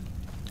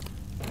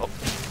 Oh,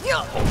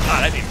 oh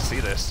god, I didn't even see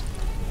this.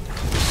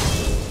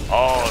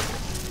 Oh,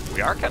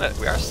 we are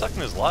sucking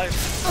his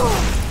life.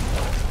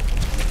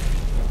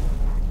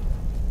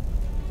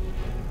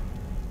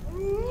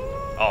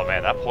 Oh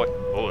man, that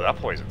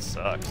poison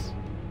sucks.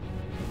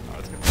 Oh,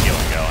 let's get the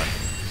healing going.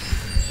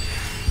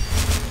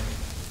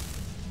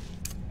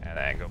 And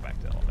then go back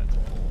to elemental.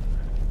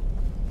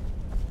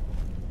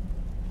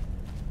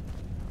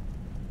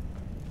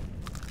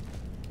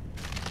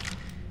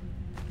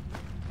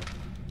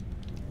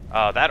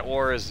 That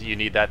ore is, you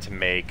need that to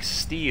make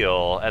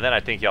steel, and then I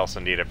think you also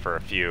need it for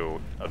a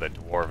few of the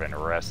dwarven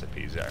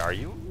recipes. Are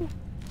you?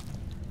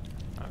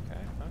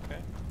 Okay, okay.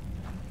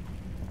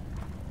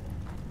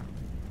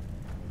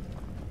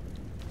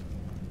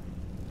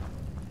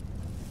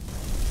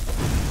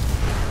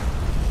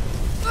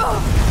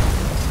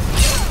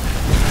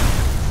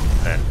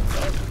 And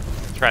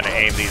trying to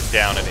aim these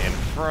down and in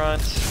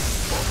front.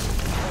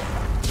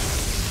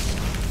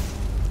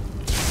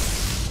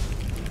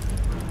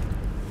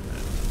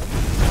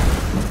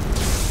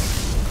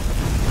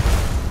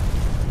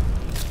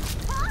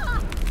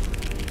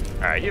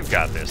 Alright, you've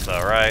got this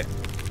though, right?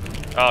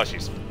 Oh,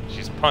 she's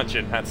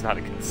punching. That's not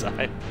a good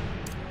sign.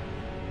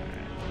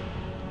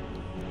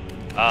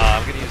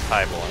 I'm gonna use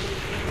Highborn.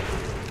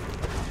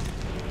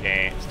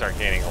 Start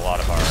gaining a lot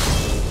of our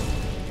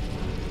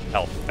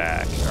health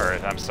back. Or,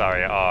 I'm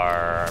sorry,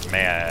 our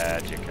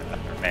magicka,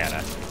 or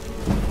mana.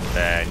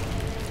 Then,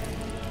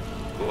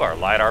 ooh, our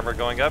light armor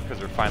going up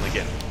because we're finally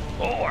getting...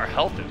 Oh, our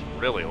health is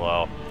really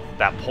low.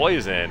 That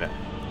poison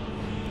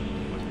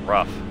was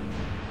rough.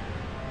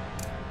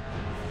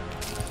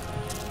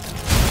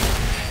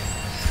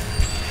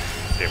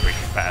 See if we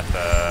can pass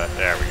the...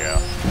 There we go.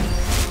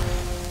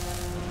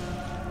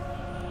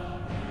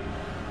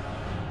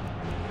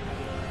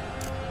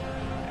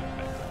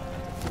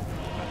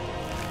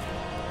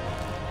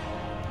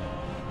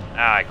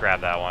 Ah, I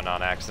grabbed that one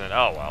on accident.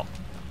 Oh, well.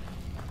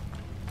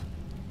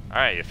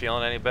 Alright, you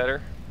feeling any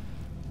better?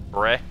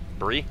 Bree?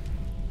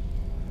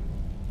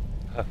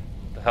 The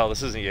hell,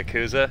 this isn't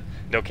Yakuza?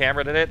 No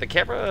camera today? The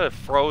camera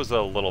froze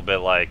a little bit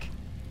like...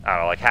 I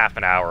don't know, like half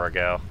an hour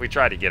ago. We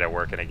tried to get it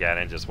working again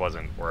and it just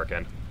wasn't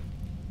working.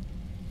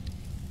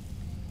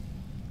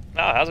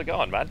 Oh, how's it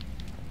going, man?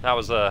 How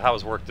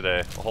was work today?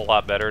 A whole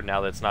lot better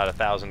now that it's not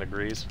 1,000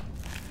 degrees.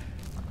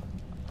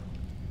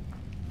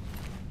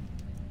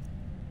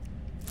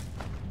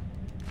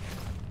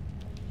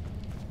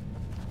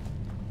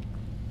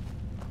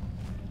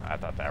 I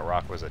thought that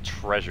rock was a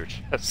treasure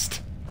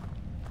chest.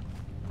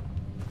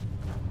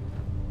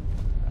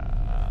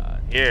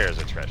 Here's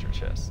a treasure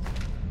chest.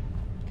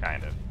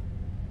 Kind of.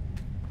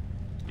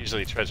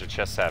 Usually treasure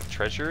chests have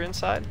treasure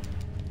inside.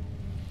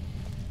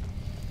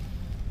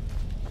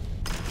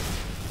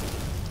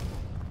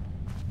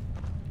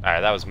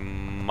 Alright, that was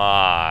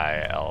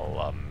my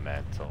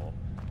elemental.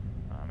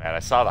 Oh man, I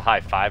saw the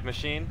high five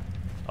machine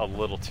a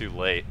little too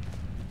late.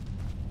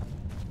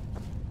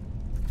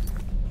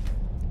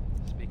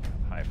 Speaking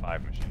of high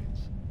five machines.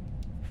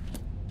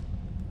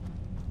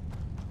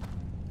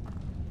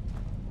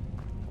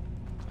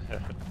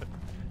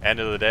 End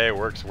of the day,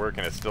 work's work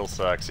and it still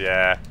sucks,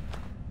 yeah.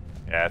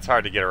 Yeah, it's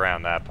hard to get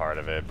around that part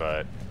of it,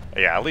 but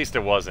yeah, at least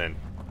it wasn't,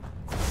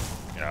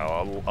 you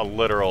know, a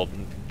literal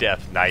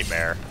death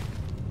nightmare.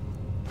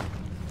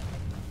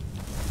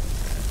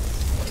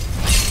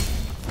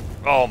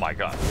 Oh my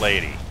god,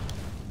 lady.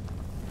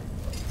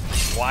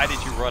 Why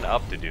did you run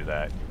up to do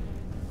that?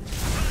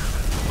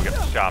 We got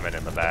the shaman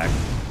in the back.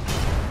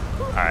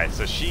 Alright,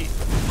 so she...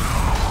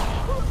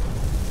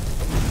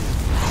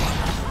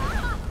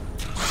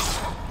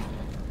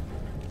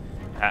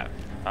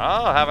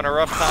 Oh, having a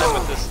rough time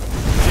with this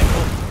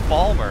single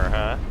Falmer,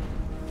 huh?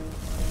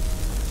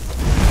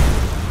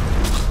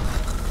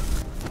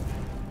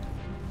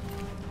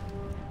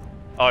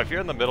 Oh, if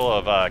you're in the middle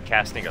of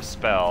casting a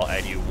spell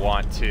and you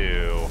want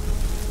to,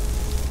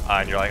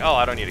 and you're like, oh,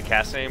 I don't need to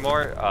cast it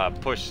anymore,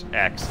 push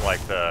X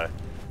like the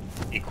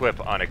equip,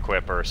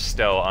 unequip, or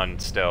stow,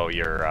 unstow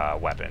your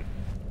weapon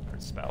or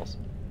spells,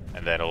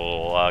 and then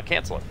it'll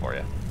cancel it for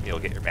you. You'll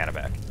get your mana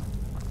back.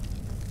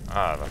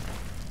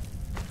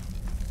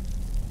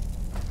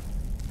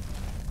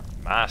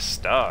 My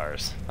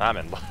stars. I'm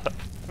in love.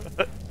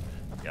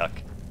 Yuck.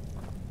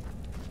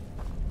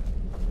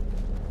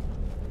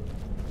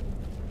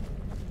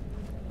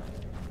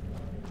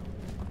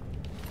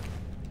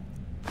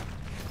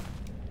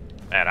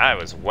 Man, I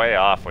was way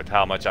off with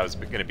how much I was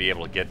going to be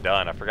able to get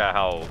done. I forgot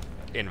how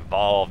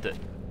involved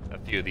a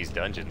few of these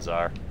dungeons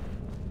are.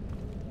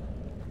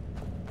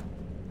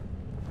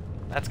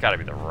 That's got to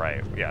be the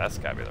right... Yeah, that's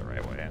got to be the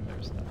right way. And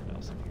there's nothing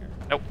else in here.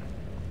 Nope.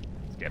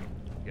 Let's get him.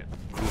 Get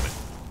moving.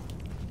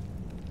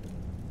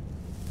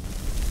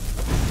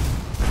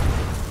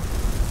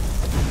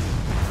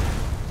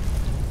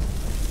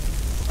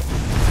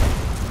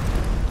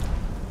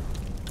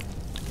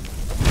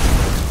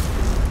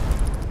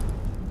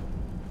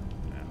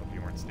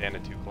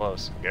 Standing too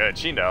close. Good.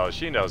 She knows.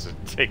 She knows to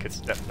take a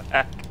step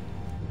back.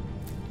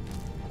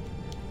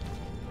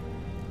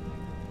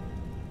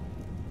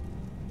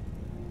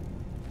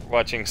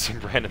 Watching some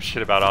random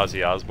shit about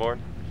Ozzy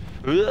Osbourne.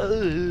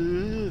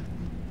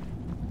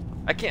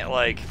 I can't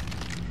like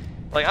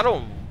I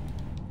don't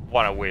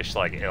want to wish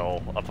like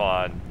ill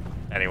upon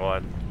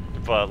anyone,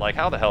 but like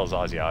how the hell is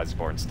Ozzy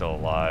Osbourne still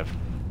alive?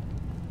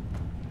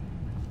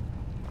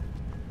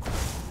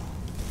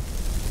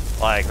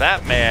 Like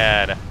that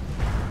man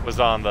was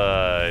on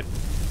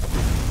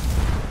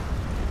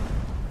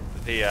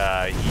he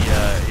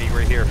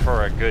were here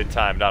for a good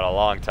time, not a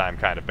long time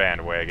kind of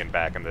bandwagon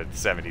back in the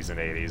 70s and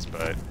 80s,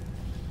 but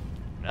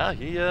no,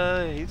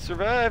 he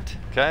survived,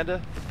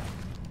 kinda.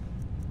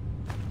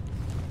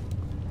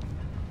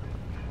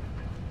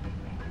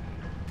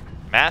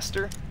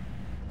 Master?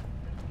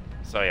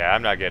 So yeah,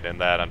 I'm not getting in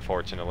that,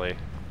 unfortunately.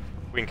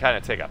 We can kind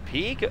of take a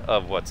peek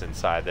of what's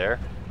inside there.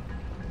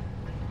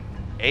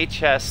 A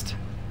chest,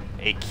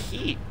 a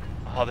key.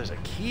 Oh, there's a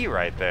key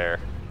right there.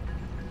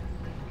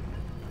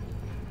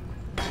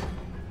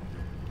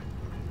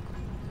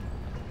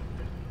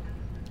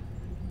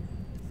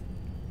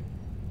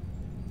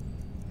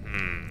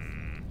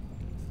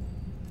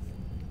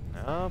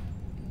 No.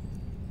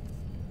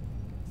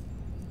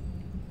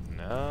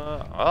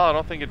 No. Oh, I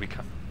don't think it'd be...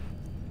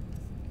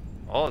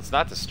 Oh, it's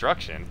not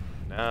destruction.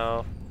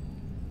 No.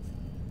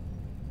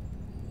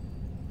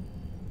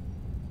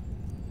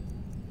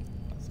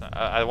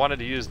 I wanted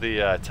to use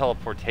the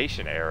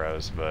teleportation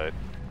arrows, but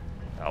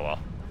oh well.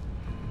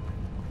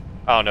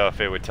 I don't know if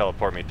it would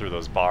teleport me through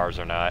those bars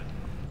or not.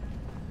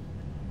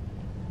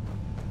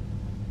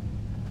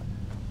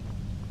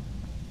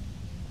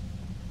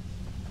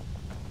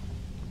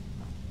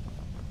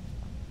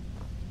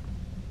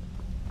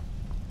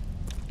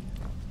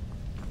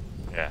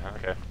 Yeah,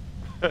 okay.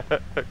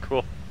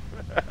 Cool.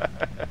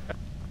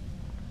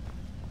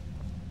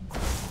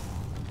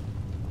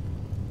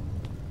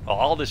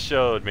 All this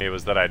showed me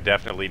was that I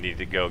definitely need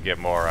to go get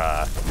more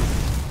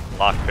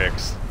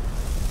lockpicks.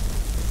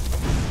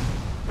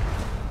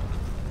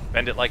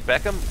 Bend it like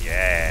Beckham?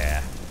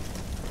 Yeah.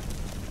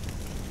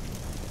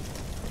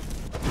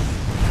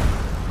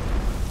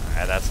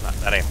 Alright, that's not...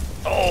 That ain't...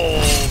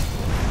 Oh!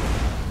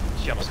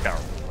 She almost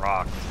got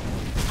rocked.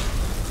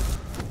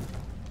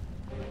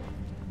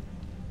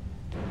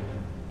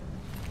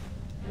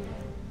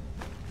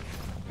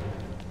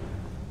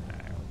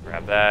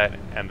 Grab that,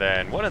 and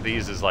then one of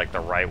these is like the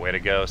right way to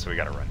go, so we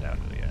gotta run down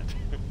to the end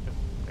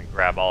and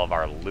grab all of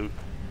our loot.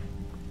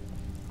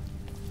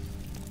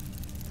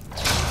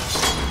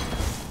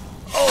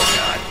 Oh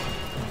god!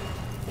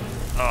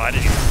 Oh, I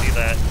didn't even see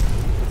that.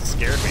 It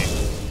scared me.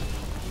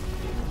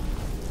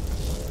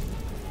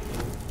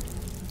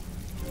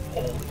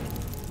 Oh.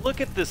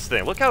 look at this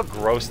thing. Look how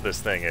gross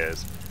this thing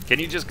is. Can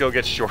you just go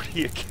get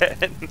Shorty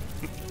again?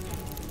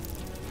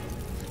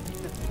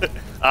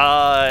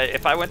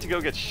 If I went to go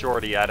get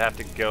Shorty, I'd have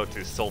to go to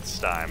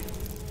Mzulft.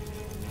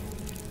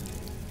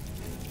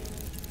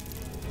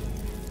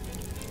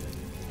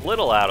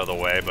 Little out of the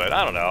way, but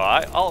I don't know.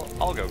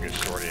 I'll go get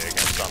Shorty again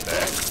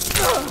someday.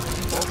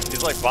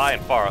 He's like by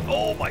and far.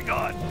 Oh my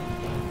god.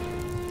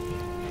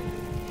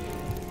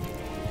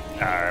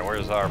 Alright,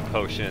 where's our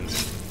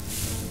potions?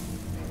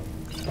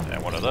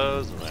 And one of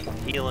those, and then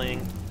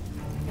healing.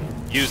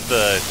 Use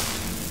the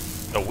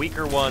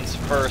weaker ones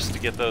first to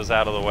get those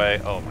out of the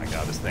way. Oh my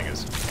god, this thing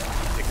is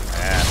kicking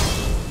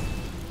ass.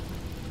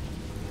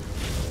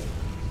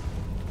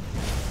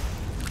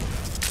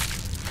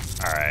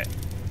 Alright.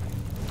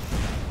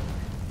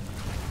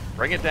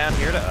 Bring it down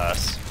here to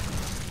us.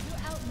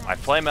 My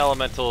flame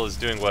elemental is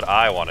doing what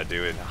I want to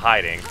do in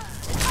hiding.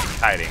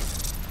 Hiding.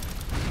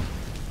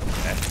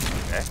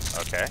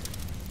 Okay.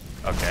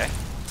 Okay.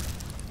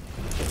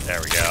 There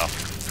we go.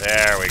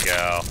 There we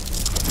go.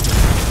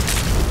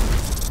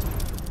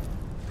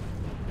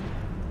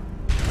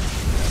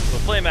 The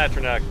flame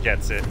atronach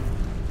gets it,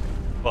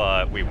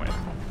 but we win.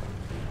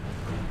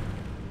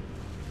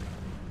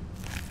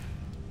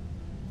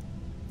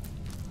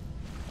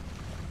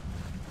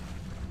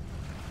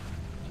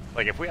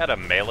 Like, if we had a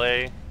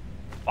melee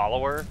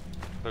follower,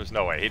 there's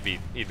no way.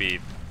 He'd be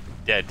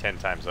dead 10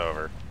 times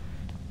over.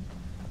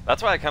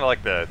 That's why I kind of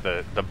like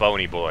the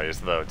bony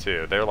boys, though,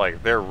 too.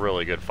 They're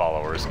really good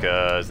followers,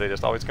 because they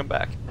just always come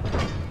back.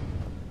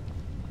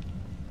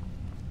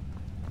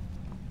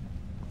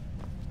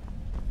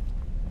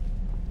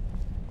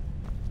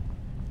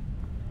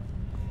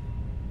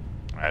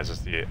 Alright, it's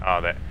just the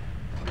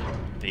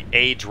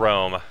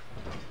Adrome.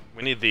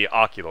 We need the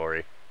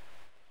oculary.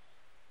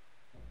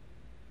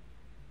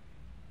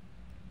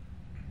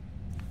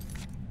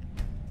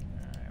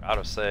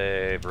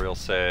 Autosave, real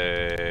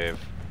save.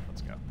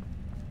 Let's go.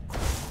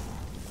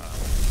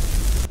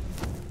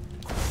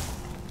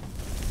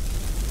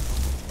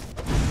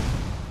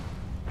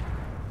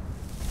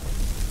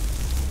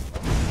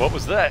 What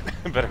was that?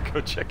 Better go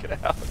check it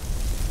out.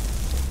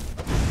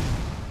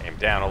 Aim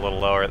down a little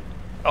lower.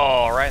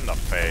 Oh, right in the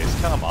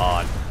face. Come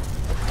on.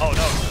 Oh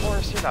no, of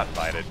course you're not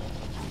invited.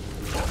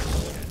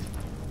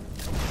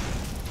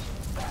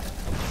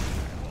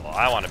 Well,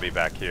 I want to be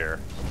back here.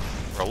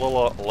 We're a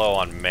little low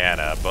on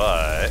mana,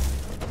 but...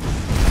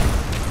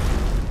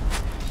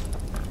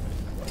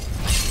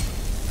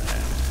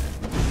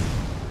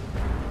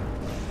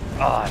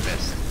 Oh, I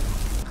missed.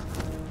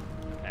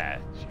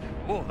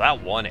 Oh,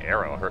 that one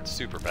arrow hurt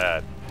super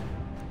bad.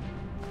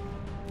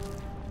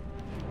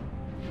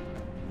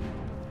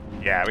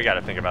 Yeah, we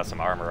gotta think about some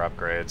armor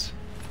upgrades.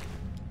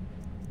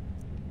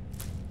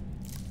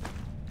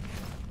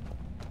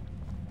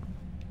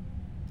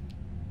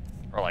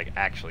 Or like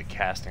actually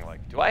casting,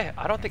 like, do I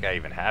don't think I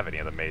even have any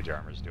of the mage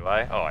armors, do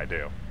I? Oh, I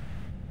do.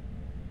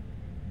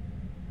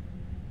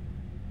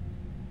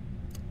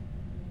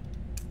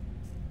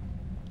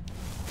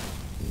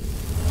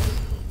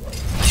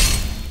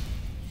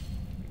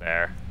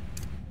 There.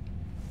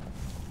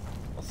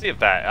 We'll see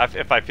if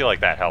I feel like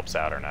that helps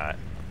out or not.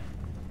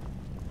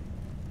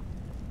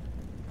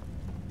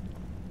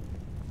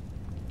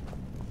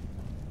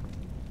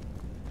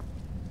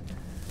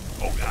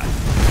 Oh god.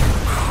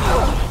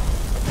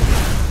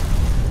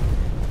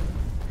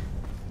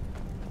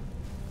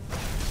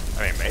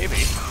 I mean, maybe.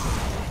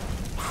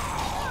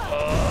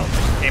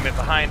 Aim it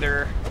behind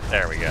her.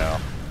 There we go.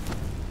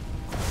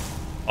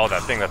 Oh,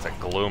 that thing that's a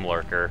gloom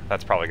lurker.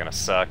 That's probably gonna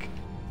suck.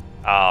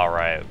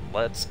 Alright,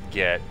 let's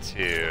get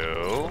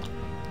to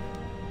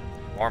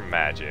more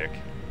magic.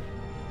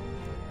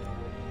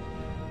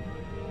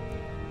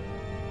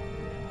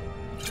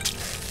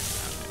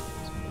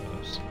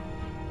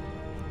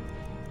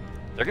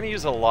 They're gonna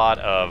use a lot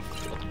of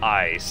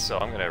ice, so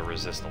I'm gonna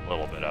resist a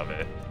little bit of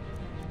it.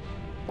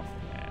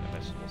 And a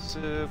vegetable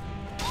soup.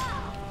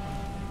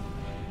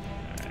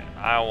 Alright,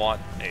 I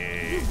want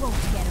a...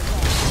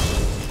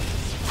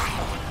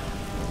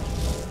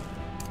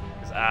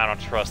 Because I don't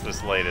trust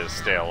this lady to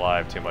stay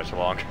alive too much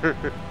longer.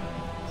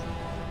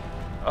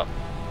 Oh.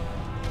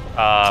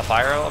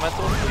 Fire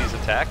elemental, please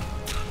attack.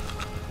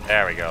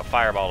 There we go,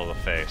 fireball to the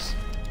face.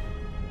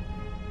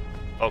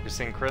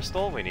 Focusing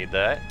crystal, we need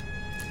that.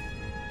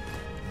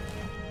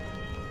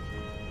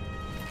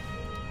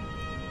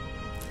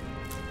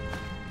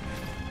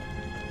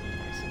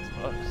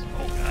 Oh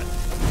god.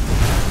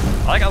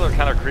 I like how they're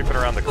kind of creeping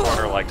around the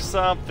corner like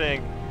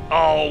something.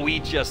 Oh, we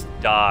just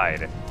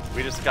died.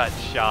 We just got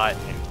shot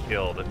and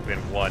killed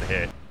in one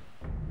hit.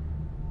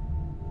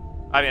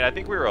 I mean, I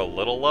think we were a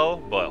little low,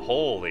 but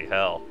holy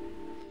hell.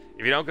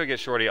 If you don't go get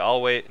Shorty,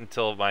 I'll wait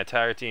until my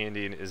entire team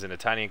is in a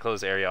tiny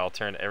enclosed area. I'll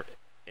turn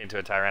into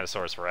a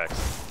Tyrannosaurus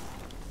Rex.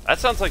 That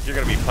sounds like you're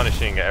going to be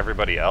punishing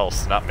everybody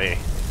else, not me.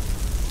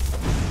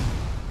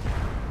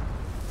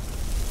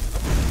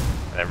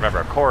 And remember,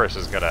 a chorus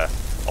is gonna...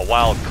 A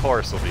wild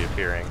chorus will be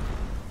appearing.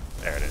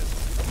 There it is.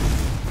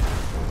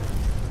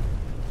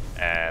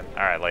 And,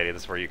 alright lady,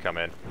 this is where you come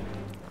in.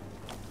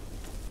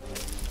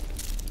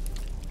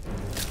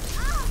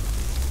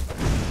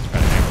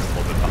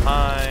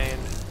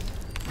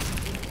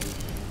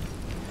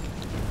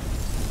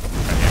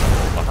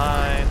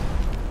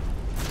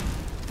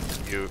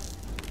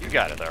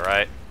 got it though,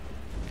 right?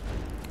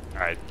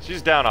 Alright,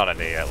 she's down on a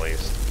knee at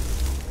least.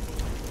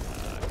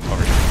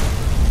 Over here.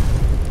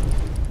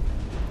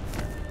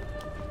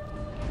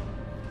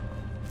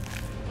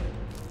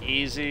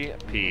 Easy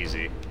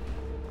peasy.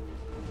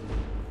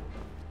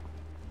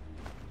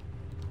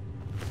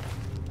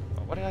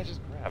 Oh, what did I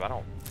just grab? I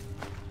don't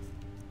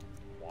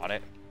want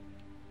it.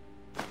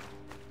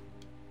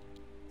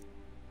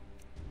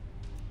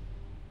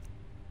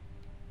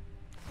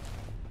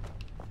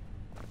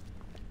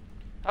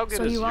 How good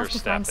so is you your off to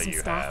staff find that some you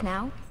staff have?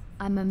 now?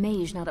 I'm a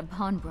mage, not a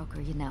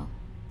pawnbroker, you know.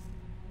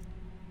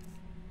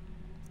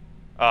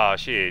 Oh,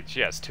 she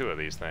has 2 of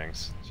these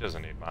things. She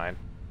doesn't need mine.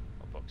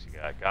 What books you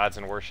got? Gods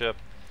and Worship?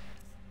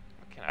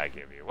 What can I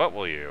give you? What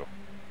will you?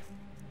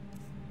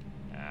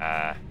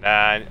 Nah,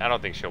 I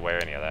don't think she'll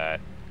wear any of that.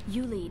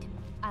 You lead.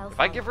 If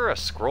I give her a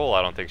scroll,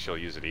 I don't think she'll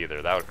use it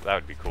either. That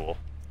would be cool.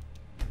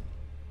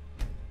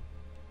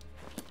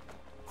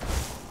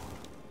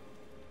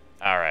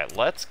 Alright,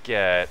 let's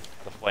get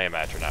the Flame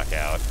Atronach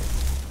out.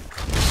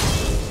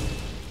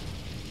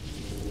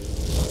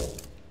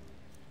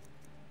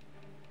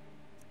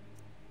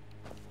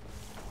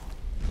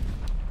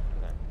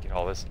 Get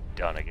all this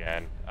done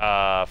again.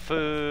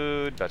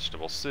 Food,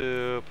 vegetable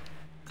soup,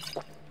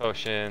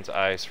 potions,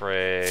 ice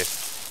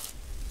wraith.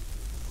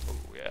 Oh,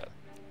 yeah.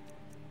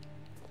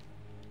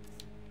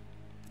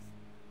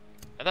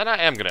 And then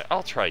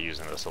I'll try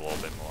using this a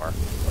little bit more.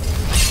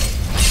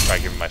 Try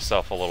giving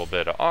myself a little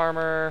bit of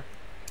armor.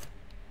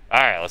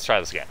 Alright, let's try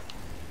this again.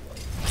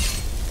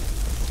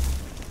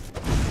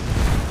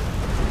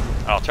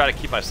 I'll try to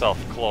keep myself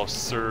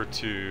closer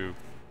to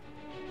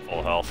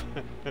full health.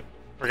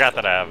 Forgot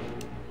that I have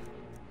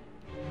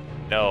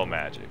no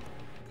magic.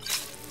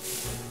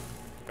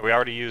 We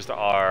already used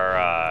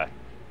our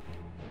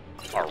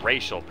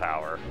racial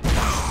power.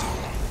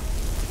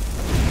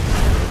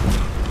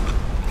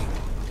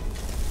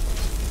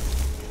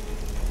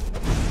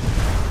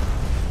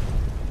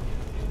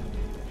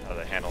 How are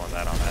they handling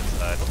that on that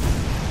side?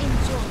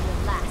 Enjoy your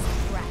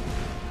last breath.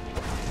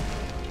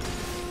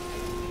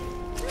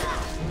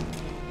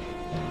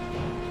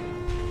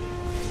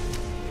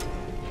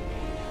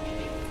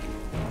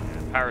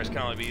 Powers can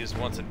only be used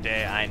once a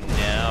day. I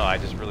know, I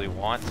just really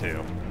want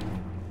to.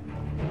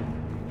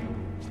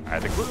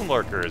 Alright, the Gloom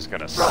Lurker is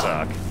gonna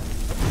suck.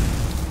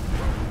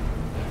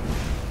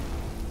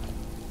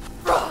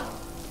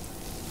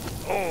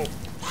 Oh!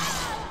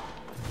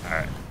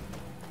 Alright.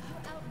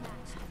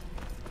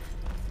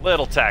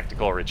 Little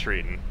tactical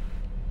retreating.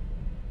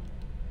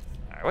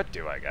 Alright, what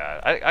do I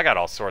got? I got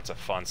all sorts of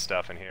fun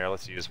stuff in here.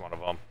 Let's use one of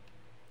them.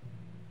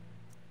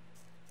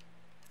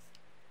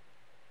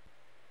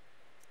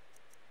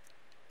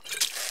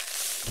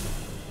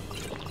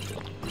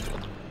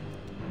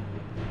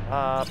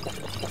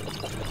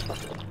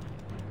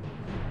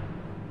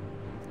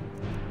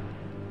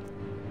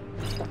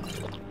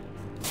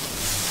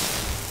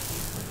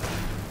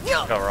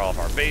 Cover all of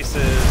our bases.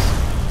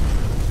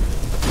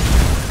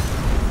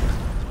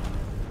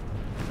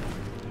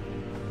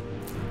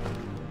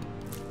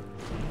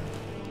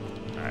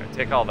 Alright,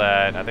 take all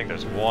that. I think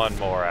there's one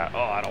more out. Oh,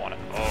 I don't want it.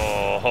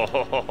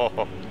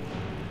 Oh.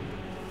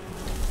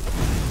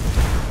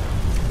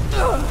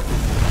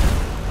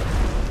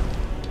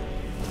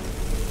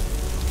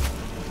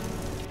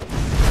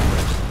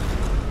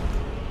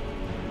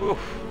 Oof.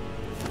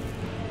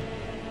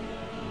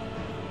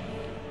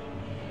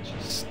 She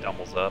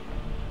stumbles up.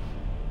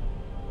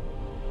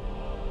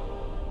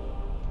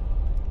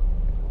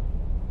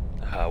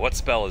 What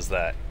spell is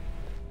that?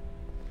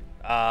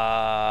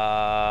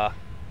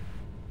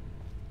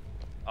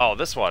 Oh,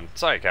 this one.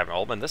 Sorry, Captain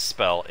Oldman. This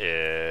spell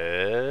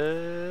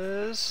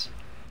is...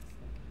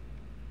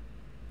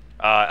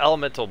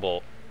 Elemental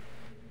Bolt.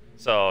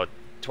 So,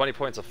 20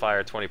 points of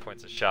fire, 20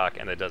 points of shock,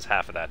 and it does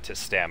half of that to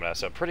stamina.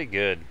 So, pretty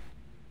good,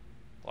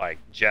 like,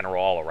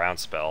 general all-around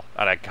spell.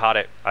 And I bought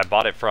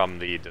it from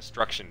the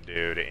Destruction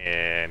dude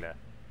in,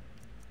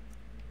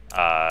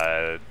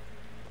 the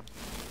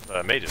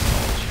Mage's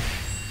College.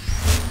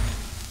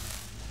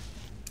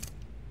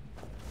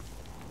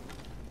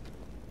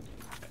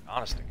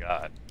 Honest to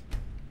God.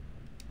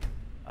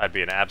 I'd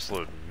be an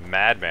absolute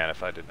madman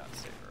if I did not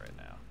save her right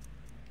now.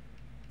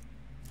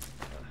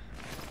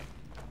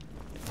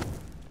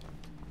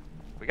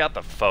 We got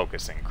the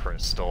focusing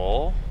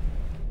crystal.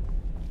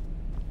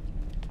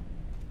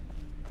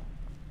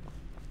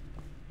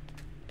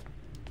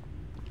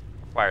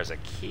 Requires a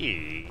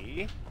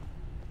key.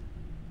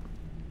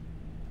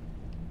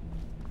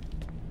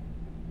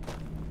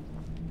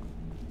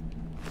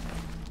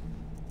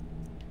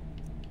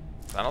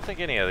 I don't think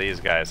any of these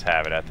guys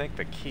have it. I think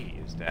the key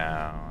is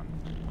down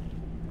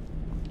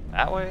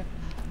that way?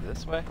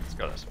 This way? Let's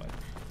go this way.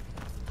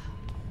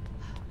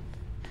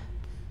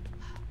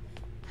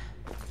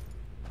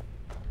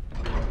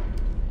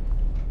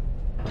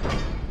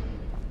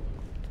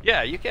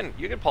 Yeah, you can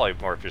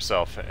polymorph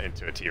yourself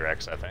into a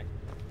T-Rex, I think.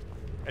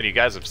 And you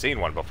guys have seen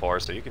one before,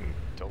 so you can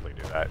totally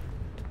do that.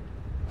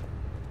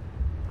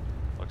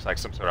 Looks like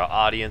some sort of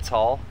audience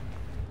hall.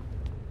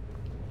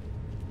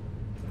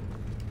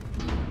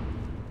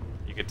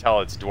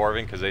 tell it's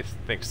dwarven because they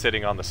think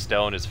sitting on the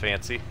stone is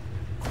fancy.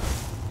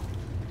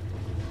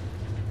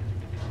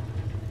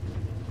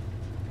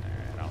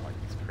 I don't like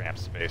these cramped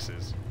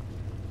spaces.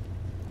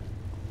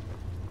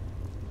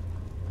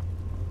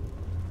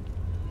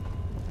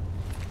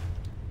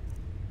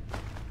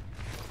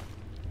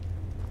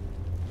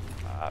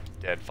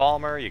 Dead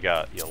Falmer, you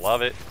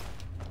love it.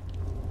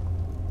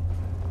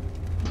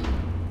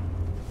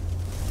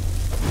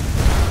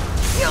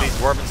 The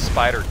Dwarven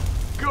Spider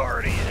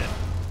Guardian.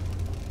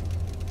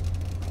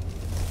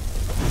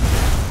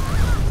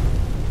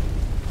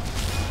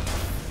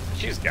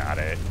 She's got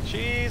it.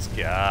 She's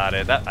got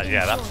it. That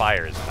yeah, that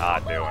fire is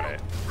not doing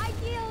it. I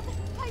yield.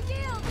 I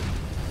yield.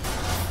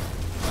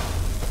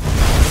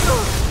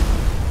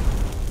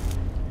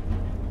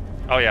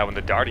 Oh yeah, when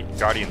the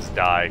Guardians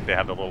die, they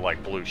have the little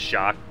like blue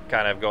shock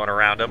kind of going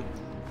around them.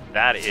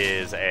 That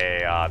is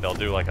a they'll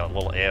do like a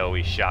little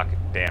AoE shock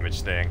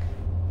damage thing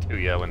to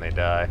you when they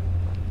die.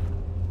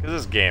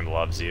 Because this game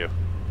loves you.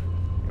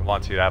 It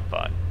wants you to have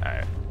fun.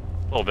 Alright.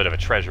 A little bit of a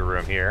treasure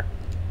room here.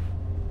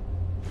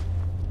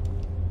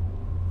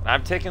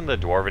 I'm taking the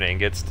Dwarven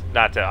ingots.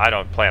 I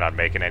don't plan on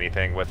making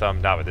anything with them.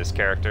 Not with this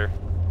character.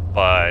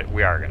 But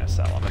we are going to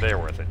sell them. They're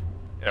worth an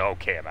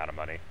okay amount of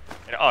money.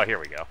 And, oh, here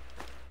we go.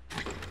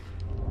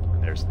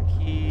 There's the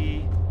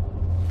key.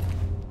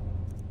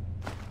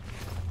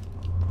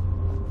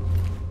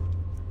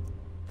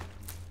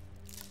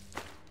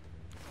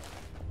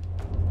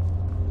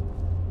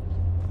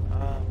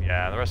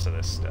 Yeah, the rest of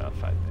this stuff,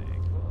 I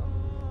think.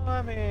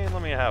 I mean,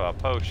 let me have a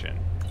potion.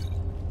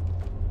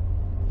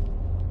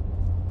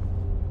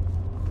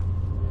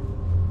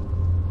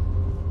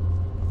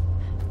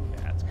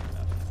 Yeah, that's good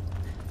enough.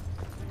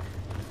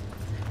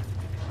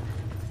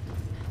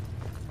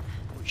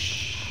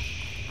 Whoosh.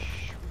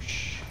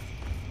 Whoosh.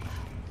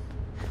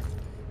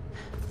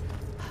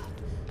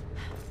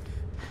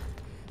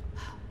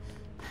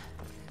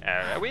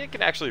 We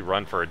can actually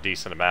run for a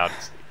decent amount.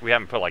 We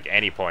haven't put like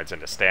any points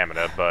into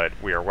stamina, but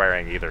we are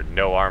wearing either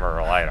no armor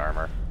or light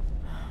armor.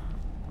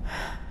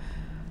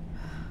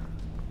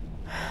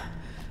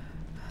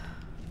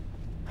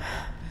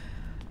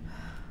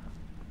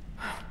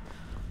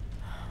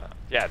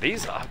 Yeah,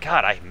 these, oh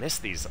god, I miss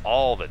these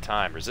all the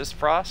time. Resist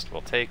frost,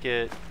 we'll take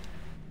it.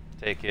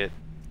 Take it.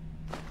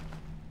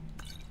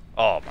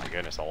 Oh my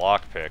goodness, a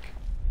lockpick.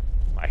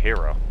 My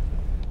hero.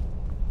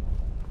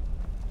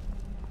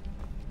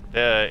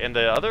 In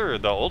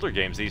the older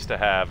games, they used to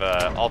have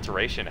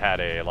Alteration had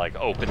a like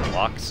open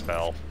lock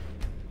spell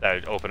that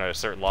would open a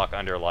certain lock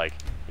under like,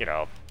 you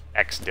know,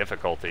 X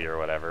difficulty or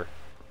whatever.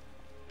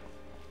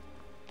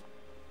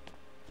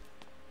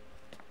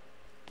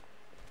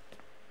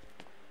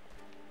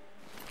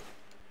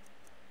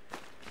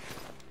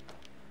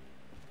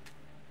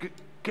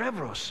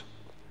 Gavros,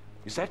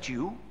 is that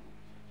you?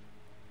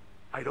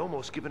 I'd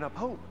almost given up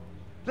hope.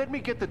 Let me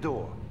get the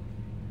door.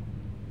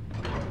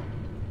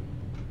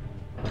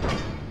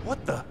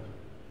 What the?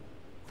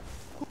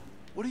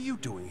 What are you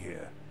doing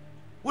here?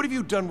 What have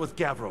you done with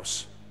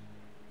Gavros?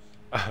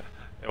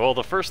 Well,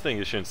 the first thing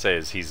you shouldn't say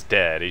is he's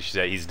dead. You should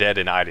say he's dead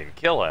and I didn't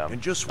kill him.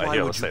 And just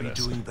why would you be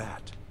doing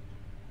that?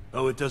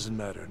 Oh, it doesn't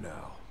matter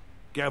now.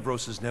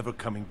 Gavros is never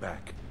coming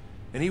back.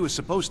 And he was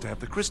supposed to have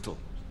the crystal.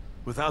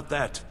 Without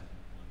that,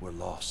 we're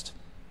lost.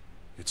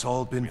 It's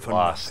all been for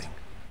nothing.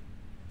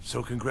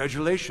 So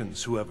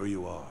congratulations, whoever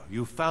you are.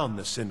 You found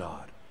the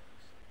Synod.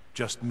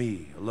 Just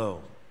me,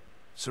 alone.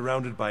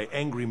 Surrounded by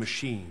angry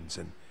machines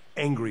and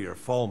angrier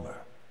Falmer.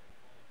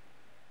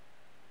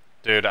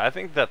 Dude, I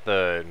think that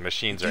the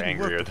machines are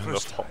angrier than the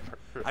Falmer.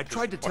 I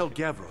tried to tell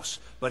Gavros,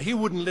 but he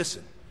wouldn't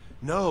listen.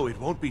 No, it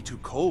won't be too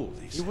cold,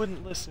 he said. He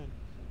wouldn't listen.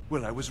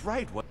 Well, I was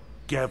right.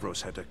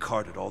 Gavros had to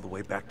cart it all the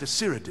way back to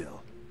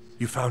Cyrodiil.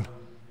 You found...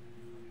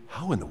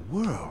 How in the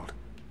world?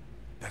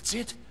 That's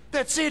it?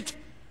 That's it!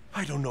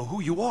 I don't know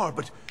who you are,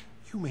 but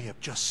you may have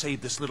just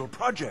saved this little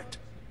project.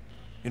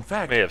 In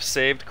fact... May have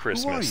saved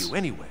Christmas. Who are you,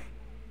 anyway?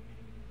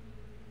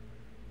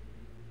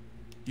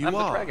 I'm the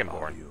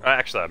Dragonborn.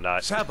 Actually, I'm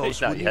not.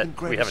 Savos not wouldn't yet. even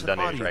grant We haven't done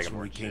any audience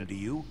when we Dragonborn came shit. to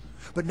you.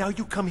 But now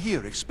you come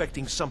here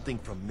expecting something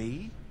from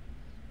me?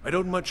 I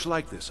don't much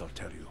like this, I'll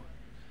tell you.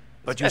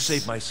 But you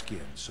saved my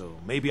skin, so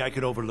maybe I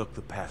can overlook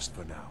the past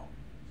for now.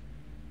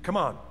 Come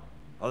on,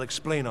 I'll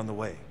explain on the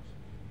way.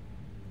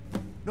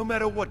 No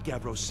matter what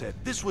Gavros said,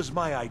 this was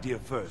my idea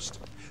first.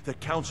 The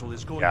Council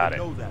is going to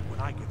know that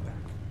when I get back.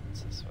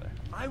 This way.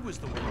 I was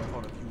the one who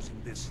thought of using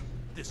this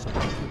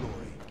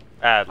glory.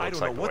 That I looks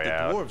don't like know what the way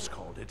the out. dwarves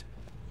called it.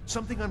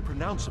 Something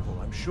unpronounceable,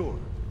 I'm sure.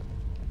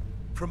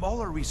 From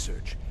all our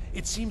research,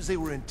 it seems they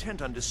were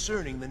intent on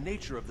discerning the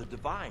nature of the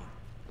divine.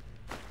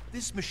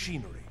 This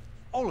machinery,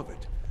 all of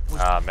it,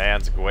 was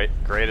man's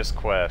greatest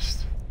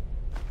quest.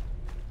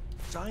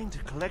 designed to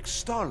collect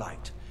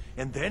starlight,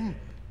 and then,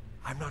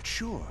 I'm not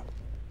sure,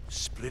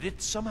 split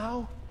it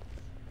somehow?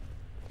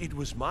 It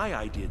was my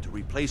idea to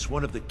replace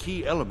one of the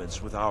key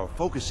elements with our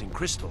focusing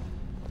crystal.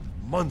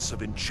 Months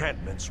of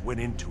enchantments went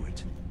into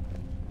it.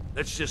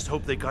 Let's just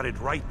hope they got it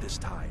right this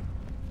time.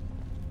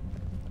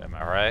 Am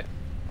I right?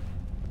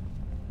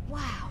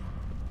 Wow.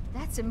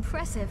 That's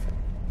impressive.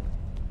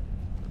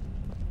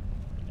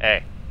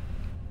 Hey.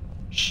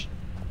 Shh.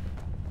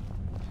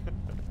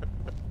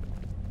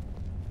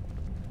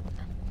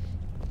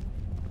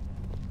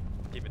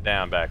 Keep it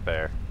down back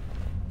there.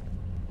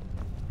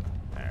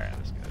 Alright,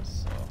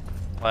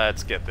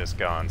 let's get this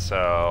going.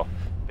 So,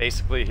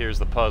 basically, here's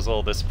the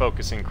puzzle. This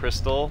focusing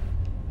crystal,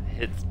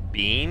 its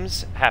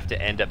beams have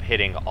to end up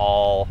hitting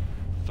all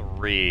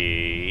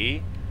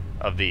 3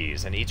 of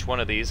these, and each one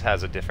of these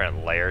has a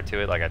different layer to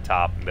it, like a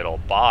top, middle,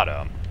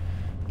 bottom.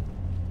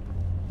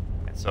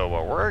 And so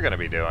what we're going to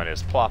be doing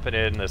is plopping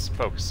in this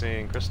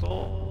focusing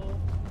crystal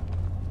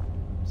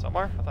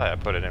somewhere. I thought I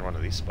put it in one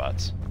of these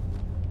spots.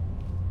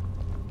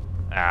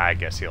 I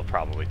guess he'll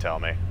probably tell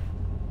me.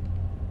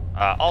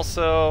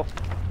 Also,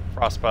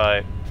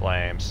 frostbite,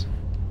 flames.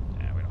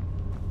 Yeah, we don't.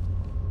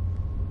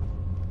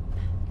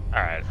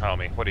 Alright,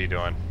 homie, what are you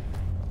doing?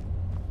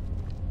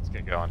 Let's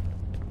get going.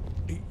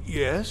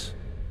 Yes?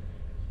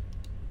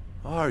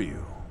 Are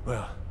you?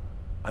 Well,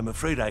 I'm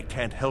afraid I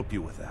can't help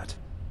you with that.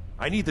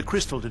 I need the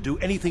crystal to do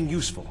anything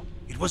useful.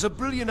 It was a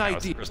brilliant idea.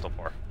 What's the crystal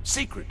for?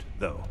 Secret,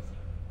 though.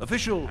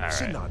 Official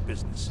Synod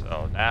business.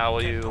 So now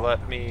will you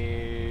let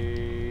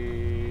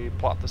me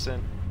plot this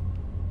in?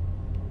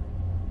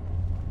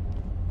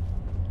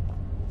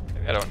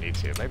 Maybe I don't need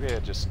to. Maybe I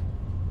just...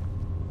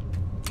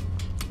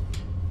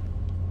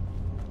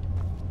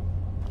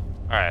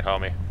 Alright,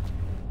 homie.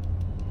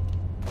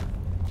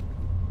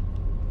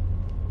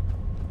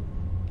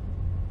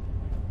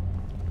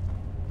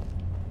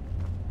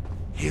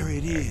 Here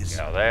it is.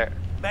 There.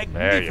 Magnificent,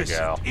 There you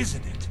go.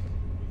 Isn't it?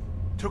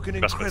 Took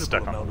an Must have been incredible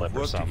stuck on amount the of lip or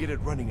work to something. get it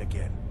running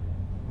again.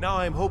 Now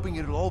I'm hoping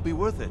it'll all be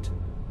worth it.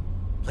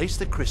 Place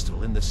the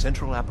crystal in the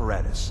central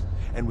apparatus,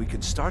 and we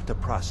can start the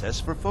process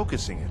for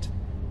focusing it.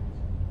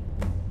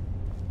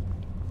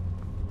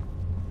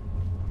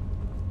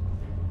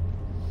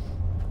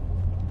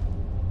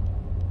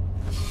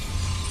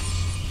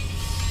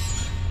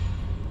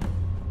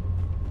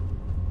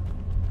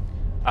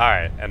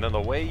 Alright, and then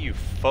the way you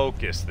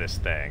focus this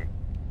thing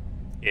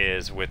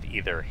is with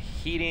either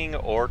heating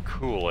or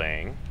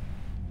cooling.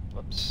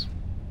 Whoops.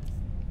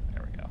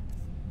 There we go.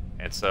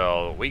 And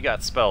so we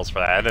got spells for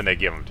that, and then they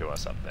give them to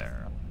us up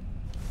there.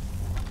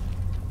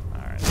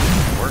 Alright, so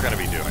what we're going to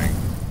be doing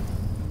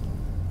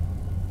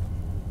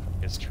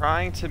is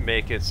trying to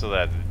make it so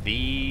that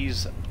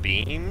these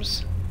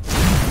beams,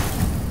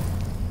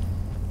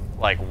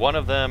 like one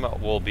of them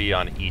will be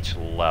on each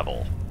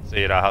level. So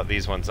you know how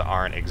these ones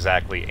aren't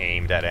exactly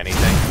aimed at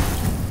anything?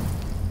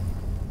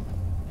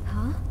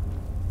 Huh?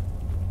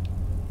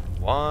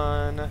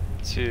 1,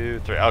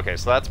 2, 3. Okay,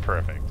 so that's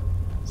perfect.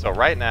 So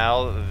right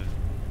now,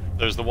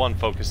 there's the one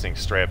focusing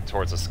straight up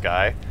towards the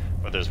sky,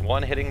 but there's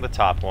one hitting the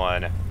top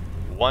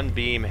one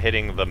beam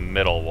hitting the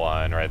middle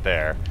one right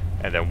there,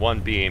 and then one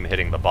beam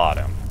hitting the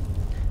bottom.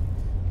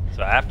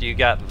 So after you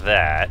got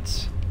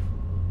that,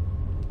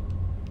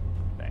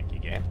 thank you,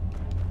 game.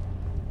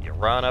 You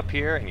run up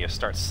here and you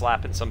start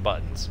slapping some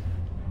buttons.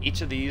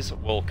 Each of these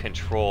will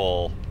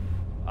control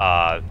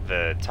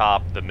the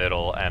top, the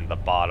middle, and the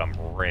bottom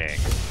ring.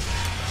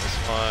 This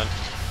one,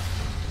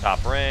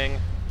 top ring,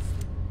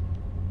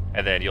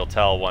 and then you'll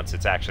tell once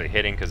it's actually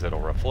hitting because it'll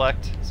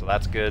reflect, so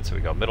that's good. So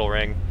we go middle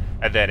ring,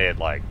 and then it,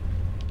 like,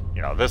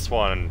 you know, this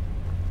one,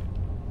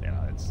 you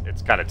know,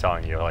 it's kind of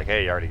telling you, like,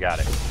 hey, you already got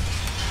it.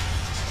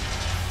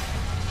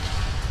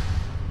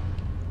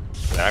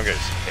 Then I'm going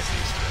to just hit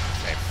these two at the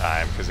same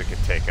time because it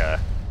could take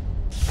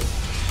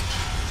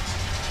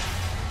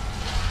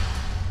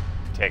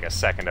a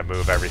second to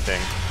move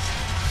everything.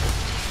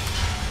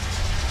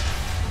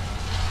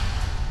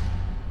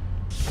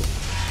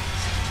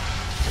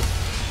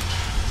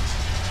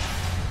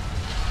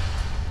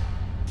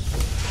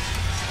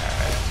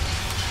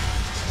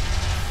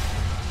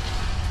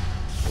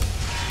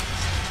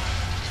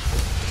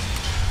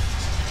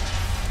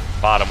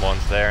 Bottom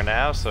one's there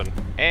now, so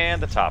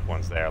and the top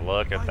one's there.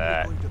 Look at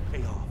that.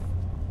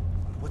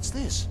 What's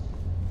this?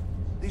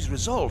 These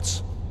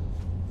results.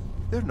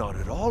 They're not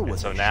at all what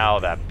so now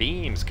that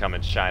beam's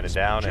coming shining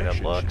down, and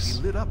it looks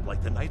lit up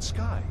like the night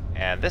sky.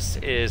 And this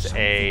is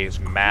a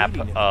map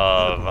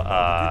of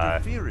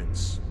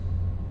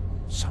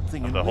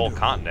the whole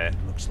continent.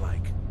 Looks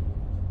like.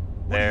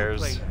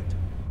 There's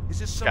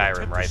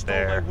Skyrim right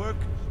there.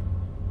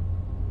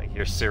 Like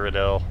here's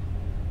Cyrodiil,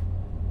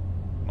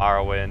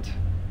 Morrowind.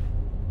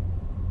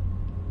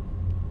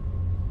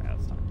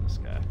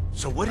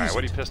 So what is it?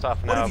 What are you pissed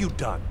off now? What have you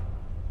done?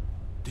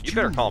 Did you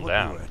better calm know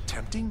down. What you were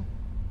attempting?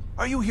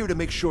 Are you here to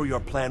make sure your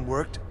plan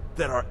worked?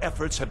 That our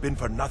efforts have been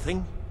for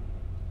nothing?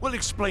 Well,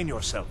 explain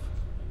yourself.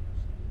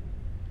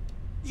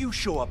 You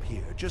show up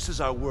here just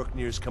as our work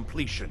nears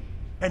completion,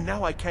 and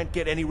now I can't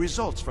get any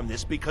results from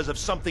this because of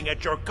something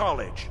at your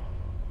college.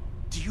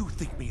 Do you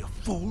think me a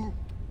fool?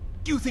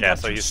 Do you think I'm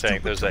so too you're saying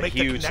stupid there's to a make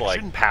the huge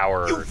connection? like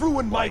power, You've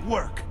ruined like, my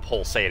work.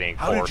 Pulsating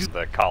How did force you- of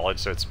the college,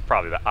 so it's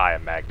probably the Eye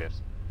of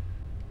Magnus.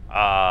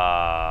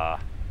 I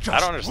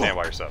don't understand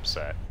why you're so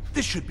upset.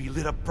 This should be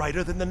lit up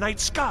brighter than the night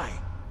sky,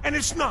 and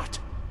it's not.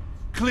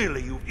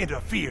 Clearly you've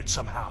interfered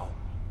somehow.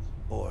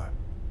 Or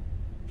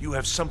You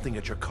have something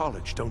at your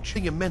college, don't you?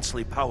 Something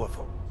immensely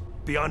powerful,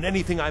 beyond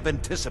anything I've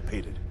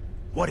anticipated.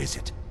 What is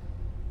it?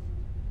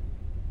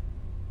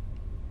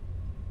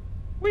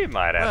 We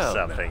might have Well,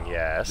 something, now,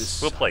 yes.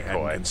 this We'll play I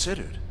hadn't coy.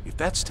 considered. If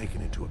that's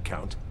taken into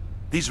account,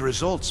 these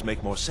results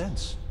make more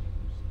sense.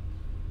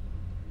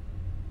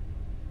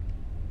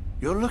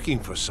 You're looking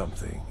for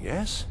something,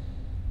 yes?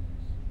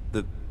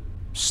 The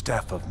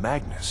Staff of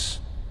Magnus.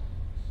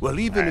 Well,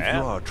 even if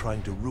you are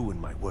trying to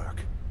ruin my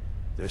work,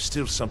 there's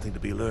still something to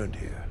be learned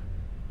here.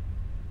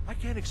 I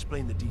can't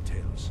explain the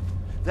details.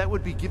 That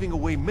would be giving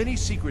away many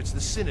secrets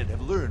the Synod have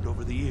learned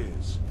over the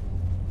years.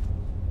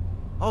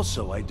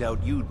 Also, I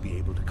doubt you'd be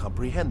able to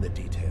comprehend the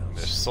details.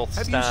 There's Mzulft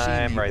Have you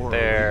seen the right orrery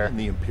there. in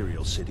the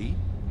Imperial City?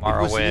 It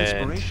was the Morrowind.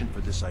 inspiration for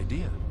this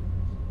idea.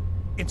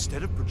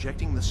 Instead of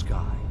projecting the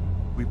sky,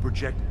 we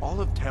project all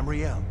of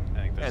Tamriel,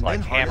 there's and like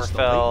then harness the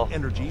Hammerfell. latent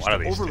energies One of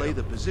to these overlay two.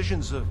 the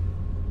positions of...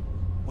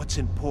 What's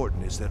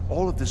important is that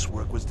all of this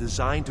work was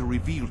designed to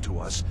reveal to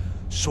us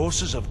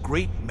sources of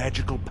great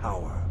magical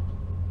power.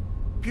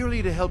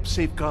 Purely to help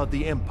safeguard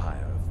the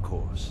Empire, of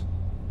course.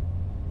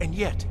 And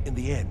yet, in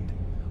the end,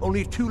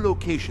 only 2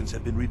 locations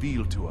have been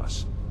revealed to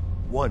us.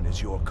 One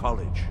is your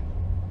college.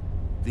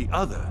 The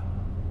other,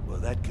 well,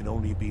 that can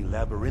only be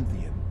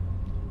Labyrinthian.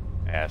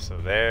 Yeah, so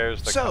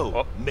there's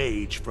the...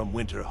 Mage from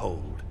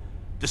Winterhold.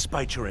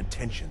 Despite your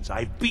intentions,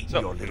 I've beaten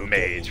your little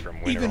Mage game. from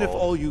Even if Winterhold.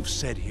 all you've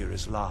said here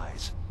is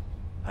lies.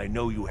 I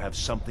know you have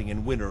something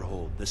in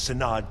Winterhold the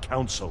Synod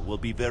Council will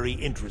be very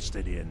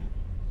interested in.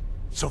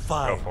 So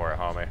fine. Go for it,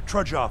 homie.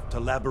 Trudge off to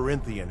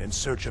Labyrinthian in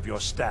search of your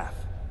staff.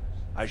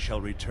 I shall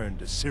return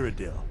to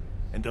Cyrodiil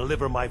and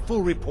deliver my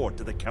full report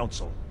to the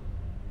Council.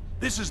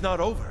 This is not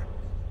over,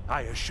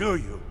 I assure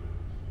you.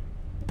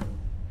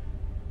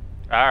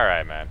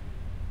 Alright, man.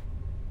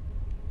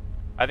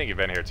 I think you've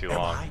been here too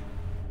long.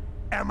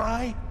 Am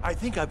I? I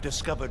think I've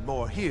discovered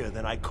more here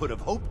than I could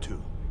have hoped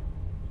to.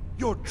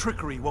 Your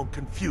trickery won't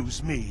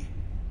confuse me.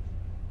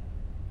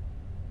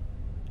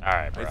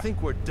 Alright, bro. I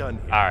think we're done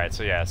here. Alright,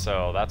 so yeah,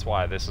 so that's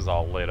why this is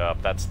all lit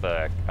up. That's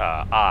the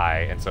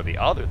eye, and so the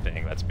other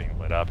thing that's being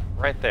lit up,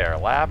 right there,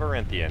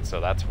 Labyrinthian,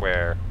 so that's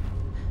where,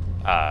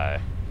 is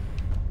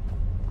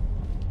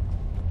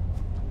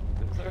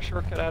there a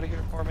shortcut out of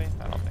here for me?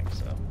 I don't think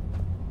so.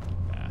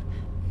 Nah.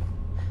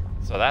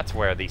 So that's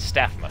where the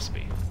staff must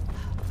be.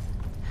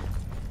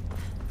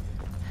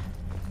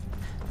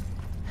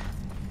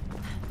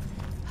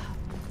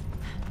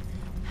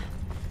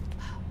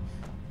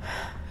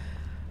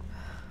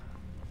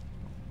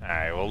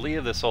 Alright, we'll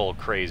leave this old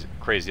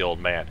crazy old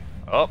man.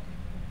 Oh. Of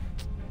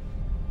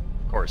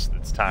course,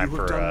 it's time You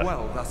for, have done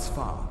well thus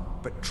far,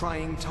 but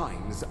trying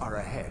times are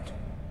ahead.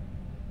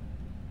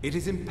 It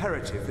is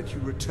imperative that you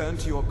return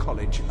to your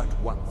college at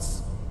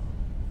once.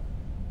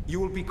 You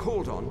will be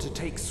called on to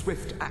take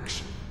swift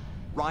action.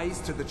 Rise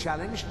to the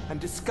challenge and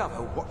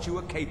discover what you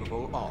are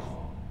capable of.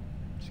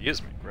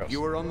 Excuse me, gross.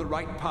 You are on the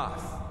right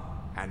path,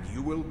 and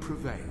you will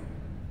prevail.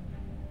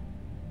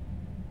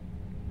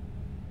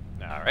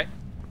 Alright.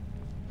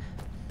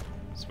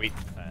 Sweet.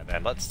 And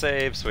then let's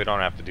save so we don't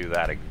have to do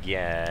that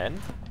again.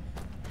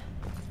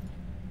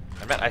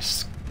 I mean,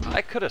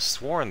 I could have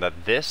sworn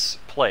that this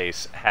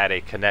place had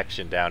a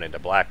connection down into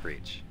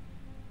Blackreach.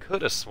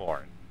 Could have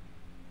sworn.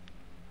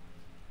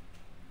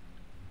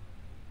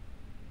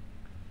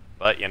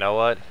 But you know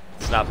what?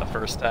 It's not the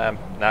first time,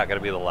 not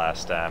gonna be the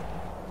last time.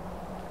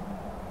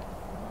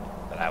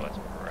 But I was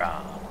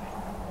wrong.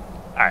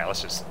 Alright,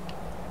 let's just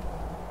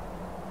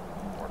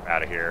warp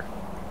out of here.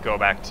 Go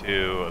back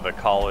to the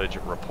college,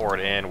 report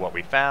in what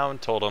we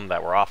found, told them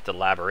that we're off to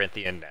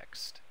Labyrinthian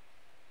next.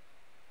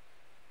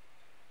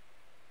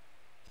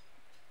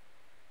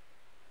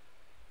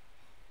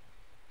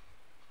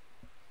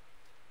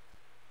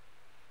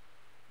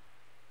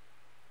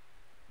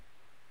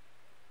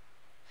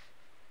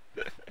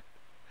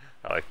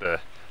 I like the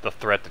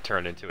threat to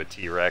turn into a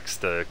T-Rex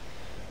to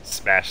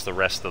smash the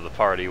rest of the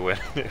party when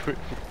it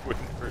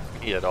wouldn't hurt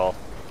me at all.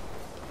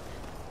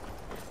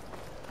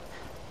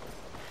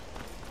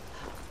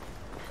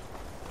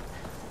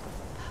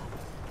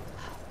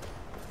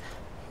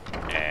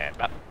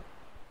 And up.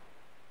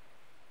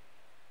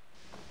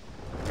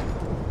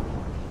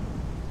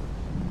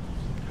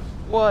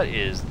 What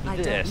is this? I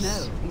don't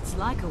know. It's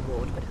like a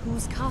ward, but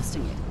who's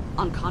casting it?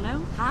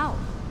 Onkano? How?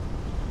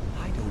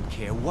 I don't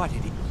care what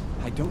it is.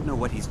 I don't know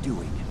what he's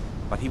doing,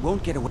 but he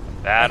won't get away.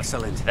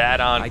 Excellent.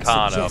 That I'd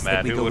Onkano, suggest that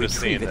man. we Who go would have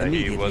seen retrieve it that he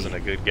immediately. wasn't a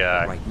good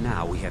guy? Right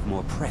now, we have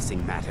more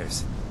pressing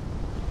matters.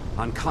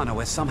 Onkano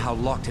has somehow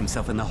locked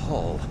himself in the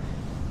hall.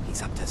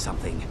 He's up to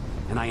something,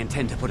 and I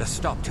intend to put a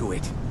stop to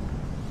it.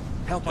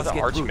 Help You're us the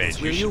get through Archmage. this,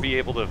 will You you? should be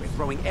able to... We're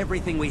throwing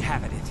everything we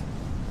have at it.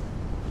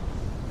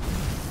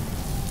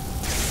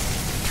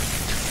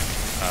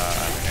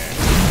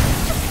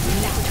 We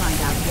need to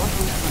find out what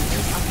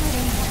Onkano's up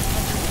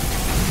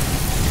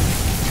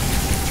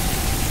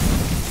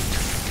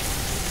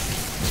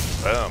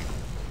Boom.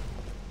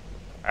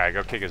 Alright,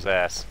 go kick his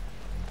ass.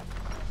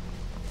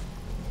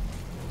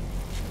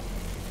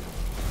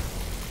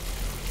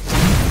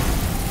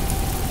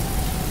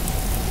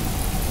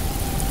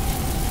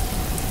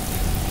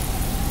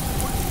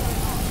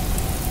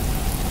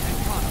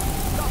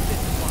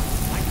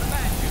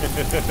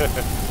 Are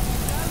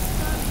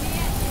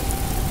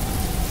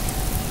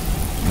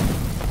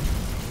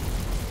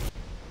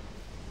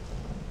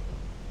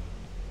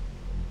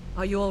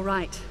you all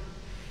right?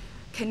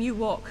 Can you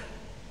walk?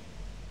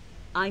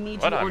 I need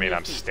What? you I on mean, your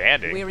I'm feet.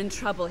 standing. We're in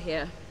trouble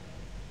here.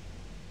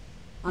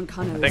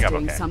 Ancano I think is I'm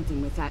doing okay.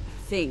 something with that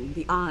thing,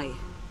 the eye.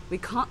 We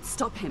can't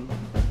stop him.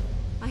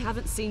 I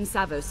haven't seen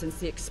Savo since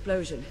the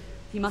explosion.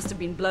 He must have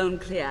been blown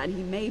clear, and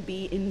he may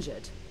be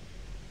injured.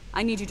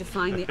 I need you to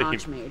find the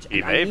Archmage,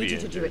 he and I may need be you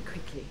to do injured. it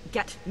quickly.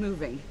 Get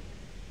moving.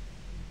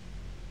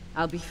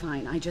 I'll be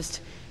fine. I just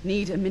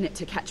need a minute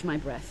to catch my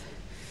breath.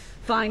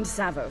 Find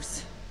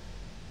Savos.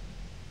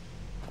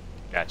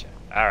 Gotcha.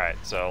 Alright,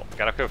 so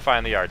gotta go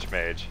find the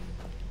Archmage.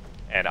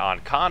 And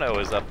Ancano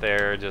is up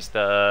there just,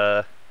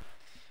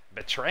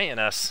 betraying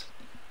us.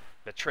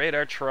 Betrayed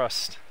our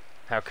trust.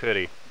 How could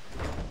he?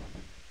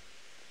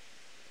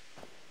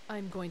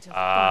 I'm going to Oh,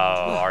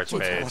 find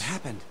Archmage. What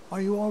happened? Are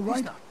you all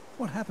right?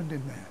 What happened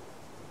in there?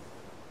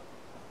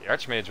 The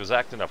Archmage was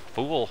acting a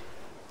fool.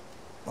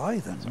 By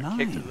the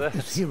nine,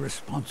 is he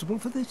responsible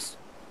for this?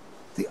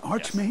 The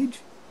Archmage?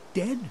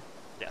 Dead?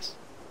 Yes.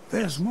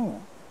 There's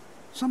more.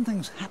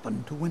 Something's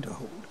happened to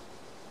Winterhold.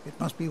 It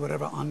must be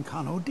whatever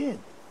Ancano did.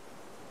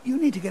 You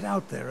need to get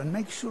out there and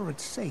make sure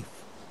it's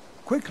safe.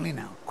 Quickly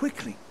now,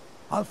 quickly.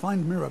 I'll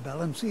find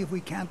Mirabelle and see if we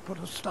can't put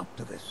a stop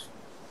to this.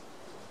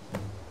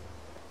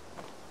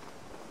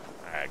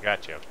 Alright,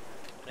 gotcha.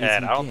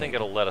 And I don't think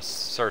it'll let us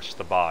search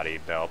the body,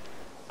 nope.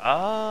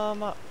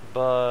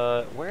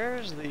 But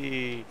where's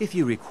the... If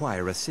you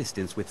require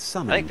assistance with I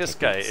summoning think this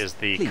guy techniques, is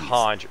the please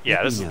conjure... Yeah,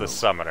 let this me is know. the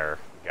summoner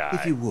guy.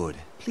 If you would,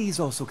 please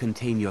also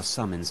contain your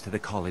summons to the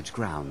college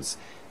grounds.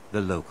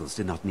 The locals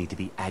do not need to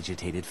be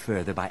agitated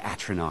further by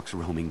Atronachs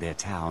roaming their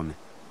town.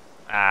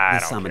 I The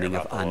don't summoning care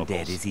of about the undead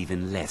locals. is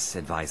even less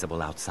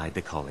advisable outside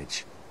the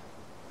college.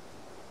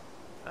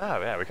 Oh,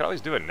 yeah, we could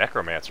always do a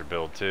necromancer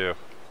build, too.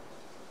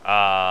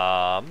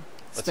 Let's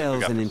see what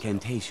we Spells got and for-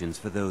 incantations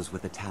for those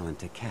with the talent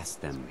to cast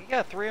them. We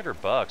got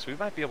 $300. We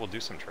might be able to do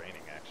some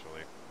training,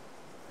 actually.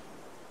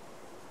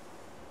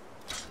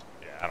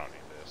 Yeah, I don't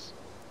need this.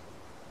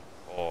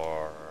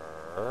 Or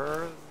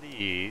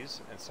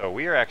these. And so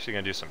we are actually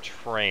going to do some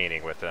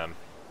training with them.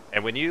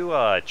 And when you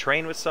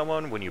train with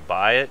someone, when you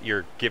buy it,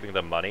 you're giving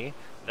them money.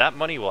 That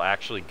money will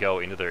actually go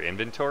into their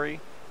inventory.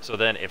 So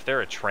then if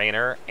they're a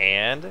trainer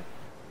and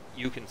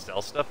you can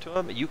sell stuff to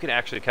them, you can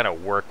actually kind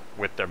of work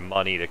with their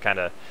money to kind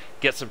of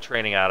get some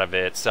training out of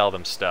it, sell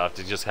them stuff,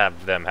 to just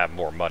have them have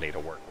more money to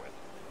work with.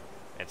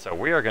 And so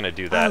we are going to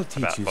do that I'll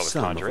teach you with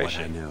some of what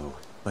conjuration. I know,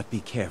 but be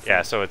careful.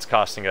 Yeah, so it's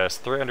costing us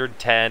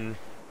 310,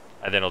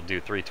 and then it'll do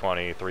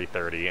 320,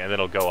 330, and then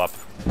it'll go up.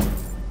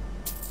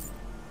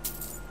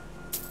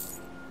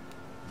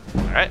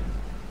 Alright.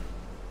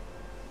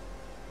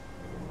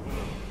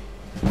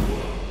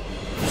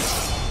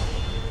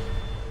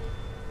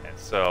 And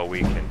so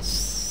we can...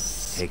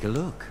 Take a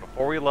look.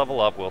 Before we level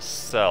up, we'll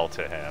sell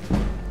to him.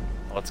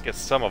 Let's get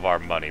some of our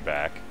money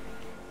back.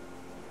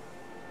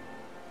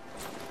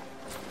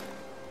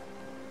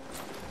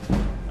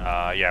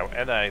 Yeah,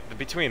 and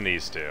between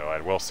these two,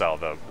 I will sell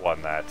the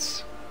one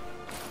that's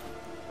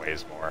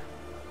weighs more.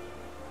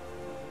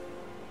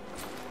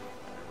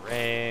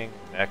 Ring,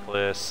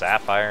 necklace,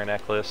 sapphire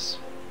necklace.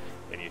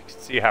 And you can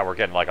see how we're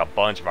getting like a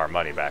bunch of our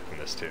money back from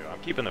this too. I'm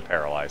keeping the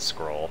paralyzed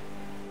scroll.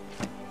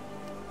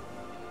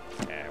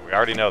 And we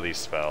already know these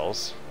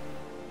spells.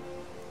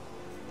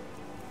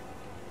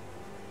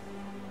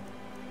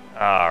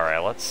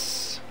 Alright,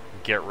 let's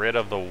get rid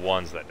of the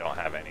ones that don't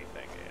have anything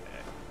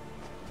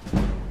in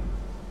it.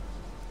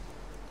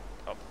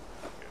 Oh,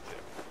 that's good too.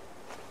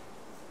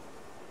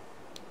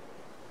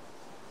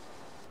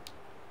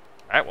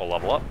 Alright, we'll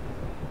level up.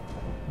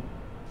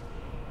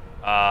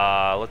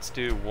 Let's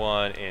do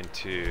one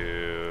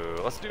into...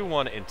 Let's do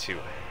one into...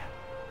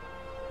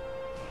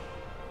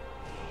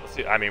 Let's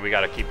see, I mean, we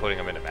gotta keep putting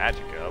them into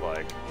Magicka,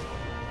 like...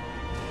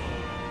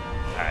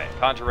 Alright,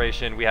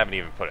 Conjuration, we haven't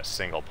even put a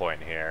single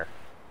point in here.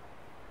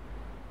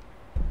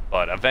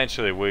 But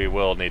eventually we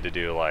will need to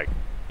do, like,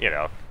 you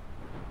know,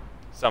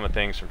 summon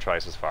things from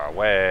twice as far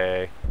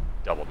away,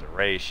 double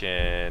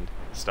duration,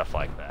 stuff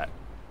like that.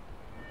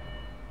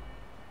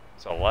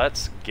 So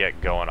let's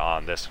get going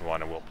on this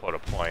one, and we'll put a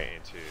point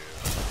into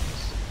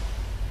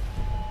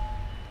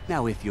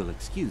Now, if you'll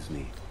excuse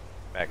me.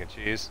 mac and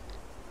cheese.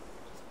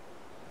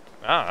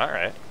 Oh,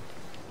 alright.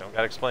 Don't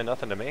gotta explain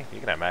nothing to me. You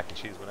can have mac and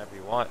cheese whenever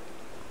you want.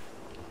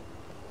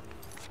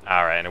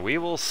 Alright, and we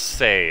will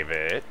save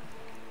it.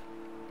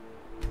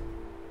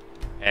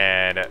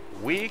 And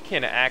we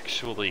can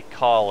actually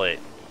call it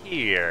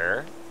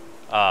here.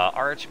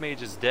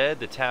 Archmage is dead.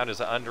 The town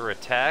is under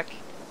attack.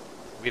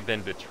 We've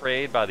been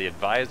betrayed by the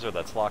advisor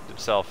that's locked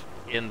himself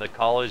in the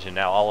college, and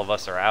now all of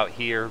us are out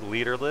here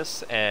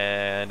leaderless.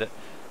 And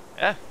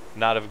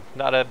not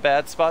a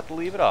bad spot to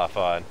leave it off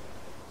on.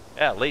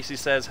 Yeah, Lacey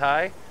says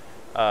hi,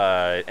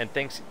 and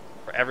thanks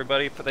for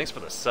everybody. Thanks for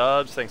the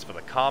subs. Thanks for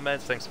the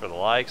comments. Thanks for the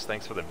likes.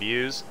 Thanks for the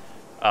views.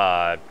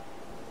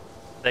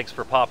 Thanks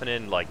for popping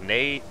in, like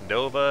Nate,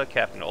 Nova,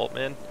 Captain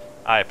Altman.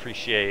 I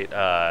appreciate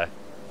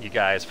you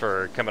guys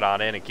for coming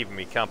on in and keeping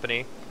me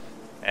company.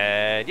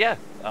 And yeah,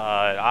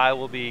 I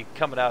will be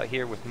coming out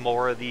here with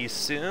more of these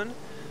soon.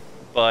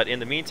 But in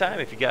the meantime,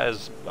 if you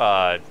guys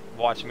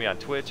watching me on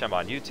Twitch, I'm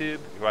on YouTube.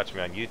 If you're watching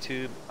me on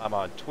YouTube, I'm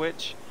on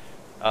Twitch.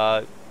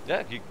 Yeah,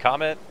 you can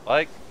comment,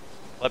 like,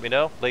 let me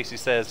know. Lacey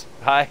says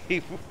hi.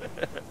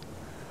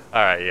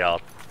 Alright, y'all.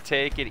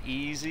 Take it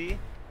easy,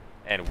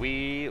 and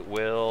we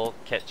will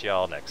catch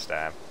y'all next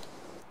time.